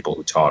one of the people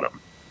who taught him.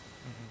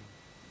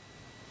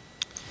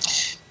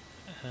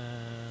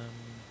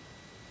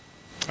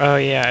 Oh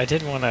yeah, I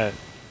did want to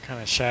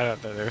kind of shout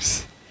out that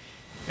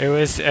it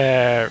was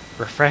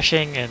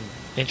refreshing and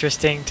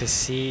interesting to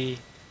see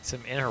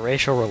some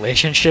interracial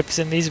relationships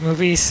in these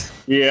movies.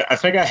 Yeah, I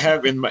think I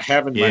have in my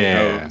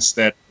notes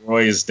that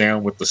Roy is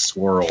down with the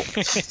swirl.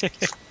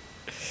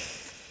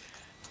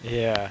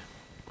 Yeah,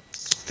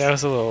 that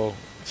was a little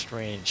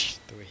strange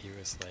the way he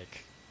was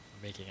like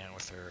making out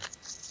with her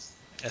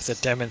as a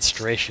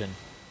demonstration.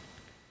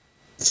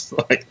 It's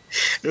like,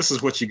 this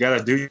is what you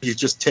gotta do. You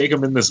just take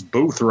him in this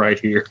booth right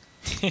here.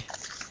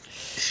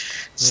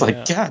 It's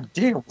like, God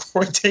damn,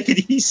 Roy, take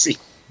it easy.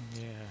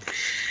 Yeah.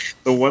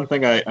 The one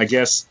thing I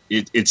guess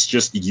it's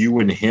just you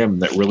and him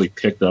that really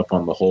picked up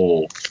on the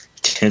whole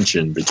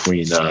tension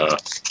between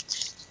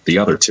the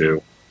other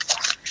two,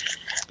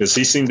 because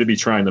he seemed to be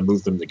trying to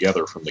move them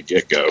together from the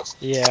get-go.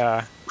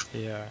 Yeah, I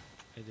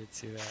did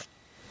see that.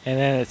 And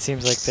then it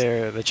seems like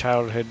they're the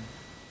childhood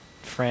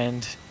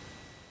friend.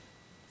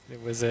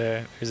 There's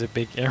a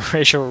big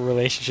interracial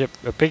relationship,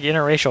 a big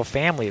interracial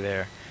family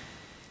there.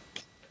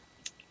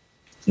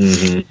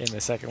 Mm-hmm. In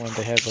the second one,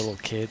 they had little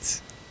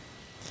kids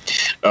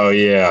Oh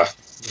yeah.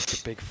 with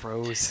the big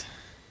froze.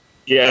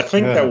 Yeah, I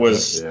think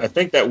Yeah. I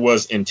think that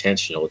was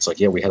intentional. It's like,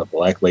 yeah, we had a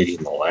black lady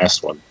in the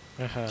last one.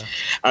 Uh-huh.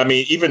 I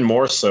mean, even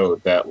more so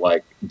that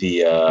like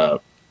the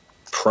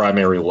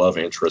primary love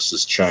interest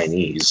is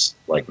Chinese,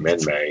 like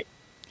Minmay,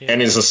 Yeah.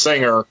 and is a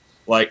singer.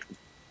 Like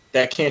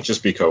that can't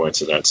just be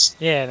coincidence.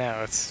 Yeah,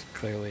 no, it's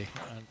clearly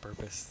on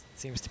purpose. It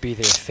seems to be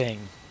their thing,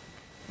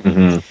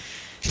 Mm-hmm.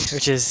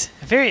 which is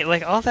very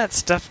like all that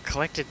stuff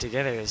collected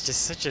together is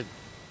just such a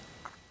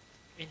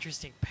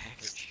interesting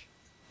package.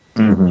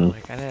 Mm-hmm.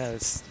 Like I know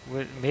it's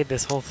what made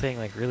this whole thing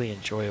like really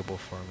enjoyable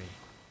for me.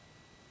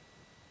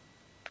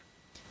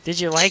 Did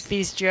you like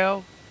these,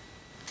 Joe?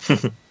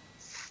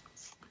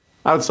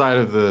 Outside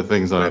of the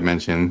things that I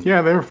mentioned,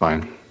 yeah, they were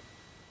fine.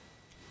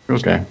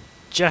 Okay.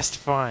 Just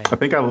fine. I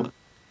think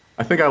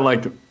I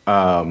liked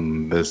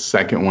the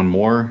second one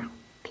more,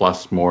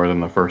 plus more than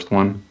the first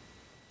one.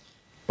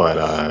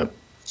 But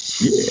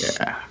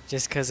yeah.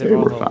 Just because of They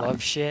all were the fine.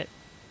 love shit.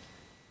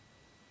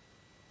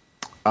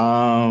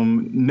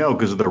 No,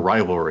 because of the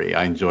rivalry.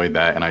 I enjoyed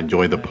that, and I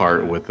enjoyed the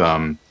part with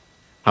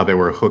how they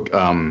were hooked.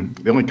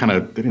 They only kind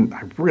of didn't.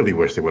 I really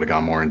wish they would have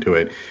gone more into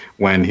it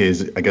when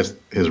his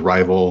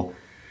rival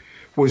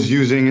was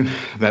using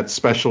that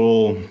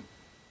special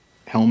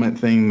helmet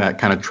thing that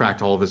kind of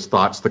tracked all of his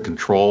thoughts to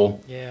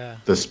control Yeah.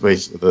 the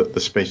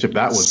spaceship.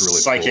 That was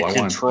really Psychic cool. I wanted-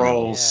 Yeah,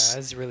 controls.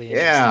 that's really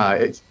Yeah,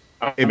 interesting.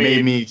 it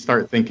made me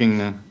start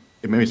thinking.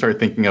 It made me start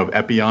thinking of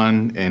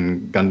Epion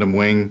and Gundam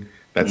Wing.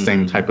 That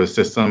same type of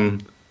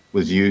system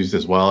was used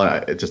as well.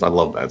 I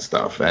love that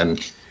stuff. And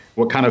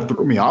what kind of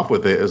threw me off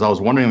with it is I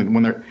was wondering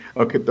when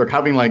they're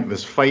having like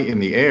this fight in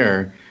the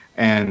air,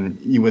 and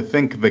you would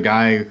think the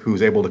guy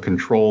who's able to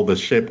control the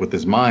ship with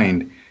his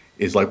mind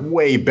is like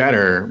way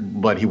better,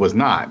 but he was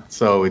not.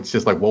 So it's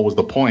just like, what was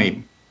the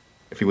point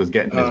if he was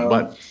getting his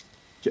butt?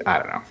 I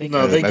don't know.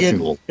 No, That seems a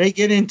little- they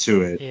get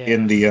into it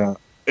in the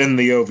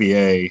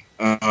OVA.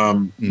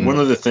 One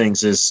of the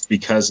things is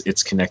because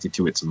it's connected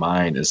to its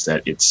mind is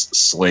that it's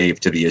slave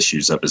to the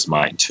issues of his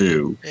mind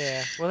too.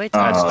 Yeah. Well, they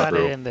touched on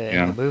true. it in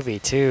the movie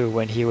too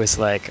when he was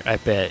like, I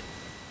bet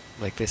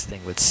like this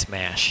thing would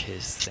smash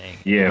his thing.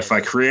 Yeah, if I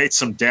create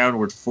some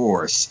downward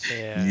force,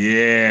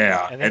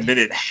 Yeah. and then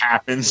it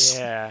happens.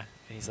 Yeah.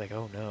 And he's like,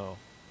 oh no.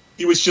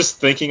 He was just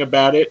thinking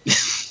about it.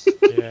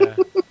 Yeah.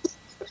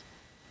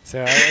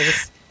 So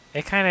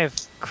it kind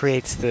of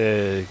creates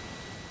the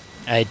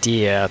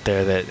idea out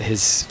there that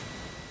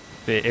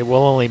it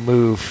will only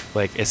move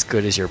like as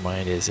good as your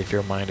mind is. If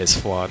your mind is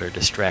flawed or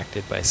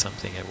distracted by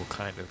something, it will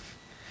kind of.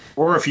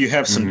 Or if you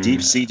have some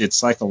deep-seated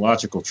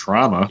psychological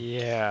trauma,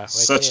 Yeah. Like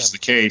such him. is the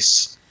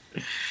case.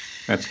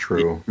 That's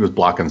true. He was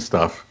blocking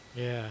stuff.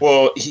 Yeah.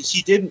 Well,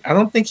 he didn't. I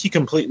don't think he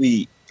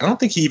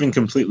even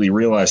completely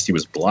realized he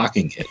was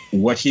blocking it.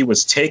 What he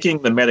was taking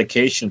the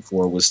medication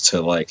for was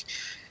to like,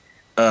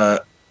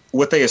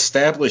 what they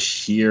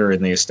establish here,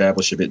 and they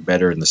establish a bit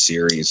better in the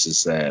series,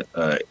 is that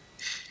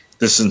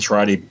the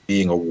Zentradi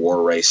being a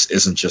war race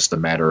isn't just a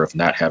matter of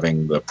not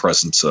having the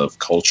presence of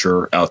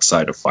culture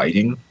outside of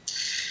fighting.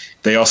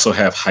 They also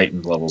have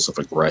heightened levels of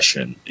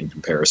aggression in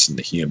comparison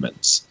to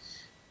humans.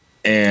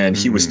 And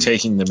he was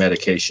taking the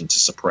medication to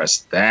suppress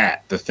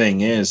that. The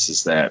thing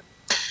is that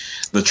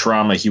the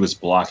trauma he was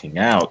blocking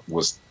out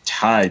was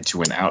tied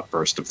to an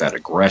outburst of that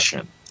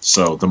aggression.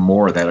 So the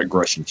more that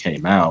aggression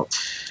came out,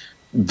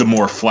 the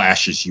more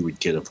flashes you would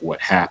get of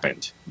what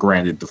happened.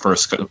 Granted, the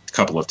first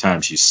couple of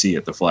times you see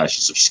it, the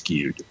flashes are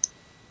skewed.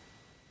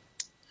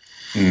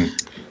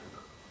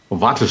 Well,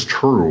 that is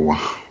true.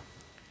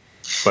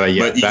 But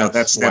yeah,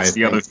 that's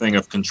the other thing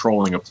of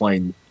controlling a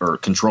plane or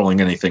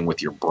controlling anything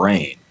with your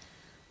brain.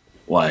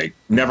 Like,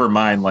 never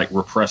mind like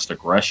repressed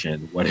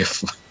aggression. What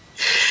if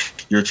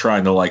you're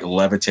trying to like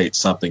levitate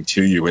something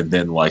to you, and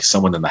then like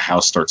someone in the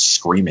house starts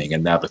screaming,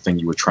 and now the thing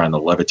you were trying to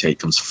levitate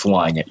comes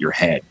flying at your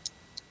head?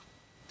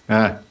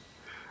 That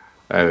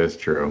is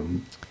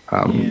true.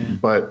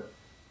 But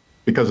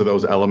because of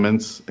those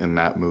elements in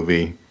that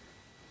movie,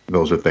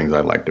 those are things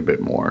I liked a bit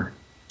more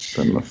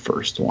than the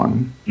first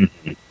one.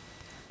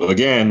 Well,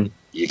 again,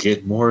 you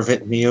get more of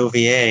it in the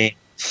OVA.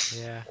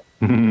 Yeah.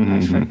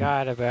 I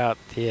forgot about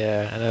the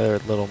another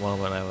little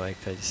moment I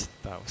liked. I just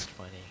thought was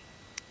funny.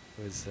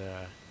 It was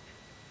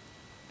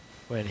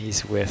when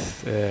he's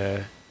with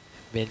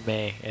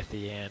Minmay at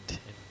the end,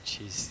 and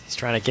he's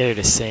trying to get her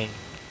to sing,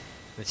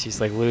 and she's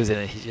like losing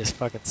it. He just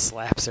fucking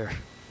slaps her.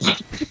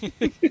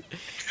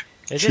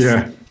 It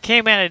just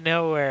came out of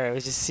nowhere.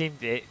 It just seemed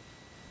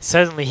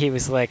suddenly he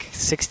was like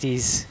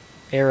 60s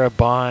era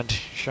Bond,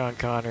 Sean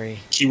Connery.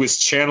 He was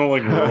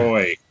channeling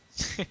Roy.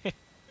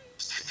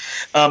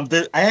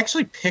 I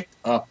actually picked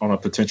up on a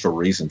potential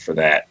reason for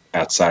that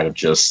outside of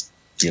just,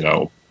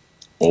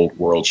 old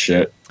world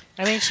shit.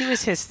 I mean, she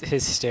was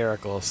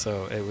hysterical,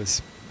 so it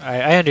was.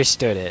 I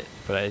understood it,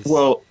 but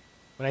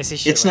when I see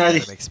shit like that,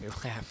 it makes me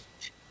laugh.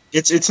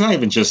 It's not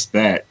even just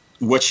that.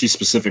 What she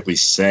specifically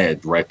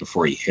said right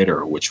before he hit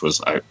her, which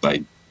was, I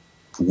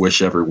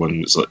wish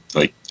everyone was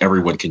like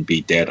everyone can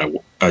be dead.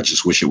 I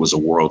just wish it was a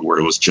world where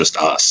it was just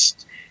us.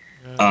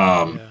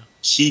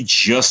 He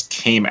just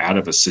came out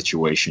of a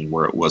situation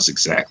where it was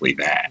exactly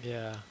that.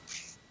 Yeah.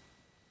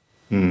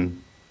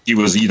 He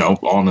was,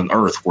 on an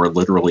Earth where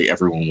literally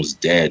everyone was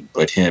dead,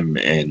 but him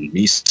and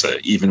Misa,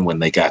 even when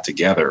they got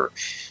together,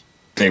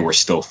 they were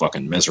still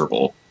fucking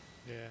miserable.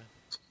 Yeah.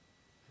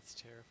 That's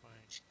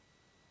terrifying.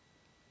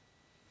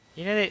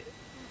 The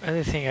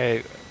other thing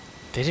they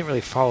didn't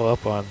really follow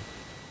up on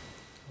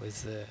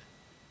was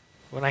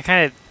when I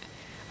got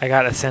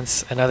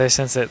another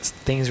sense that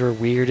things were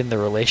weird in the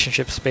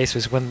relationship space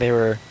was when they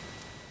were,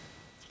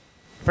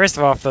 first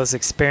of all, those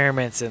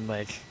experiments and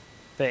like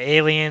the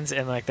aliens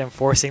and like them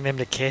forcing them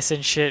to kiss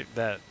and shit.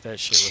 That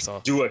shit was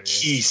all. Do a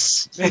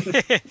kiss.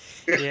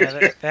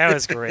 Yeah, that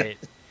was great.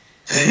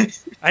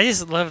 I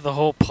just love the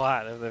whole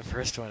plot of the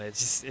first one.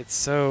 It's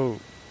so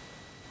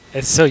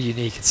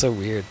unique. It's so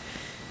weird.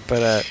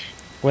 But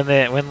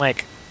when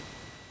like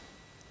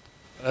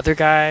other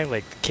guy,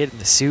 like the kid in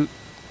the suit,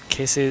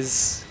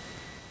 kisses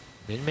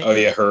Minmay. Oh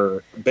yeah,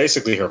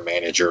 basically her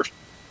manager.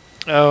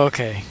 Oh,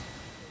 okay.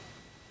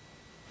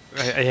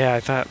 I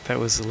thought that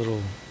was a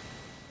little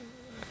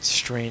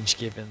strange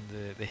given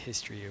the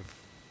history of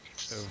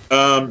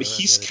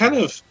he's kind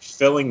of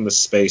filling the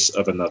space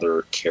of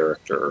another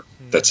character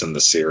that's in the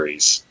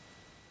series.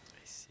 I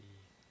see.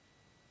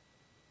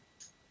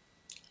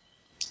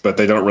 But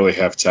they don't really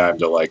have time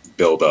to like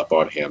build up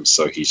on him,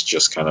 so he's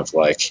just kind of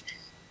like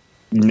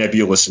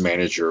nebulous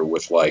manager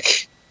with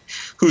like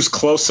who's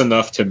close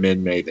enough to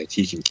Minmay that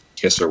he can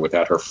kiss her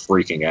without her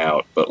freaking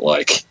out, but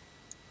like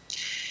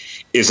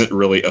isn't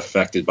really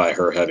affected by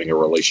her having a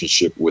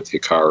relationship with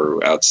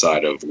Hikaru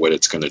outside of what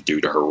it's going to do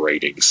to her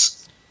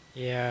ratings.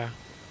 Yeah.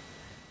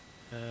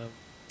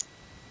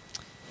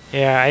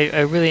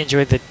 I really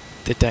enjoyed the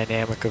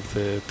dynamic of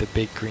the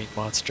big green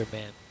monster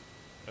man.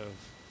 Of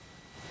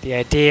the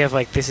idea of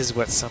like this is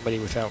what somebody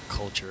without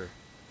culture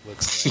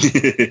looks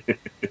like.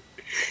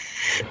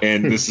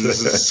 And this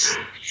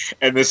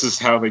is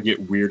how they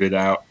get weirded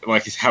out.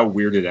 Like it's how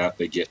weirded out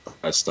they get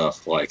by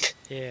stuff like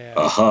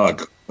a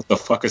hug. What the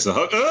fuck is a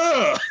hug?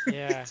 Ugh!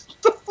 Yeah.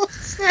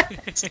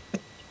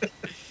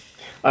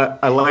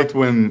 I liked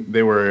when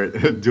they were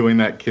doing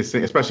that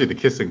kissing, especially the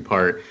kissing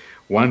part.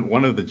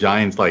 One of the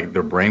giants, like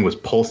their brain was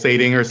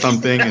pulsating or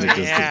something, and it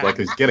just was like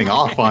it's getting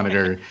off on it,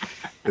 or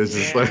it's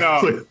just like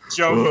no,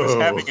 Joe was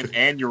having an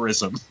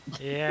aneurysm.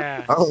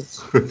 Yeah. Oh,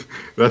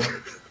 that was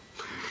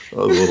a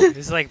little. It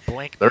was like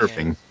blank.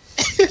 Surfing.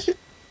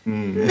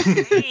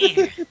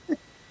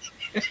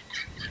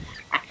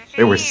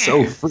 They were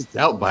so freaked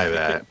out by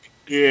that.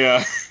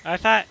 Yeah. I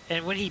thought,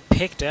 and when he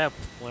picked up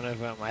one of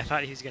them, I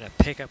thought he was gonna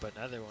pick up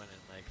another one and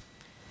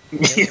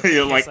like.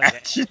 You're like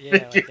action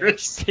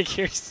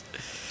figures.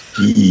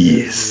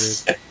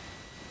 Yes.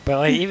 But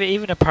like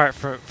even apart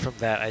from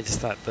that, I just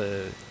thought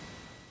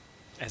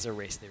as a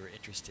race they were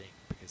interesting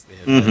because they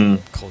had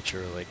that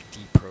culture like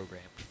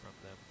deprogrammed from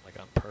them like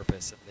on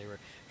purpose, and they were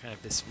kind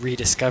of just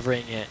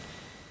rediscovering it.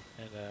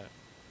 And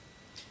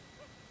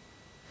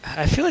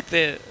I feel like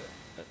a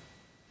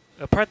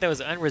part that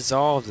was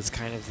unresolved is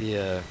kind of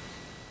the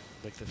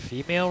like the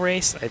female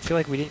race. I feel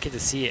like we didn't get to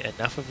see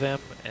enough of them,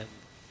 and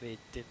they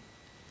didn't.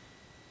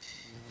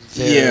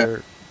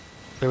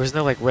 There was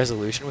no like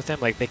resolution with them.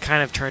 Like they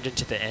kind of turned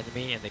into the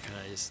enemy, and they kind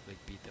of just like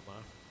beat them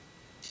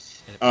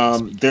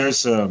off.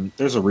 There's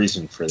a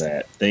reason for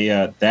that.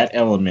 That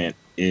element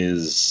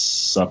is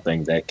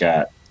something that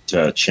got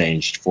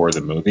changed for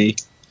the movie,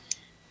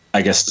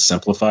 I guess, to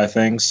simplify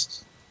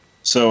things.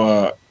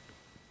 So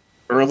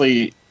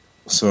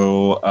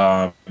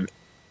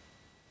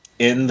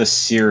in the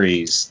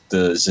series,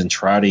 the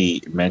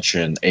Zentradi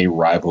mention a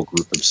rival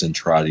group of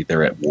Zentradi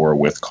they're at war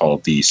with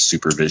called the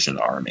Supervision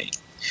Army.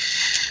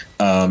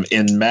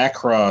 In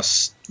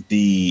Macross,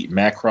 the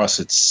Macross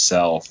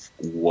itself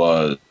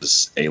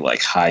was a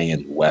like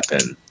high-end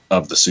weapon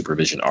of the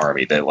Supervision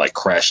Army that like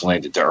crash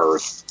landed to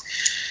Earth.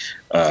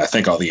 I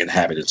think all the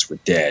inhabitants were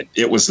dead.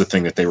 It was the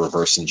thing that they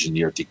reverse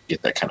engineered to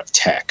get that kind of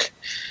tech.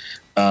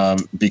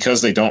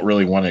 Because they don't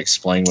really want to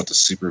explain what the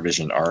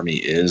Supervision Army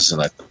is,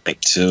 and I think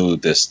to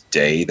this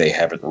day they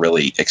haven't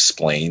really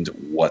explained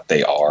what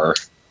they are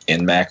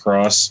in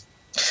Macross.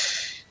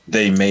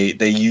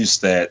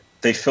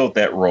 They filled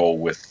that role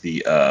with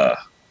the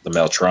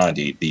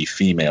Meltrandi, the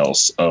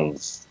females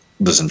of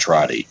the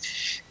Zentradi.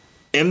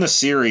 In the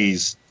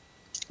series,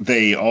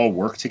 they all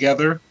work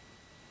together,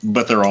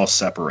 but they're all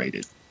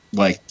separated.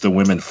 Like the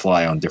women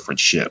fly on different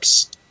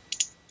ships.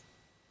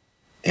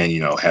 And,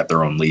 have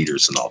their own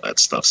leaders and all that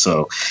stuff.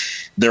 So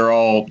they're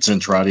all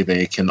Zentradi.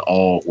 They can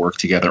all work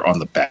together on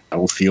the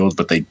battlefield,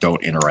 but they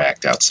don't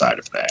interact outside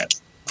of that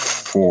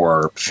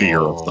for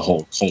fear of the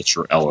whole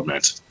culture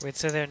element. Wait,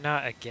 so they're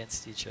not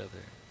against each other?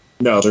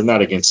 No, they're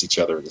not against each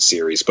other in the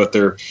series, but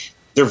they're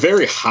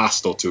very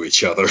hostile to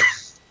each other.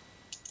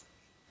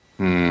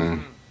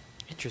 Interesting.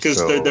 Because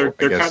they're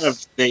kind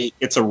of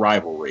it's a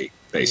rivalry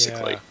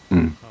basically.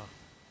 Yeah.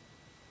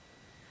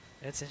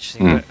 That's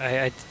interesting. But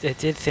I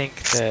did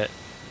think that.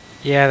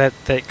 Yeah,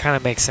 that kind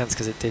of makes sense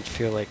because it did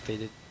feel like they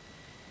did.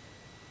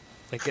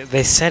 like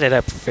they set it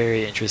up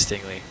very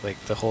interestingly, like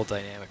the whole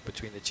dynamic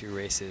between the two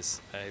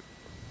races. Damn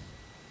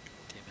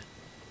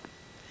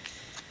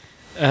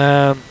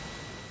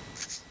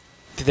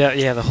it.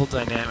 The whole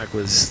dynamic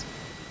was.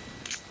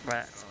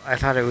 I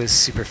thought it was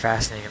super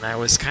fascinating, and I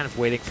was kind of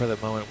waiting for the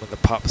moment when the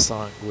pop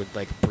song would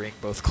like bring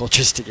both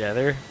cultures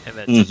together, and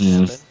that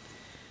didn't happen.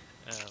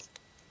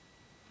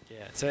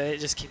 Yeah, so it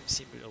just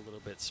seemed a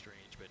little bit strange,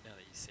 but now that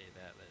you say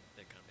that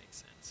kind of makes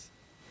sense.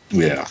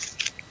 Yeah.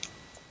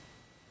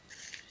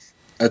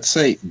 I'd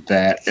say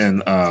that,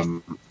 and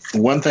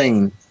one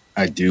thing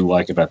I do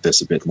like about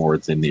this a bit more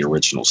than the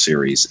original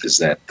series is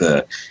that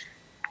the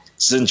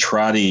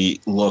Zentradi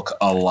look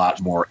a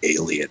lot more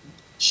alien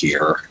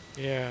here.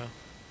 Yeah.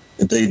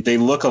 They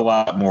look a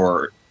lot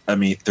more, I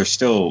mean, they're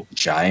still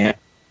giant,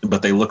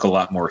 but they look a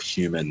lot more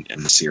human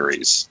in the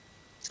series.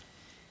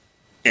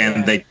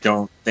 And I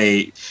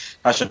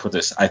should put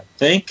this, I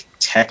think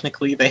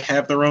technically they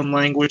have their own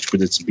language,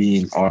 but it's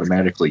being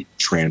automatically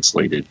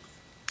translated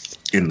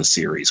in the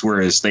series.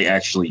 Whereas they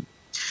actually,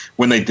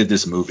 when they did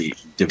this movie,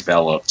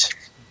 developed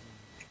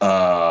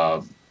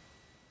enough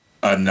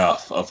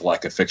of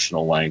like a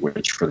fictional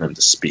language for them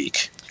to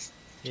speak.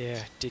 Yeah,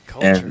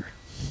 deculture. And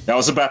I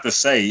was about to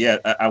say, yeah,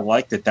 I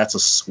like that that's a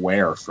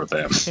swear for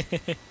them.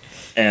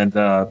 And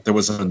there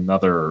was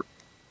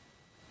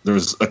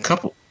a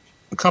couple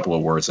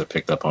of words I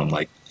picked up on,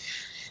 like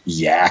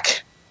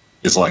yak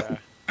is like,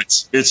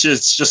 it's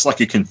just like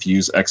a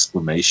confused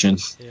exclamation.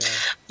 Yeah.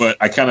 But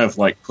I kind of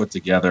like put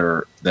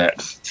together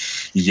that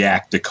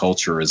yak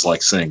deculture is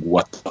like saying,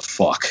 what the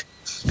fuck?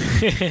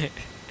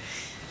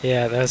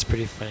 Yeah, that was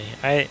pretty funny.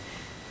 I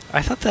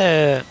thought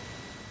that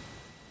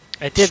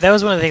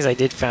was one of the things I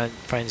did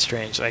find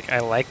strange. Like, I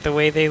like the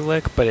way they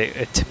look, but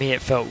to me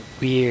it felt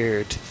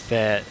weird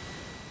that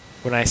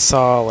when I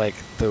saw like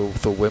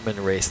the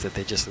women race that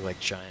they just look like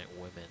giant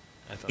women.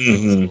 I thought that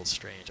was a little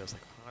strange. I was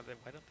like, why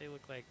don't they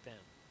look like them?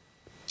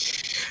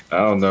 I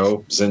don't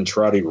know,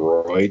 Zentradi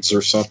roids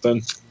or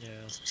something. Yeah.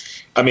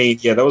 I mean,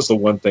 yeah, that was the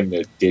one thing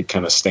that did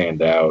kind of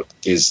stand out,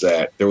 is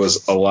that there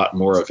was a lot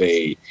more of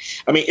a...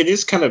 I mean, it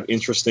is kind of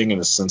interesting in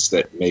the sense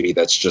that maybe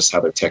that's just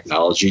how their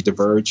technology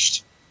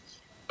diverged.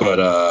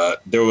 But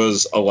there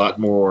was a lot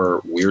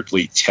more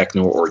weirdly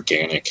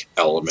techno-organic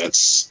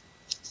elements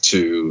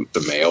to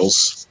the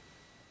males.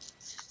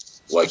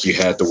 Like, you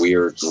had the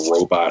weird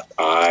robot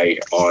eye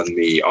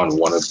on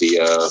one of the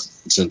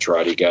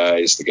Zentradi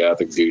guys.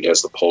 The dude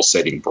has the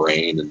pulsating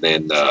brain, and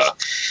then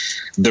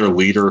their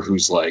leader,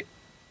 who's like...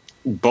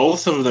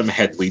 Both of them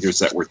had leaders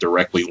that were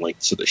directly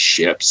linked to the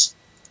ships,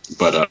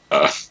 but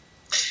it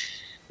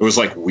was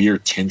like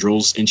weird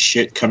tendrils and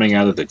shit coming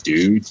out of the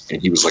dude, and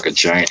he was like a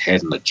giant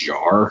head in a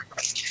jar.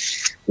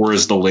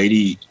 Whereas the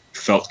lady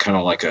felt kind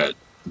of like a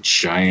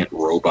giant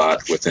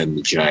robot within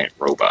the giant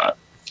robot.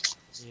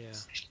 Yeah.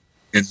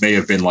 It may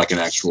have been like an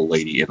actual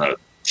lady in a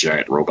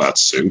giant robot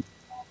suit.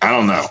 I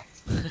don't know.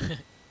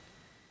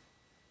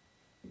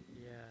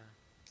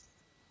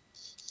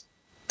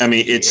 I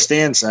mean, it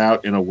stands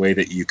out in a way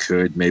that you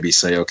could maybe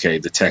say, okay,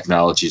 the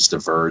technology's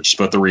diverged,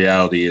 but the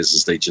reality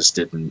is they just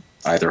didn't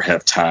either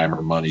have time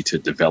or money to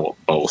develop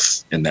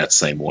both in that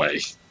same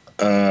way.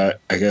 I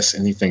guess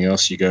anything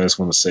else you guys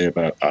want to say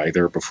about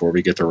either before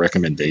we get to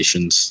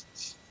recommendations?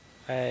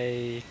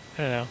 I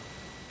don't know.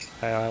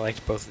 I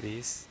liked both of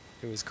these.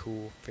 It was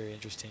cool, very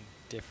interesting,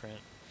 different.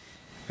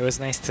 It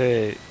was nice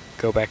to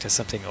go back to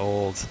something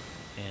old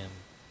and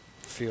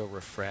feel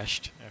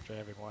refreshed after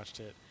having watched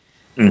it.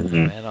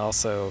 Mm-hmm. And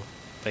also,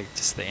 like,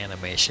 just the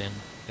animation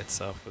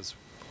itself was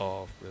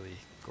all really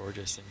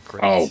gorgeous and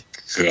great. Oh,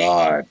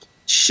 God.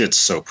 Shit's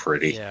so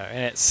pretty. Yeah,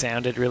 and it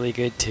sounded really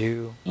good,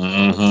 too.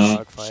 Mm-hmm.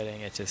 Dog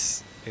fighting, it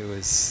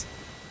was...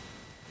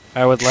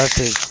 I would love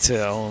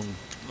to own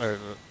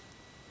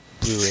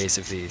Blu-rays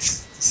of these,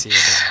 see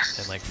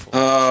them in like full.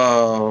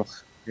 Oh,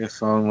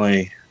 if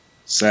only.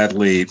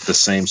 Sadly, the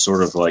same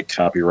sort of like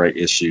copyright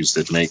issues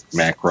that make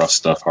Macross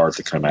stuff hard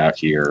to come out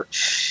here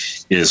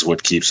is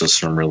what keeps us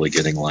from really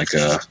getting like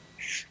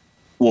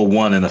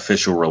an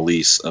official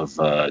release of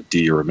Do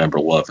You Remember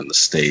Love in the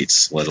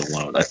States, let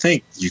alone. I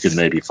think you could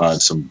maybe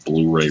find some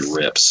Blu-ray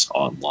rips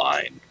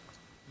online,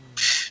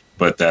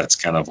 but that's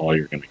kind of all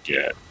you're going to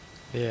get.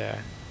 Yeah.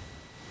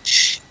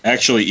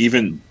 Actually,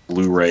 even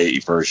Blu-ray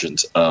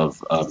versions of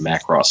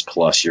Macross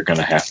Plus, you're going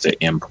to have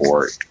to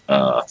import.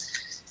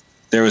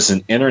 There was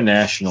an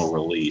international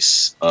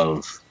release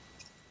of,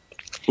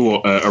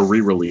 a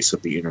re-release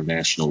of the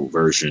international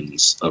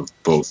versions of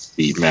both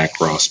the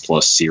Macross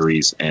Plus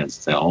series and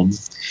film.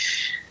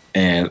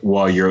 And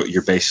while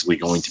you're basically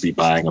going to be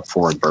buying a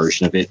foreign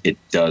version of it, it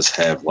does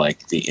have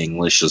like the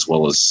English as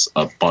well as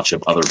a bunch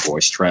of other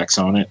voice tracks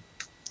on it,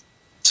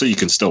 so you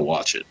can still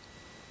watch it.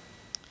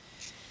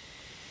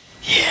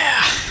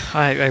 Yeah,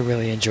 I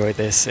really enjoyed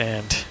this,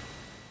 and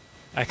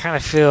I kind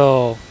of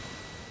feel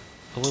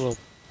a little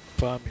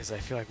bummed because I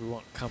feel like we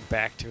won't come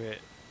back to it,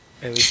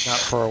 at least not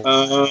for a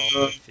while.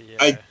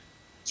 I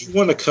do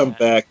want to come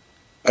back.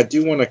 I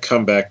do want to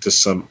come back to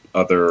some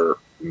other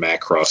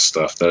Macross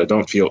stuff that I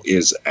don't feel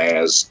is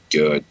as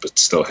good, but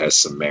still has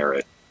some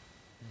merit.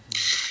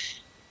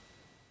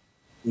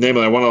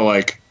 Namely, I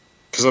want to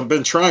because I've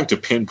been trying to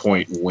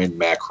pinpoint when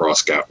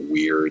Macross got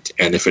weird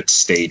and if it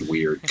stayed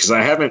weird, because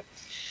I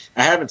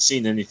haven't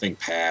seen anything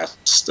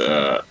past.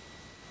 I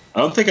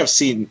don't think I've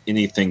seen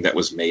anything that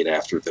was made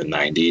after the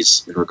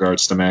 90s in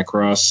regards to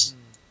Macross.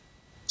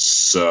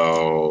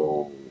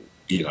 So,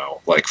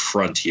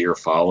 Frontier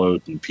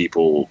followed, and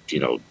people,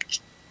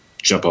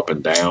 jump up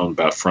and down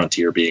about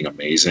Frontier being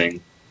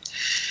amazing.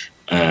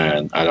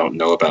 And I don't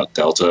know about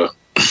Delta.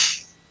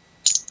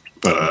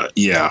 But,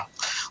 yeah,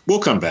 we'll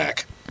come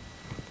back.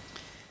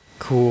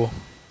 Cool.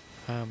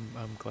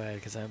 I'm glad,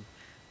 because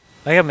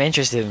I'm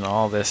interested in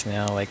all this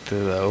now, like the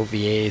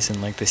OVAs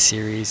and like the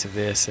series of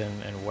this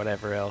and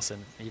whatever else,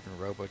 and even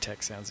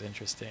Robotech sounds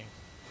interesting.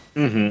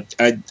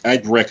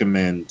 I'd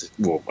recommend.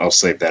 Well, I'll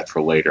save that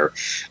for later.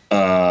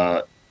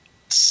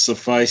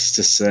 Suffice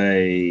to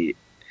say,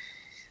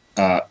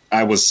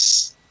 I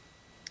was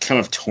kind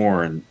of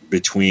torn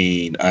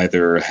between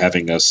either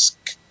having us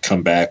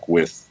come back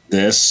with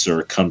this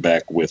or come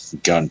back with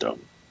Gundam,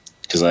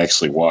 because I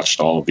actually watched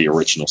all of the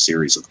original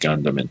series of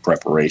Gundam in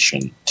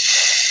preparation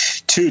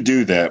to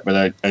do that,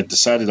 but I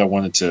decided I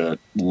wanted to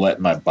let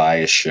my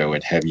bias show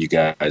and have you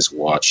guys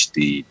watch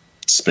the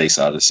Space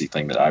Odyssey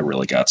thing that I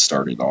really got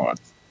started on,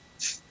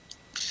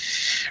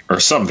 or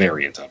some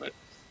variant of it,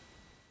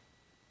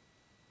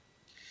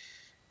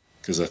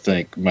 because I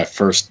think my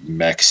first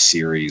mech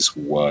series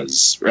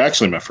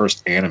my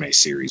first anime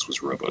series was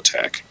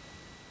Robotech.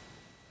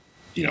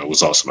 It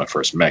was also my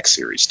first mech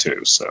series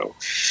too, so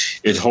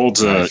it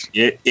holds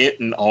it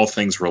and all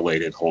things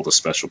related hold a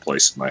special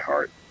place in my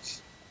heart.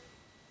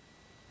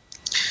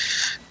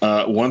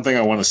 One thing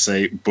I want to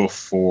say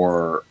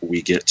before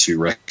we get to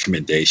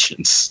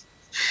recommendations,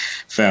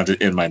 found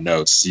it in my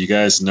notes. Do you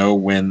guys know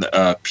when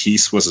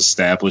peace was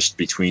established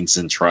between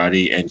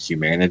Zentradi and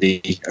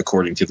humanity,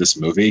 according to this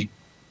movie?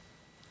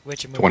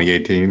 Which movie?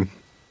 2018.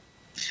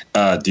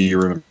 Do you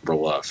remember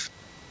Love?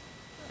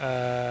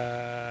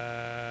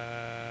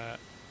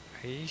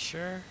 Are you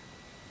sure?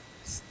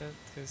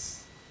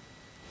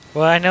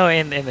 Well, I know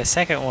in the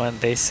second one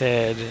they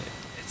said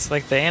it's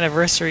like the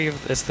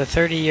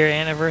 30-year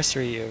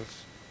anniversary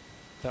of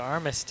the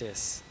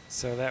armistice,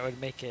 so that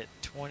would make it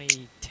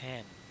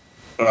 2010.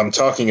 I'm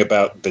talking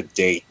about the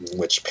date in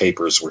which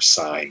papers were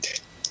signed.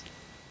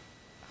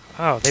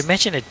 Oh, they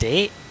mentioned a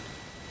date?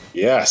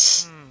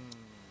 Yes.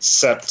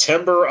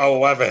 September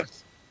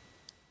 11th.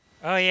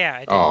 Oh, yeah,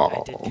 I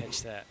did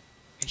catch that.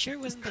 Are you sure it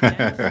wasn't the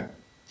 10th?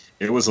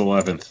 It was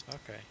 11th.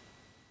 Okay.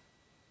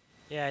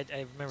 Yeah,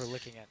 I remember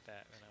looking at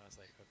that and I was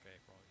like, okay,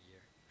 wrong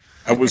year.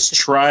 I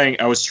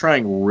was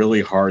trying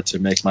really hard to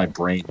make my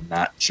brain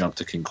not jump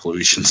to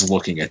conclusions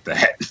looking at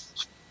that.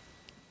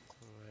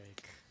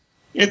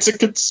 It's a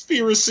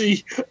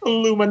conspiracy,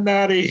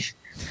 Illuminati.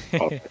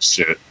 Oh, that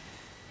shit.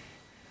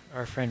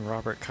 Our friend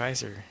Robert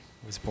Kaiser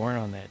was born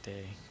on that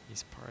day.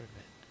 He's part of it.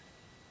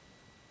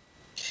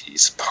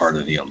 He's part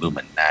of the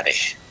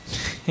Illuminati.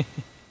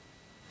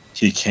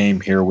 He came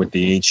here with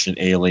the ancient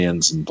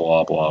aliens and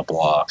blah, blah,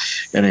 blah.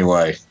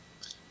 Anyway,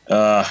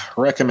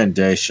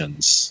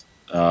 recommendations.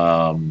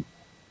 I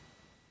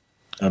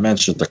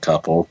mentioned a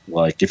couple.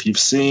 Like, if you've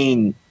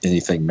seen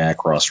anything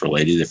Macross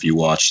related, if you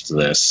watched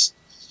this,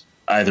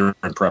 either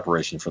in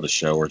preparation for the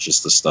show or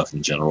just the stuff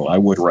in general, I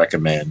would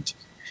recommend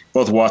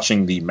both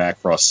watching the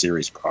Macross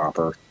series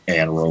proper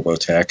and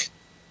Robotech.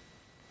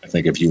 I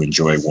think if you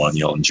enjoy one,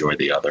 you'll enjoy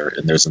the other.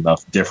 And there's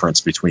enough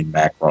difference between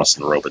Macross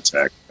and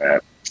Robotech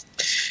that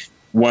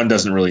one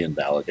doesn't really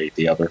invalidate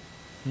the other.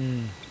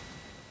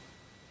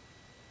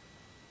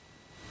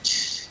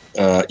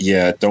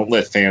 Yeah, don't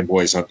let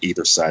fanboys on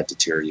either side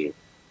deter you.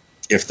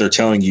 If they're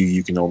telling you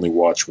you can only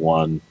watch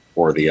one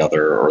or the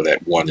other, or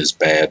that one is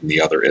bad and the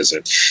other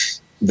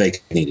isn't, they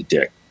can eat a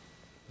dick.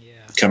 Yeah.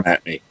 Come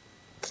at me.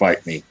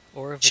 Fight me.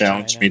 Or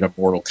challenge me to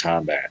Mortal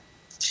Kombat.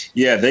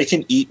 Yeah, they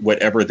can eat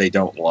whatever they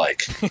don't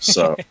like.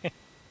 So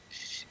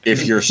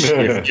if you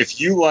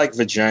like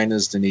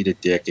vaginas, then eat a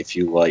dick. If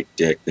you like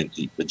dick, then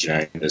eat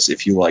vaginas.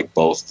 If you like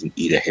both, then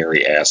eat a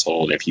hairy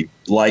asshole. And if you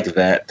like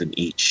that, then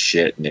eat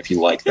shit. And if you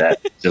like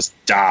that, just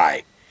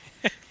die.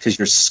 Because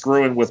you're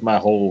screwing with my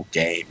whole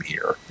game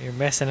here. You're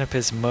messing up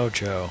his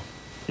mojo.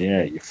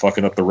 Yeah, you're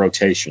fucking up the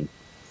rotation.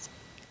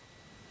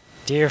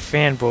 Dear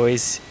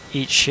fanboys,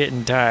 eat shit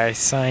and die.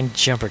 Signed,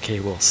 Jumper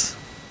Cables.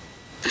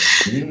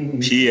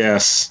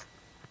 P.S.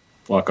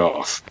 Fuck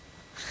off.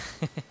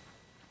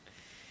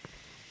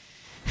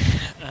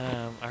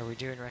 Are we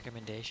doing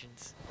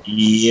recommendations?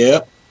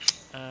 Yep.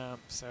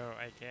 So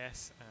I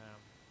guess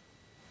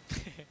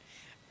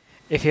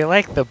if you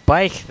like the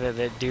bike that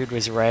the dude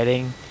was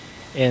riding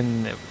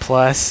in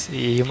Plus,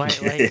 you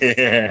might like, if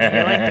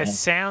you like the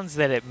sounds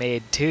that it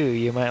made too.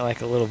 You might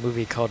like a little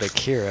movie called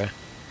Akira.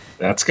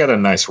 That's got a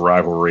nice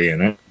rivalry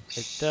in it.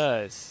 It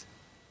does.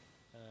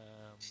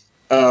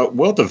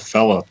 Well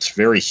developed,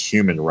 very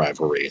human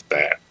rivalry at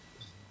that.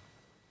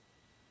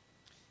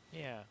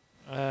 Yeah.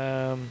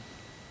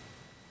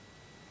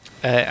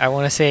 I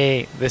want to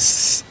say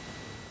this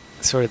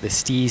sort of the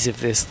steez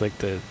of this, like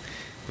the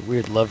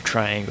weird love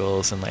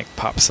triangles and like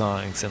pop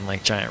songs and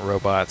like giant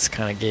robots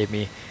kind of gave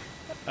me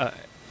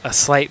a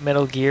slight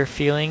Metal Gear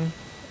feeling.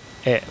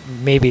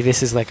 Maybe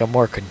this is like a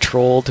more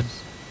controlled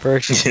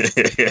version.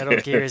 Metal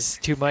Gear is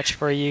too much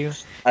for you.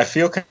 I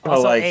feel kind of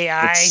Also, like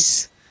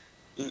AIs.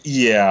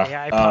 Yeah.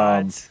 AI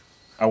pods.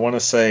 I want to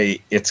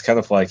say it's kind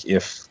of like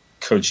if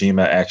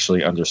Kojima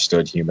actually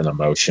understood human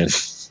emotion.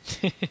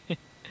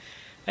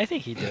 I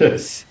think he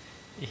does.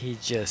 He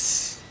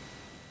just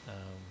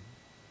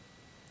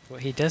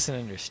what he doesn't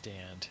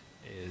understand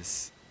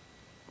is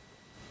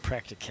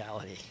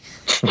practicality.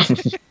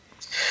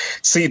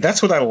 See,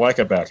 that's what I like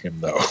about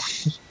him, though.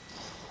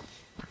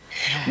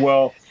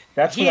 Well,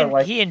 that's what I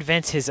like. He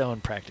invents his own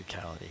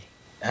practicality.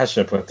 How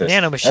should I put this?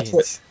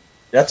 Nanomachines.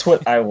 That's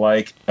what I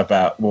like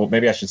about. Well,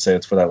 maybe I should say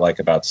that's what I like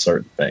about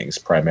certain things,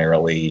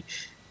 primarily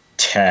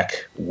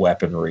tech,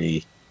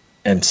 weaponry,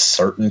 and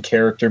certain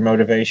character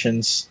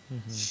motivations.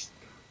 Mm-hmm.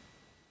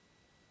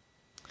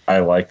 I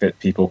like that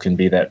people can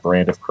be that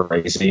brand of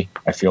crazy.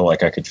 I feel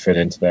like I could fit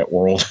into that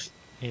world.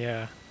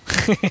 Yeah.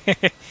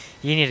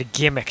 You need a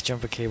gimmick,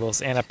 jumper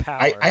cables, and a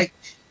power.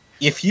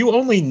 If you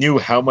only knew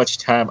how much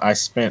time I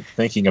spent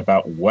thinking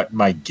about what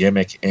my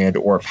gimmick and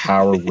or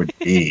power would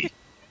be,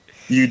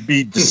 you'd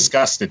be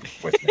disgusted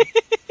with me.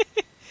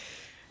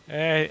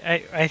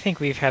 I think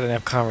we've had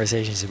enough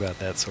conversations about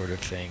that sort of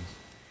thing.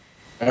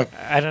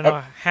 I don't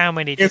know how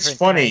many different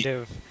kind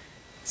of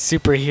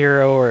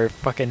superhero or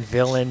fucking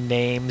villain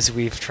names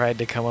we've tried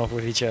to come up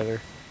with each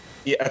other.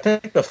 Yeah, I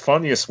think the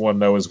funniest one,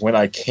 though, is when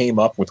I came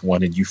up with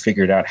one and you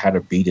figured out how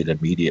to beat it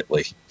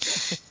immediately.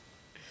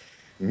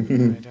 I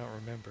don't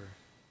remember.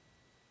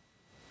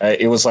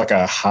 It was like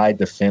a high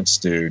defense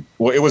dude.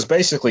 Well, it was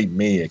basically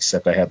me,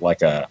 except I had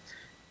like a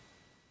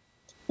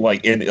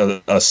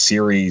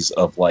series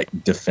of like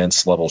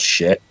defense level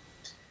shit.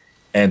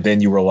 And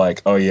then you were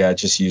like, oh yeah,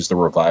 just use the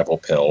revival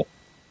pill.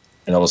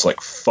 And I was like,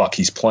 fuck,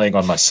 he's playing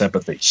on my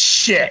sympathy.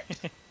 Shit!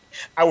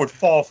 I would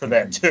fall for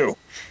that too.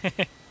 I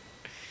don't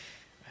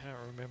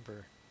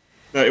remember.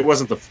 No, it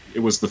wasn't it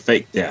was the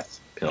fake death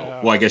pill. Oh.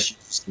 Well, I guess you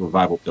used the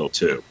revival pill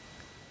too.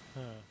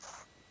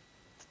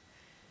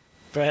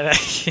 But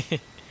what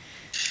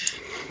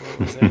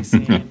was I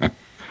saying?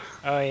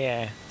 Oh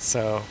yeah,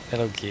 so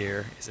Metal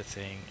Gear is a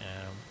thing.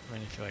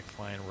 And if you like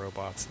flying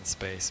robots in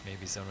space,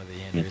 maybe Zone of the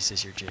Enders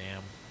is your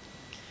jam.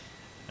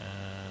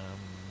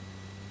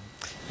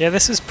 Yeah,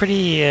 this was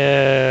pretty.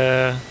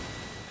 I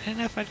don't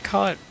know if I'd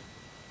call it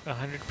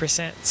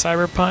 100%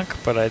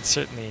 cyberpunk, but I'd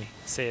certainly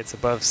say it's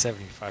above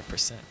 75%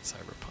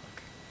 cyberpunk.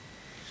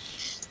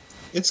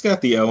 It's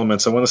got the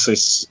elements. I want to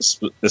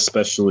say,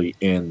 especially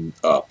in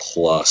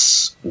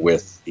Plus,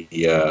 with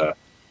the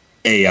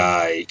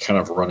AI kind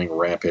of running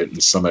rampant,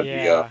 and some of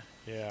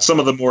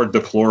the more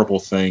deplorable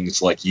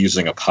things, like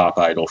using a pop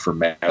idol for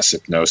mass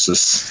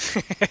hypnosis.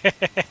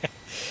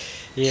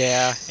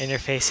 Yeah,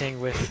 interfacing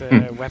with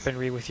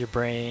weaponry with your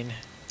brain.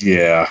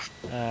 Yeah.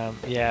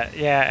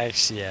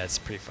 Actually, it's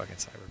pretty fucking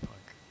cyberpunk.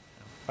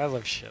 I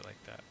love shit like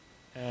that.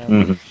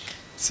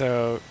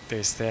 So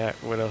there's that.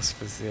 What else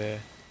was there?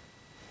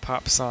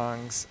 Pop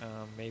songs.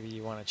 Maybe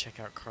you want to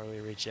check out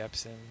Carly Rae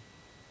Jepsen.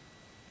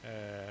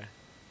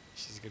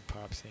 She's a good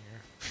pop singer.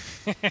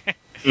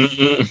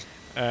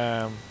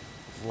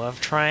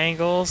 Love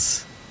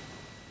triangles.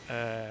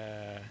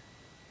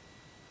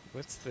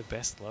 What's the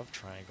best love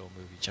triangle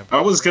movie? I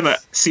was gonna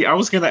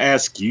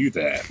ask you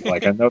that.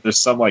 Like, I know there's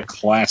some like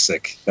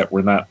classic that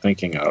we're not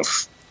thinking of.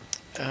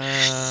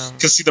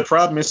 Because the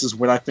problem is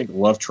when I think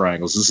love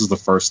triangles, this is the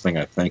first thing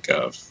I think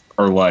of.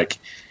 Or like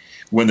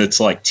when it's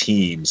like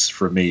teams,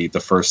 for me, the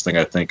first thing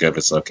I think of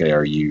is, okay,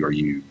 are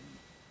you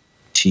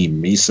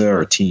Team Misa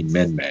or Team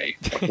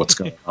Minmay? Like, what's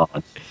going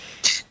on?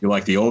 You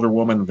like the older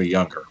woman or the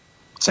younger?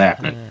 What's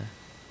happening?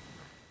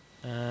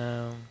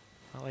 I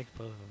like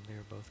both of them. They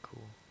were both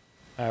cool.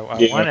 I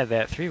wanted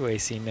that three-way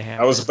scene to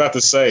happen. I was about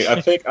to say,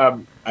 I think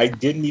I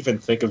didn't even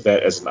think of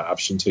that as an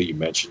option until you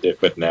mentioned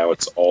it, but now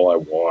it's all I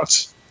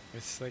want.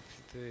 It's like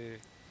the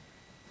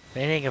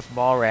ending of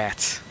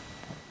Mallrats.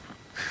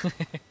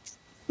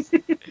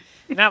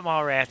 Not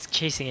Mallrats,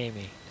 Chasing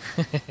Amy.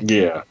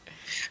 Yeah.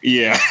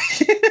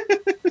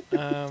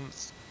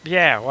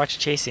 Yeah, watch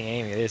Chasing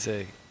Amy. There's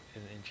an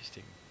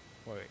interesting...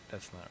 Wait,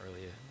 that's not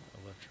really a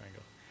love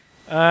triangle.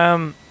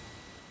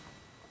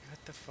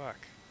 What the fuck?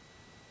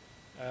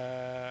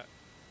 I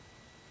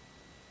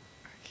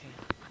can't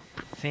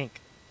think.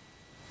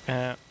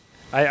 I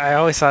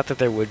always thought that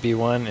there would be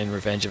one in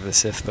Revenge of the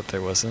Sith, but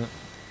there wasn't.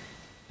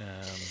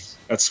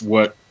 That's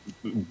what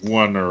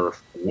one or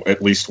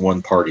at least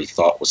one party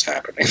thought was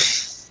happening.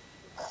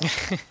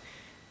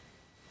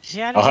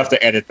 Yeah, I'll have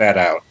to edit that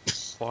out.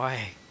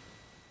 Why?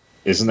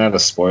 Isn't that a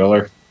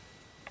spoiler?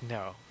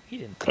 No, he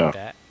didn't think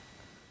that.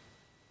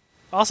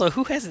 Also,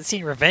 who hasn't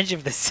seen Revenge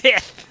of the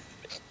Sith?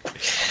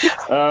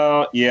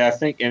 Yeah, I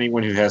think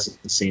anyone who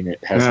hasn't seen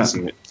it hasn't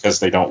seen it because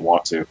they don't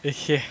want to.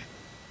 Yeah.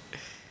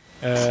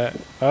 I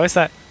always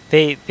thought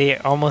they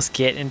almost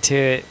get into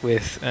it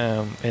with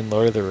in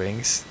Lord of the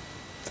Rings.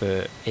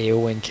 the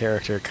Eowyn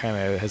character kind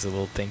of has a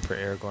little thing for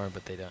Aragorn,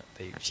 but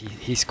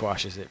he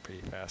squashes it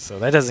pretty fast, so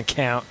that doesn't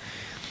count.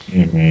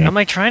 Mm-hmm. I'm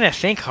like trying to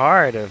think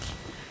hard I'm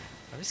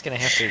just gonna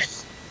have to.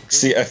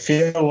 See, I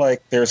feel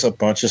like there's a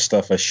bunch of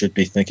stuff I should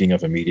be thinking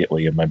of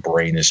immediately, and my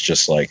brain is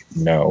just like,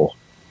 no.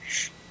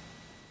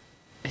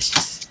 It's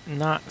just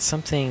not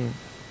something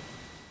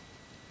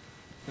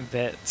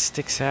that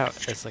sticks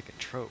out as like a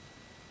trope.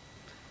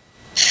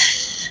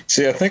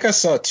 See, I think I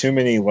saw too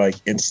many like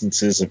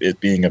instances of it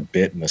being a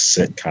bit in a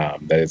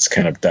sitcom that it's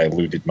kind of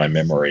diluted my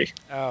memory.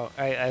 Oh,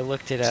 I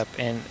looked it up,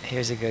 and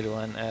here's a good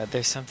one.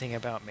 There's something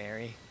about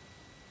Mary.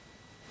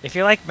 If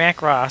you like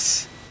Mac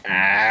Ross,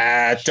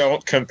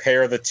 don't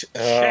compare the two.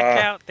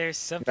 check out There's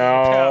Something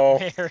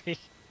About Mary.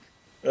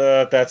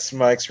 That's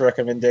Mike's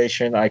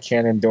recommendation. I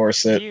can't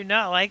endorse it. Do you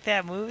not like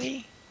that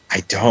movie?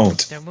 I don't.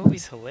 That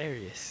movie's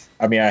hilarious.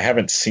 I mean, I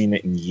haven't seen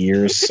it in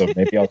years, so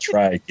maybe I'll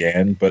try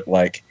again. But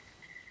like,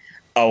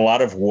 a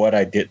lot of what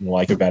I didn't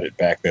like about it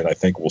back then, I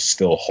think will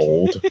still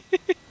hold.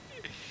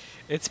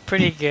 It's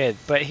pretty good,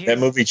 but that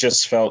movie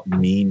just felt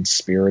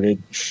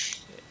mean-spirited.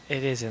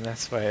 It is, and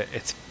that's why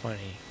it's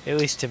funny, at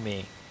least to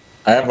me.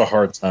 I have a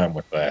hard time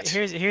with that.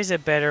 Here's a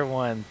better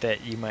one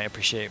that you might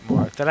appreciate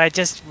more, that I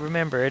just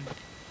remembered,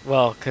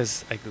 well,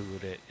 because I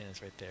Googled it, and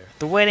it's right there.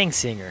 The Wedding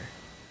Singer.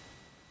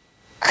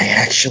 I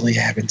actually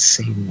haven't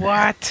seen that.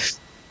 What?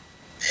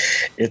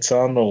 It's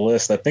on the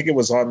list. I think it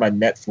was on my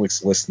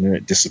Netflix list, and then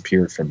it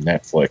disappeared from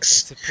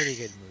Netflix. It's a pretty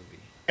good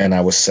movie. And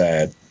I was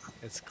sad.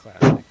 It's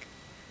classic.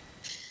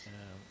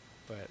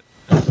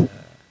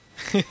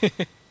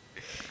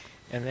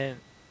 And then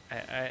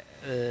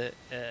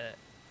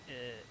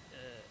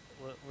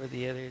what were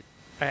the other?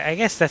 I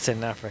guess that's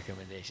enough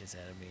recommendations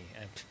out of me.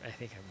 I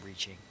think I'm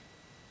reaching.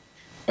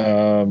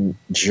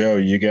 Joe,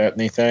 you got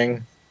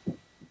anything?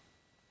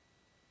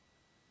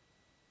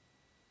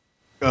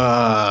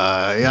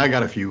 Yeah, I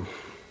got a few.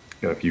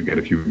 If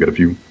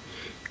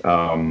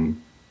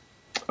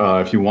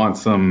you want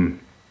some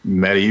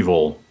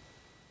medieval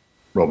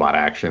robot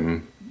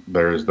action,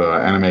 there's the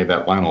anime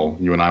that Lionel,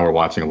 you and I were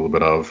watching a little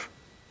bit of.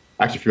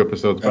 Actually, a few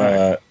episodes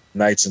back.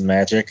 Knights and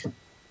Magic.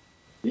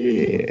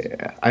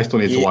 Yeah, I still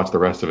need to watch the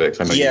rest of it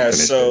because I know you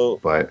finished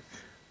it. But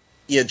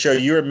yeah, Joe,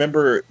 you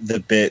remember the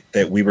bit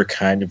that we were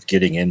kind of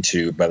getting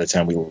into by the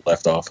time we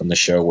left off on the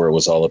show, where it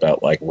was all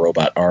about like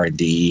robot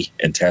R&D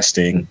and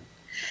testing.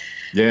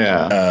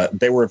 Yeah,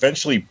 they were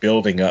eventually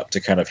building up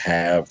to kind of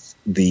have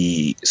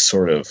the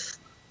sort of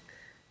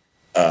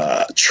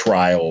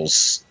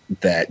trials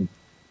that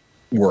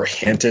were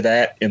hinted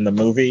at in the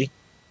movie,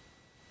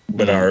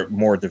 but are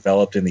more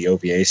developed in the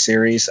OVA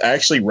series. I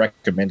actually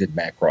recommended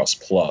Macross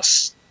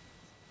Plus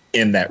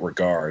in that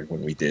regard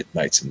when we did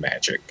Knights and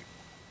Magic.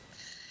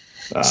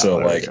 So,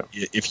 like,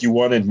 if you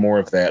wanted more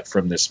of that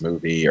from this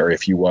movie, or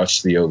if you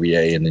watched the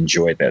OVA and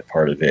enjoyed that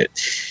part of it,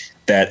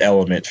 that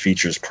element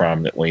features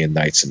prominently in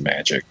Knights and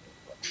Magic.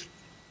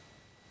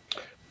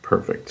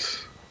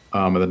 Perfect.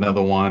 And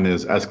another one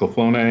is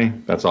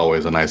Escaflowne. That's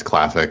always a nice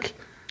classic.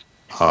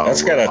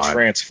 That's got a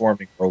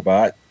transforming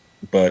robot,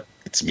 but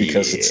it's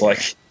because it's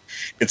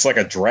like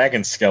a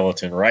dragon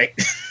skeleton, right?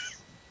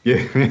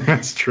 Yeah,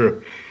 that's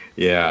true.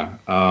 Yeah.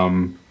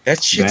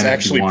 That shit's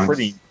actually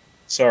pretty.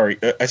 Sorry,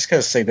 I just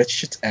gotta say that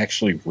shit's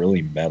actually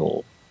really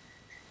metal.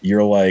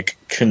 You're like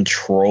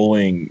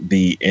controlling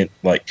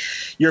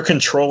you're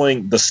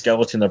controlling the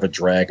skeleton of a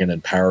dragon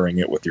and powering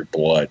it with your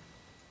blood.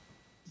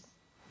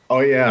 Oh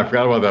yeah, I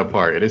forgot about that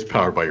part. It is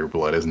powered by your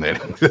blood, isn't it?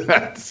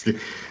 That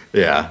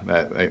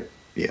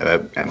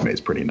anime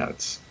is pretty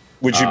nuts.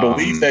 Would you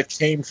believe that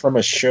came from a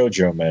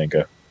shoujo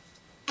manga?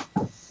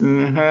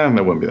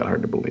 That wouldn't be that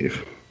hard to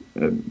believe.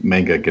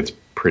 Manga gets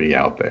pretty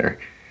out there.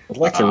 I'd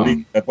like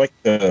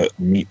to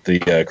meet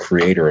the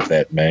creator of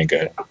that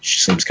manga. She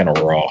seems kind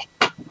of raw.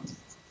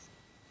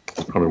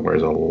 Probably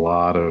wears a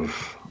lot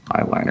of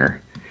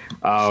eyeliner.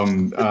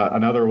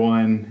 Another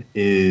one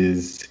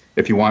is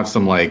if you want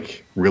some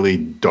like really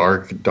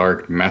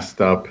dark,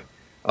 messed up,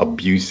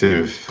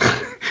 abusive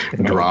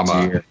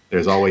drama.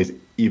 There's always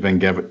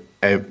Evangelion.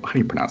 How do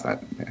you pronounce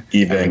that?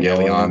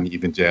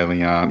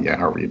 Evangelion. Yeah,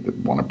 however you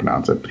want to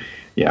pronounce it.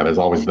 Yeah, there's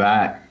always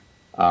that.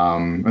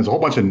 There's a whole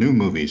bunch of new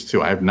movies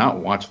too. I have not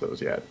watched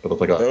those yet, but it's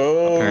like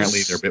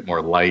apparently they're a bit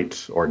more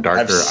light or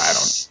darker. I don't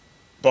know.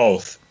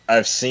 Both.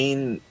 I've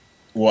seen.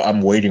 Well,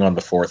 I'm waiting on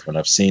the fourth one.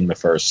 I've seen the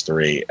first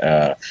three.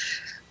 The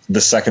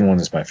second one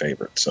is my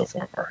favorite so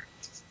far.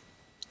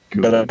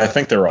 Cool. But I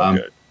think they're all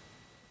good.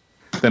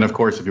 Then, of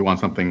course, if you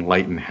want something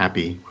light and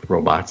happy with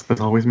robots,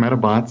 there's always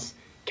Metabots.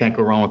 Can't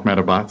go wrong with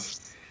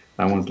Metabots.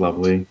 That one's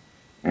lovely.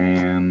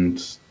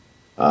 And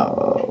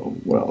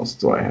what else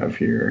do I have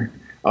here?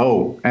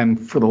 Oh, and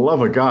for the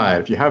love of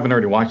God, if you haven't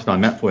already watched it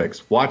on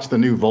Netflix, watch the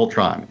new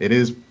Voltron. It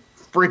is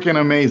freaking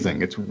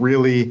amazing. It's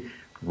really,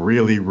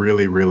 really,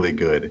 really, really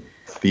good.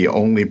 The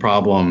only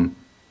problem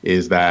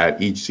is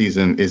that each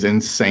season is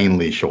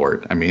insanely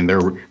short. I mean,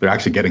 they're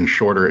actually getting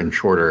shorter and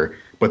shorter,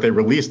 but they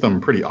release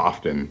them pretty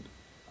often.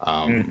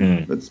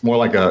 It's more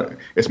like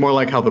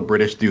how the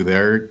British do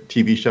their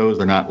TV shows.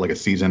 They're not like a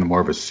season,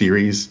 more of a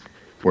series.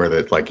 where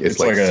it's like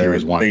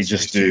series 1. They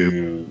just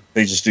do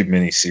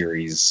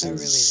miniseries. I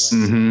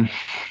really like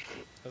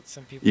but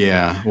some people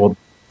well,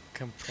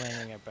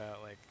 complaining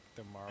about like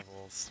the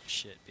Marvel's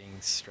shit being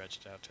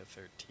stretched out to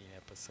 13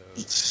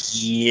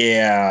 episodes.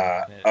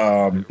 Yeah.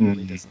 It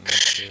really doesn't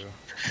need to.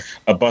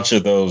 A bunch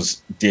of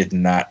those did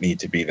not need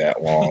to be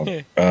that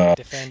long.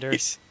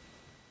 Defenders.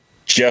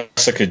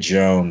 Jessica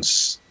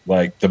Jones,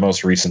 like the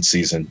most recent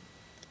season.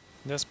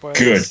 No spoilers.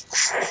 Good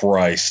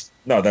Christ.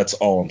 No, that's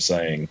all I'm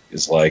saying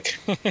is like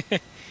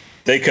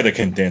they could have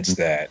condensed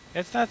that.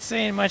 It's not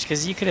saying much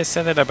because you could have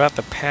said that about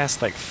the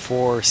past like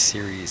 4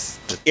 series.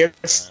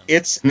 It's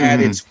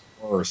at its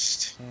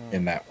worst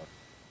in that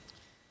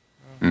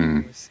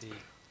one. Let's see.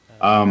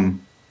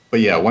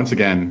 But yeah, once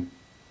again,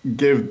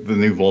 give the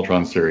new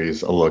Voltron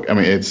series a look. I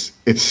mean, it's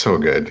so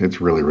good. It's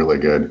really, really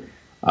good.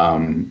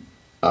 Then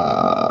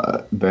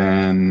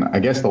I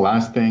guess the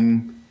last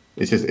thing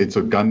is it's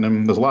a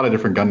Gundam. There's a lot of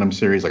different Gundam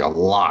series, like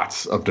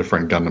lots of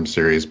different Gundam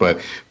series. But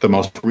the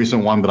most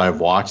recent one that I've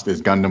watched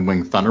is Gundam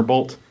Wing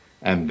Thunderbolt,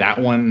 and that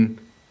one,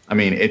 I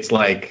mean, it's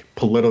like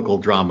political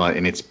drama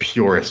in its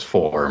purest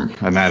form.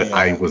 And that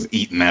I was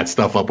eating that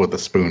stuff up with a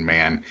spoon,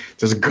 man,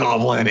 just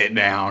gobbling it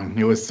down.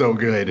 It was so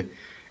good.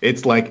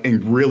 It's like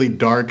really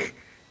dark,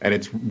 and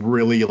it's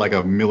really like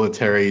a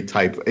military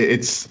type.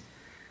 It's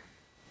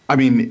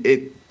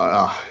really,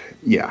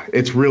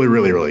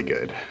 really, really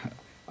good.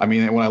 I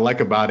mean, what I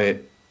like about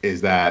it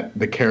is that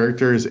the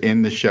characters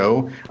in the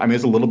show, I mean,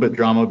 there's a little bit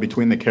drama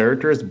between the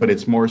characters, but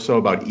it's more so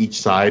about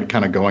each side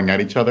kind of going at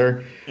each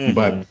other. Mm-hmm.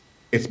 But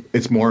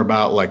it's more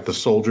about like the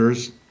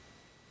soldiers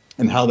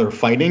and how they're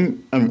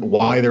fighting and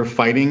why they're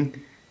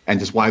fighting and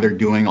just why they're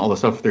doing all the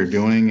stuff they're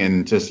doing.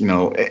 And just,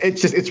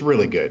 it's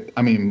really good.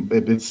 I mean,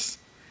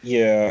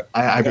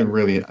 I've been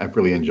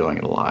really enjoying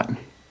it a lot.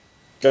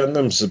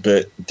 Gundam's a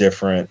bit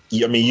different.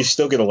 I mean, you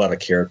still get a lot of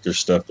character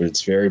stuff, but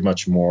it's very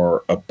much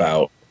more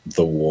about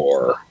the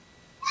war.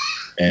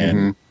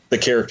 And the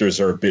characters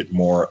are a bit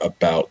more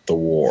about the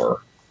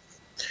war.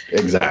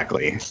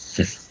 Exactly.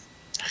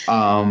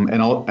 And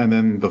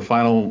then the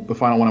final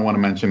one I want to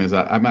mention is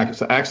that I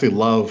actually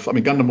love. I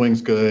mean, Gundam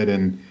Wing's good,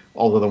 and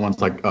all the other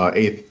ones like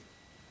the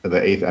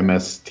 8th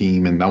MS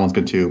team, and that one's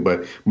good too.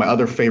 But my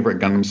other favorite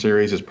Gundam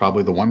series is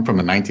probably the one from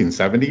the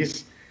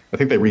 1970s. I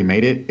think they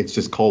remade it. It's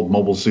just called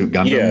Mobile Suit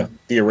Gundam. Yeah,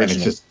 the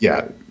original. And it's just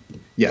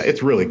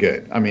it's really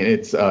good. I mean,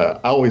 it's I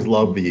always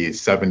love the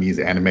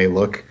 70s anime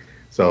look,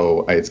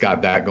 so it's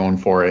got that going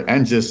for it,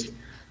 and just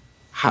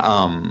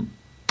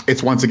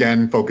it's once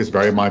again focused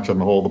very much on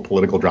the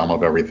political drama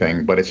of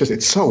everything. But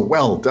it's so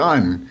well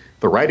done.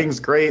 The writing's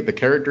great. The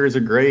characters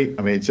are great.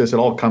 I mean, it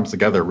all comes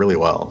together really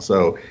well.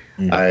 So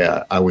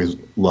I always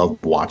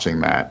loved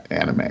watching that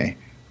anime.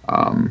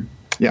 I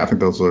think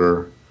those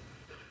are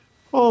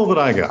all that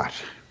I got.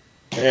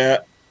 Yeah,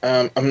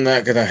 I'm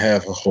not going to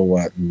have a whole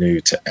lot new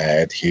to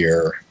add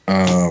here.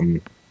 I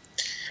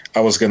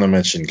was going to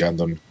mention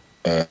Gundam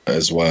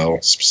as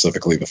well,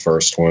 specifically the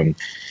first one.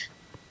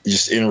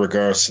 Just in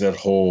regards to that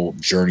whole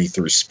journey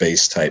through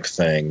space type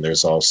thing,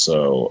 there's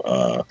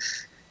also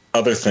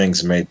other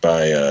things made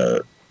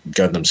by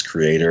Gundam's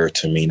creator,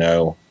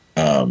 Tomino.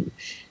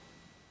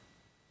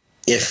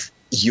 If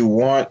you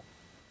want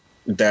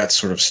that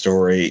sort of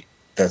story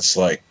that's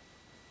like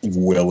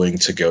willing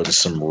to go to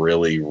some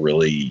really,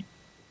 really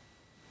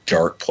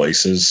dark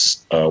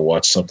places,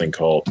 watch something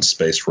called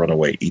Space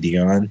Runaway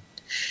Ideon.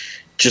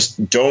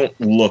 Just don't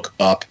look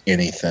up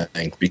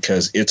anything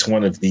because it's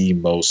one of the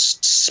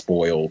most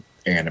spoiled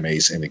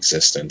animes in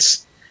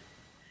existence.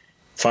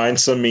 Find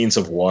some means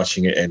of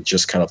watching it and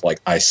just kind of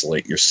like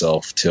isolate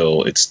yourself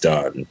till it's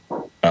done.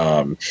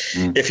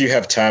 If you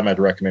have time, I'd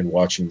recommend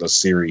watching the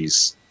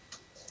series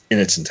in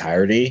its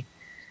entirety.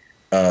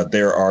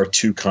 There are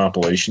 2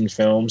 compilation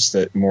films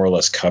that more or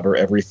less cover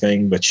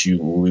everything, but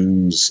you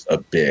lose a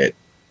bit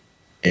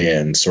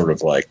in sort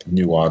of like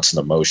nuance and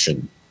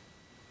emotion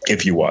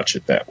if you watch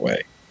it that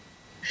way.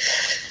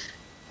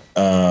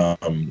 I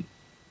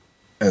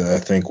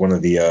think one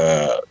of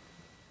the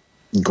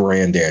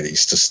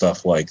granddaddies to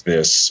stuff like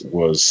this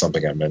was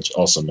something I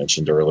also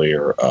mentioned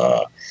earlier,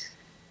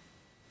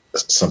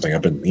 something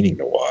I've been meaning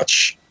to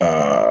watch.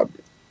 What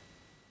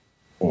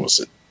was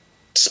it?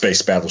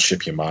 Space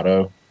Battleship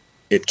Yamato.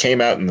 It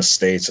came out in the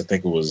States. I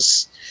think it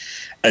was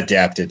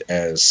adapted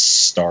as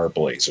Star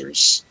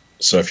Blazers.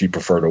 So if you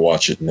prefer to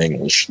watch it in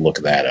English, look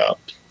that up.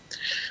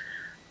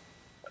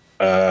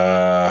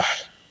 Let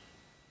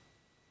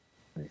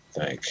me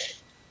think.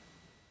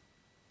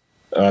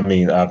 I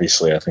mean,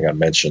 obviously, I think I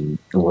mentioned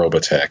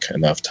Robotech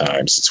enough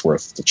times. It's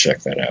worth to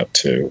check that out,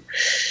 too.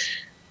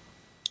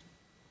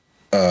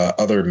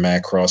 Other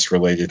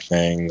Macross-related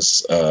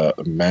things.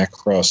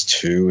 Macross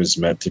 2 is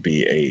meant to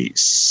be a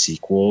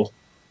sequel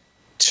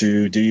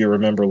to Do You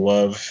Remember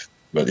Love?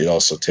 But it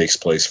also takes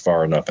place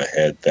far enough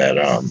ahead that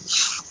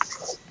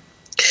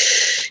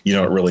you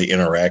don't really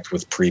interact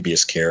with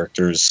previous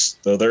characters,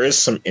 though there is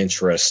some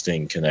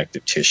interesting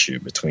connective tissue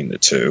between the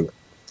two.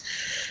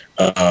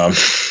 I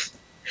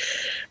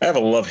have a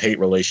love-hate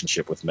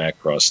relationship with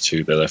Macross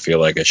 2 that I feel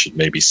like I should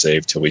maybe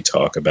save till we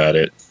talk about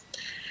it.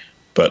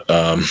 But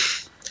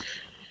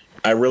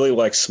I really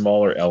like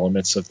smaller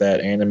elements of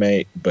that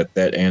anime, but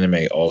that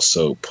anime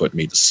also put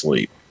me to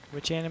sleep.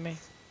 Which anime?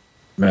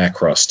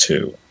 Macross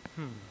 2.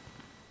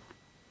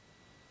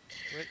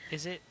 What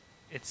is it?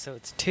 It's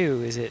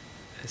 2. Is it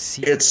a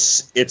sequel?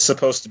 It's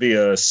supposed to be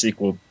a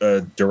sequel,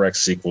 a direct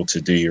sequel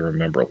to Do You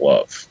Remember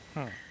Love?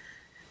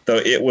 Though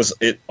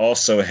it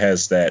also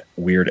has that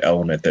weird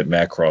element that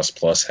Macross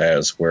Plus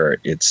has, where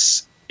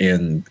it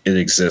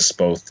exists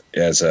both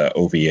as a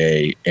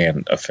OVA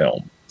and a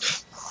film.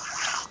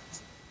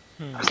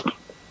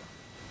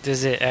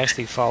 Does it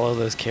actually follow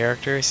those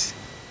characters?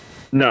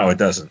 No, it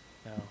doesn't.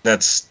 No.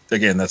 That's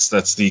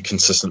the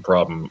consistent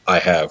problem I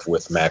have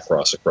with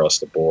Macross across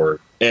the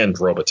board, and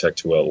Robotech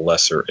to a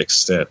lesser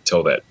extent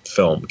till that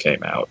film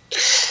came out.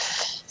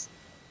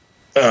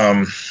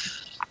 But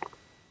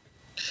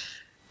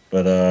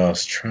I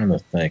was trying to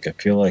think. I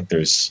feel like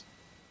there's,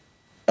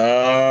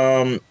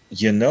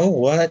 you know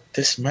what?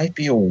 This might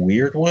be a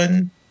weird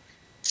one,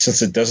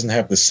 since it doesn't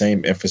have the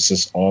same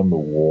emphasis on the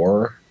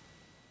war.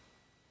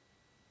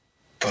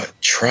 But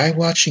try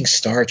watching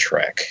Star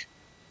Trek.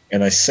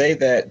 And I say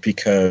that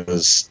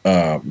because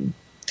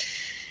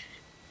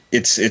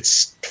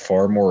it's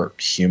far more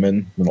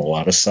human than a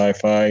lot of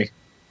sci-fi,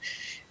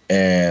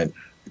 and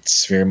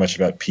it's very much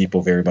about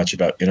people, very much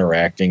about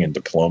interacting and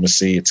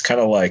diplomacy. It's kind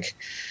of like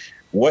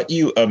what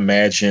you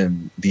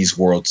imagine these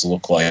worlds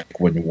look like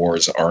when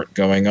wars aren't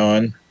going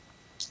on,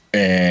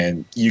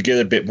 and you get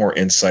a bit more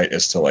insight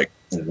as to like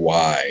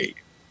why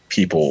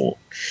people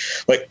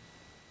like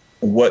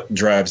what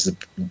drives I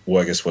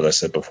guess what I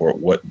said before,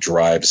 what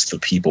drives the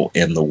people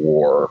in the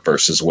war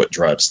versus what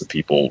drives the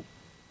people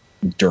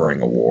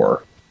during a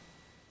war.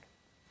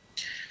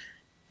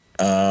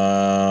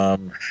 I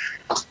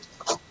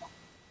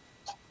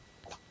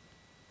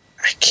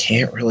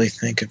can't really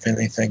think of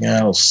anything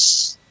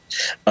else.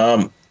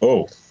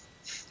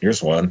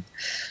 Here's one.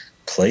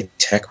 Play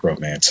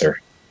Techromancer.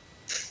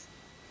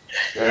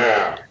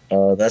 Yeah.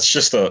 That's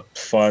just a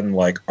fun,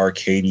 like,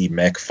 arcadey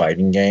mech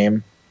fighting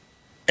game.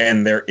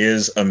 And there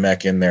is a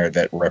mech in there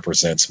that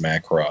represents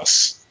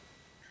Macross.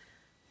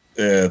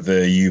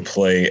 You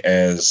play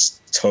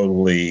as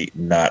totally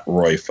not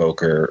Roy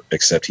Fokker,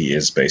 except he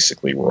is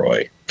basically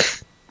Roy.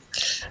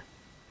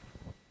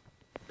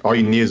 All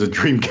you need is a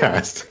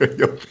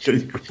Dreamcast.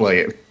 You can play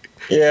it.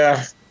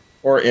 Yeah,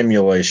 or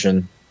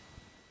emulation.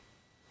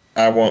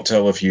 I won't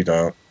tell if you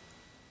don't.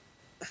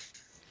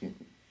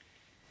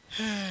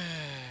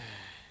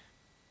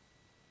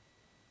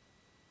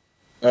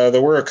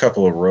 There were a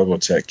couple of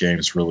Robotech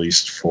games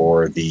released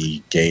for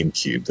the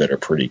GameCube that are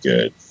pretty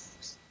good.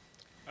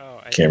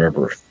 Oh, Can't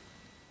remember.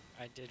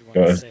 I did want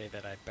to say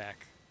that I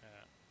back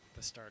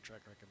the Star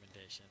Trek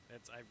recommendation.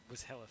 I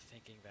was hella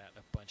thinking that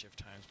a bunch of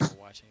times while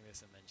watching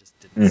this and then just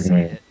didn't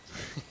say it.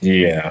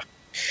 Yeah.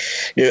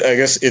 Yeah, I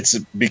guess it's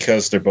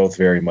because they're both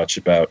very much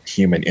about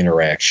human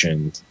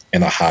interaction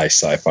in a high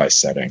sci-fi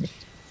setting.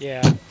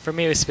 Yeah, for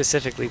me it was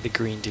specifically the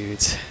green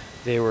dudes.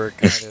 They were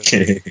kind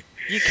of...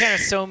 You kind of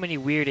so many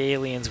weird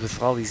aliens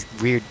with all these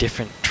weird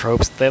different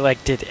tropes. They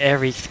like did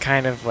every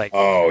kind of like.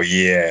 Oh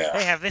yeah.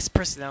 They have this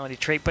personality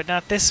trait, but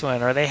not this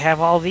one, or they have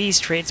all these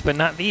traits, but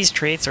not these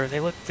traits, or they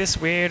look this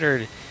weird,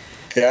 or.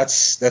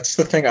 That's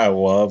the thing I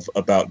love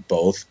about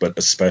both, but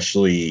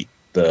especially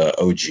the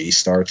OG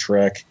Star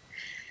Trek,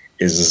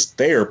 is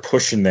they are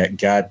pushing that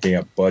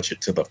goddamn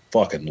budget to the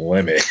fucking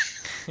limit.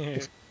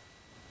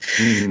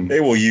 They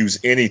will use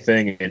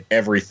anything and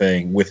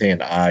everything within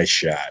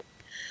eyeshot.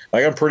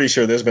 Like, I'm pretty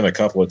sure there's been a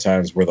couple of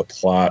times where the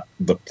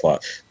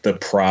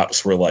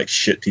props were like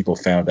shit people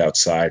found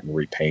outside and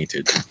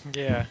repainted.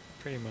 Yeah,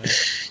 pretty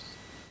much.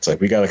 It's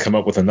like, we got to come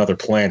up with another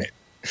planet.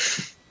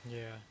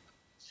 Yeah.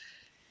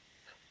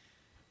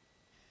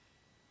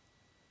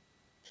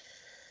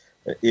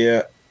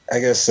 Yeah, I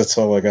guess that's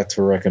all I got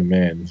to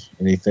recommend.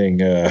 Anything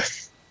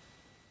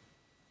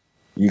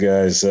you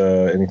guys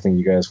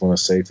want to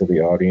say to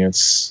the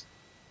audience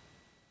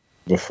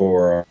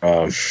before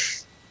I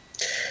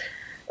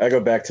go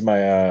back to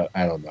my,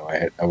 I don't know.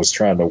 I was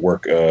trying to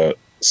work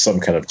some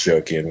kind of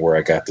joke in where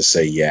I got to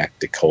say yak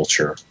to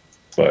culture,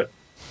 but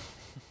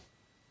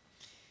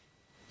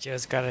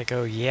Joe's got to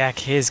go yak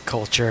his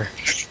culture.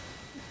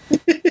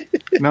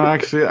 No,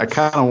 actually, I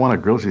kind of want a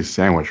grilled cheese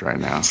sandwich right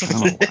now. I don't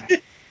know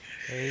why.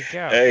 There you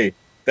go. Hey,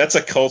 that's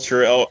a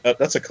cultural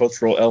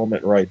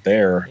element right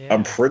there. Yeah.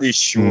 I'm pretty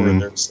sure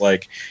there's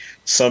like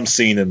some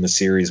scene in the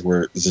series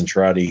where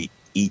Zentradi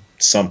eat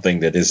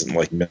something that isn't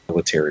like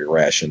military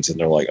rations, and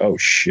they're like, "Oh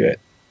shit,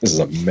 this is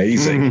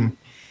amazing."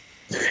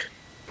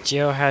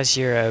 Joe, how's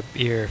your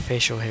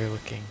facial hair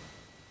looking?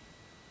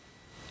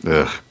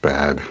 Ugh,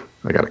 bad.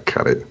 I gotta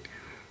cut it.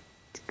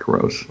 It's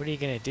gross. What are you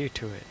gonna do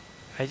to it?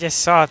 I just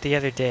saw it the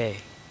other day.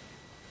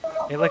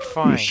 It looked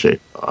fine.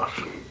 Shave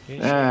off.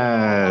 It's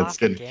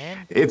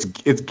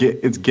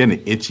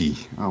getting itchy.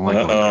 I don't like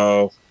it.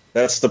 Uh-oh.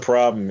 That's the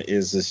problem.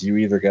 Is you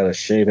either gotta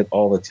shave it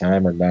all the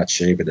time or not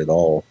shave it at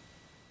all.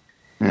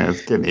 Yeah,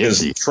 it's getting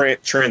Because itchy.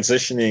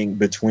 transitioning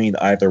between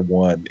either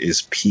one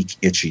is peak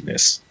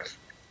itchiness.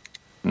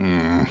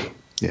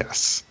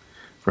 Yes.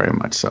 Very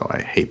much so.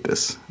 I hate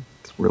this.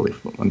 It's really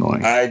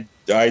annoying. I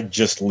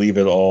just leave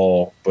it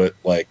all, but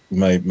like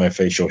my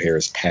facial hair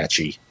is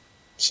patchy,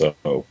 so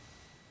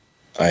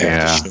I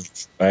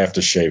have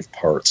to shave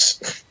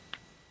parts.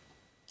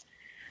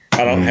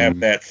 I don't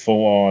have that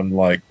full on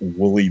like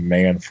woolly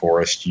man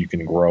forest you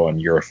can grow on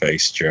your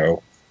face,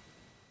 Joe.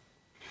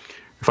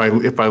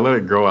 If I let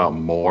it grow out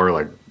more,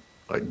 like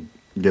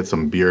get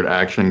some beard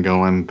action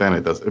going, then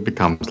it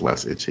becomes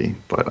less itchy.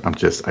 But I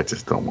just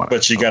don't want.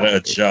 But you got to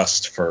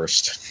adjust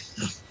first.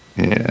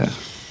 Yeah.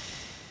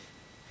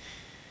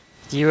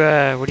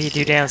 What do you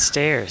do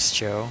downstairs,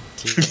 Joe?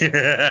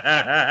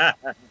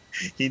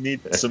 He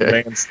needs some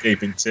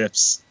manscaping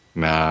tips.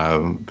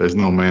 Nah, there's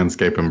no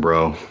manscaping,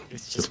 bro.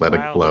 It's just let it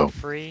wild flow. And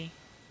free.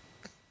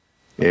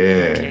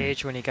 Yeah.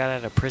 Cage when he got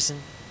out of prison.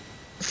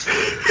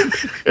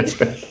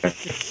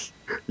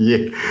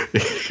 Yeah.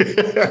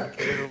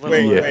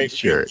 Wait,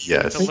 sure.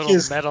 Yes. With a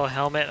little metal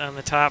helmet on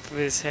the top of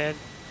his head.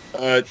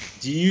 Do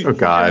you, oh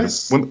God!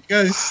 You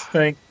guys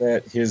think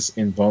that his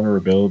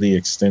invulnerability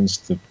extends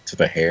to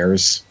the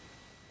hairs?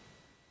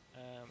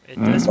 It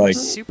does like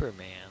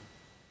Superman.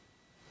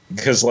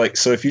 Because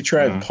so if you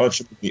try and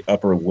punch him in the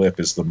upper lip,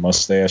 is the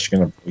mustache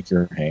going to break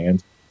your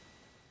hand?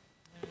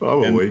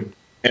 Probably.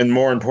 And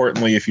more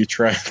importantly, if you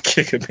try and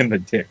kick him in the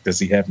dick, does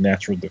he have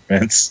natural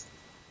defense?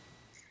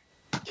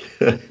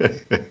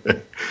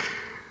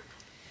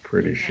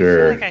 Pretty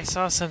sure. I feel like I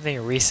saw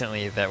something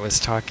recently that was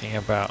talking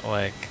about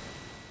like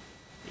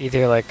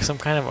either like some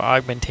kind of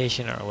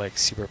augmentation or like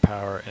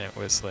superpower, and it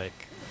was like,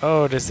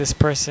 oh, do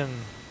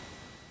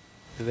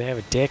they have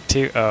a dick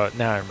too? Oh,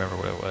 now I remember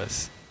what it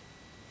was.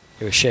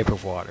 It was Shape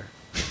of Water.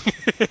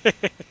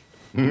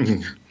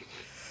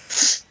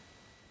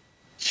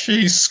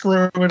 She's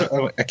screwing.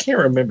 I can't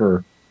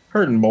remember.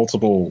 Heard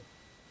multiple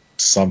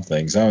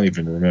somethings. I don't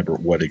even remember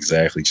what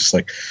exactly. Just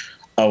like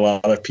a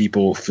lot of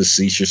people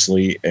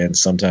facetiously and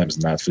sometimes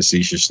not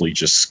facetiously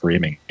just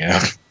screaming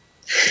out,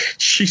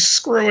 she's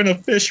screwing a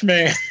fish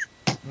man.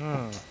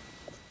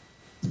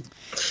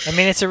 I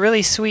mean, it's a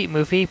really sweet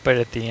movie, but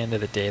at the end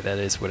of the day, that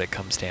is what it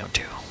comes down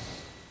to.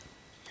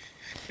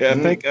 Yeah, I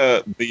think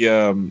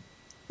the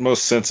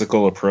most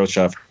sensical approach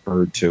I've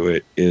heard to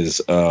it is,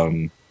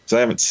 because I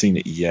haven't seen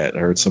it yet, I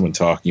heard someone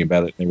talking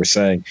about it, and they were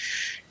saying,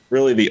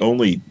 really the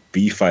only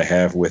beef I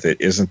have with it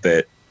isn't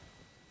that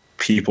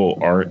people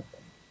aren't,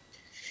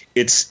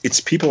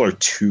 it's people are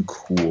too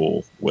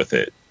cool with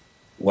it.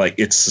 Like,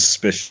 it's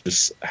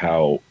suspicious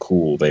how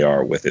cool they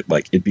are with it.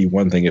 Like, it'd be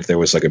one thing if there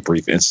was like a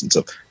brief instance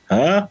of,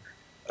 huh?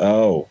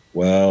 Oh,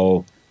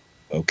 well,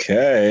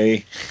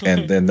 okay.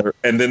 And then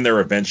they're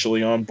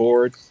eventually on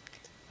board.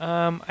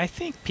 I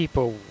think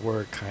people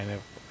were kind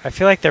of, I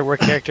feel like there were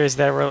characters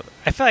that were,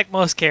 I feel like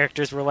most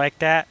characters were like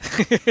that.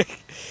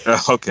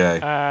 Okay.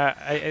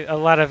 A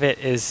lot of it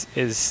is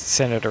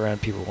centered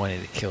around people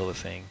wanting to kill the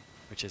thing,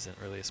 which isn't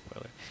really a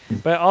spoiler.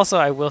 But also,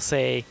 I will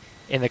say,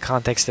 in the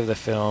context of the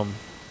film,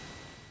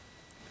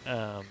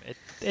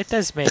 it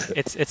does make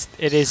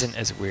it isn't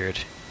as weird.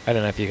 I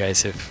don't know if you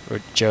guys have,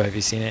 or Joe, have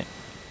you seen it?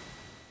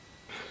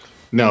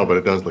 No, but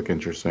it does look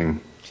interesting.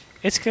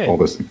 It's good. All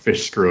this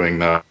fish screwing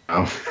now.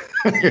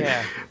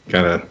 Yeah.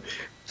 Kind of,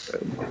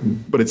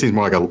 but it seems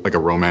more like a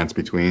romance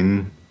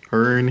between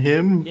her and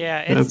him. Yeah,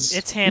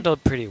 it's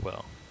handled pretty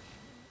well.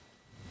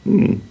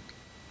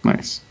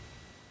 Nice.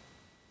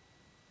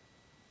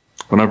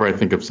 Whenever I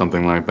think of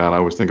something like that, I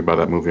always think about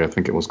that movie. I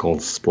think it was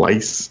called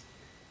Splice,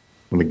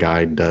 when the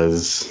guy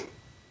does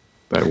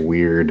that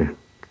weird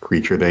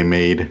creature they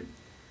made.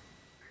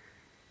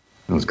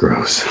 That was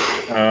gross.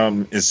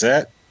 Is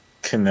that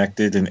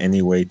connected in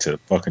any way to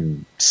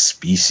fucking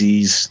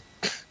Species?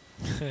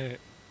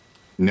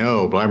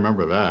 No, but I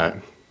remember that.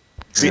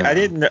 See, yeah. I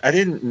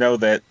didn't know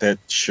that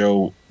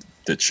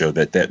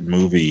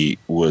movie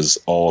was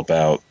all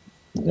about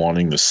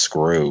wanting to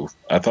screw.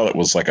 I thought it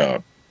was like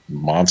a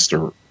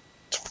monster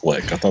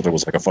flick. I thought there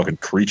was like a fucking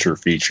creature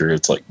feature.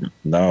 It's like,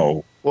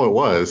 no.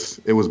 Well,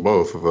 it was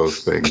both of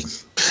those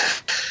things.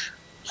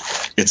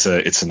 It's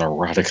an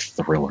erotic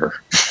thriller.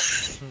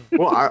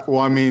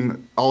 I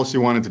mean, all she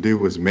wanted to do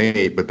was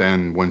mate, but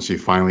then when she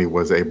finally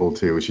was able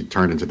to, she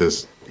turned into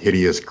this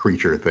hideous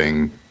creature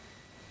thing,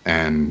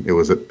 and it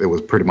was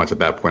pretty much at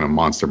that point a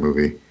monster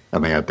movie,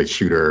 and they had to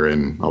shoot her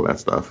and all that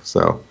stuff.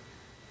 So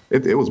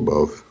it was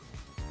both.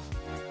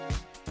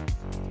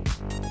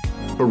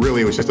 But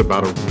really, it was just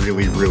about a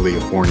really, really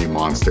horny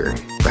monster.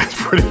 That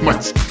pretty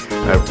much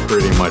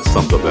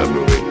sums up that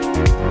movie.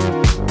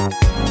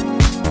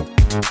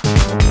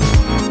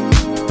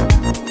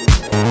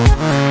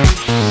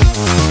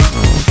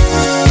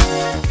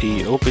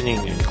 The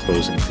opening and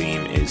closing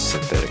theme is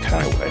Synthetic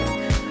Highway.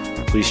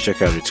 Please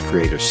check out its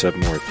creator,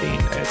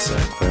 Submorphine, at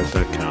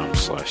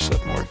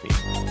soundcloud.com/submorphine.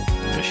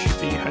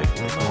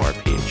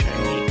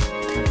 SUB-MORPHINE.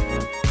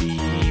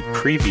 The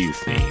preview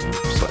theme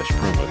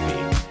 /promo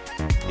theme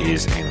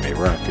is Anime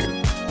Raku.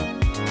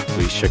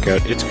 Please check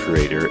out its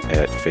creator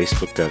at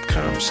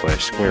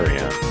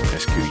facebook.com/Squarion,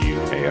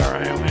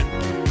 SQUARION.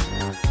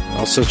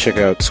 Also check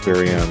out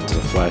Squareon's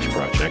The Flash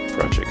Project,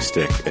 Project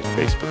Stick, at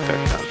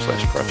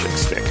facebook.com/Project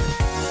Stick.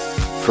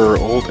 For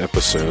old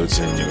episodes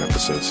and new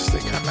episodes as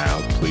they come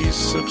out, please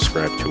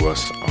subscribe to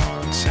us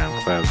on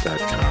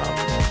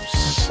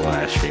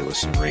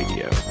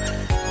soundcloud.com/HeyListenRadio.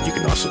 You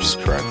can also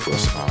subscribe to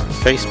us on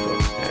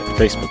Facebook at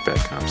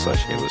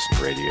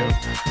facebook.com/HeyListenRadio,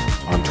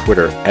 on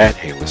Twitter at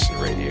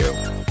HeyListenRadio,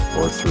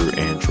 or through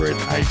Android,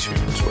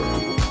 iTunes, or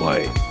Google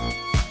Play.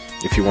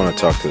 If you want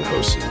to talk to the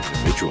hosts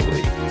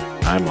individually,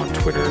 I'm on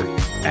Twitter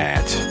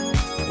at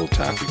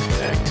Otaku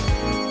Connect.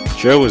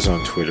 Joe is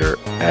on Twitter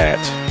at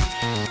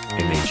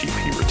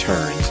NAGP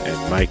Returns,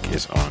 and Mike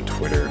is on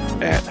Twitter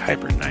at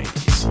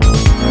Hyper90s.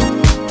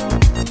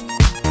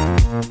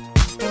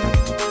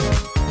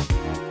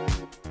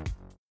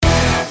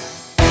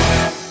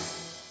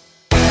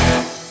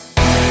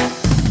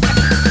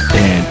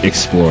 And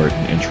explore it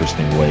in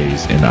interesting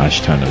ways in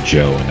Ashitano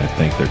Joe, and I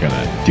think they're going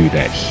to do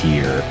that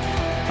here.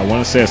 I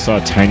want to say I saw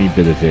a tiny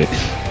bit of it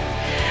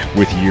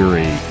with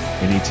Yuri.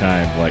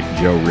 Anytime like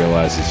Joe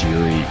realizes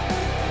Yuri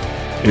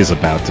is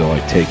about to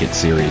like take it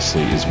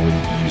seriously is when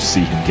you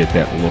see him get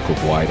that look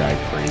of wide-eyed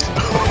crazy.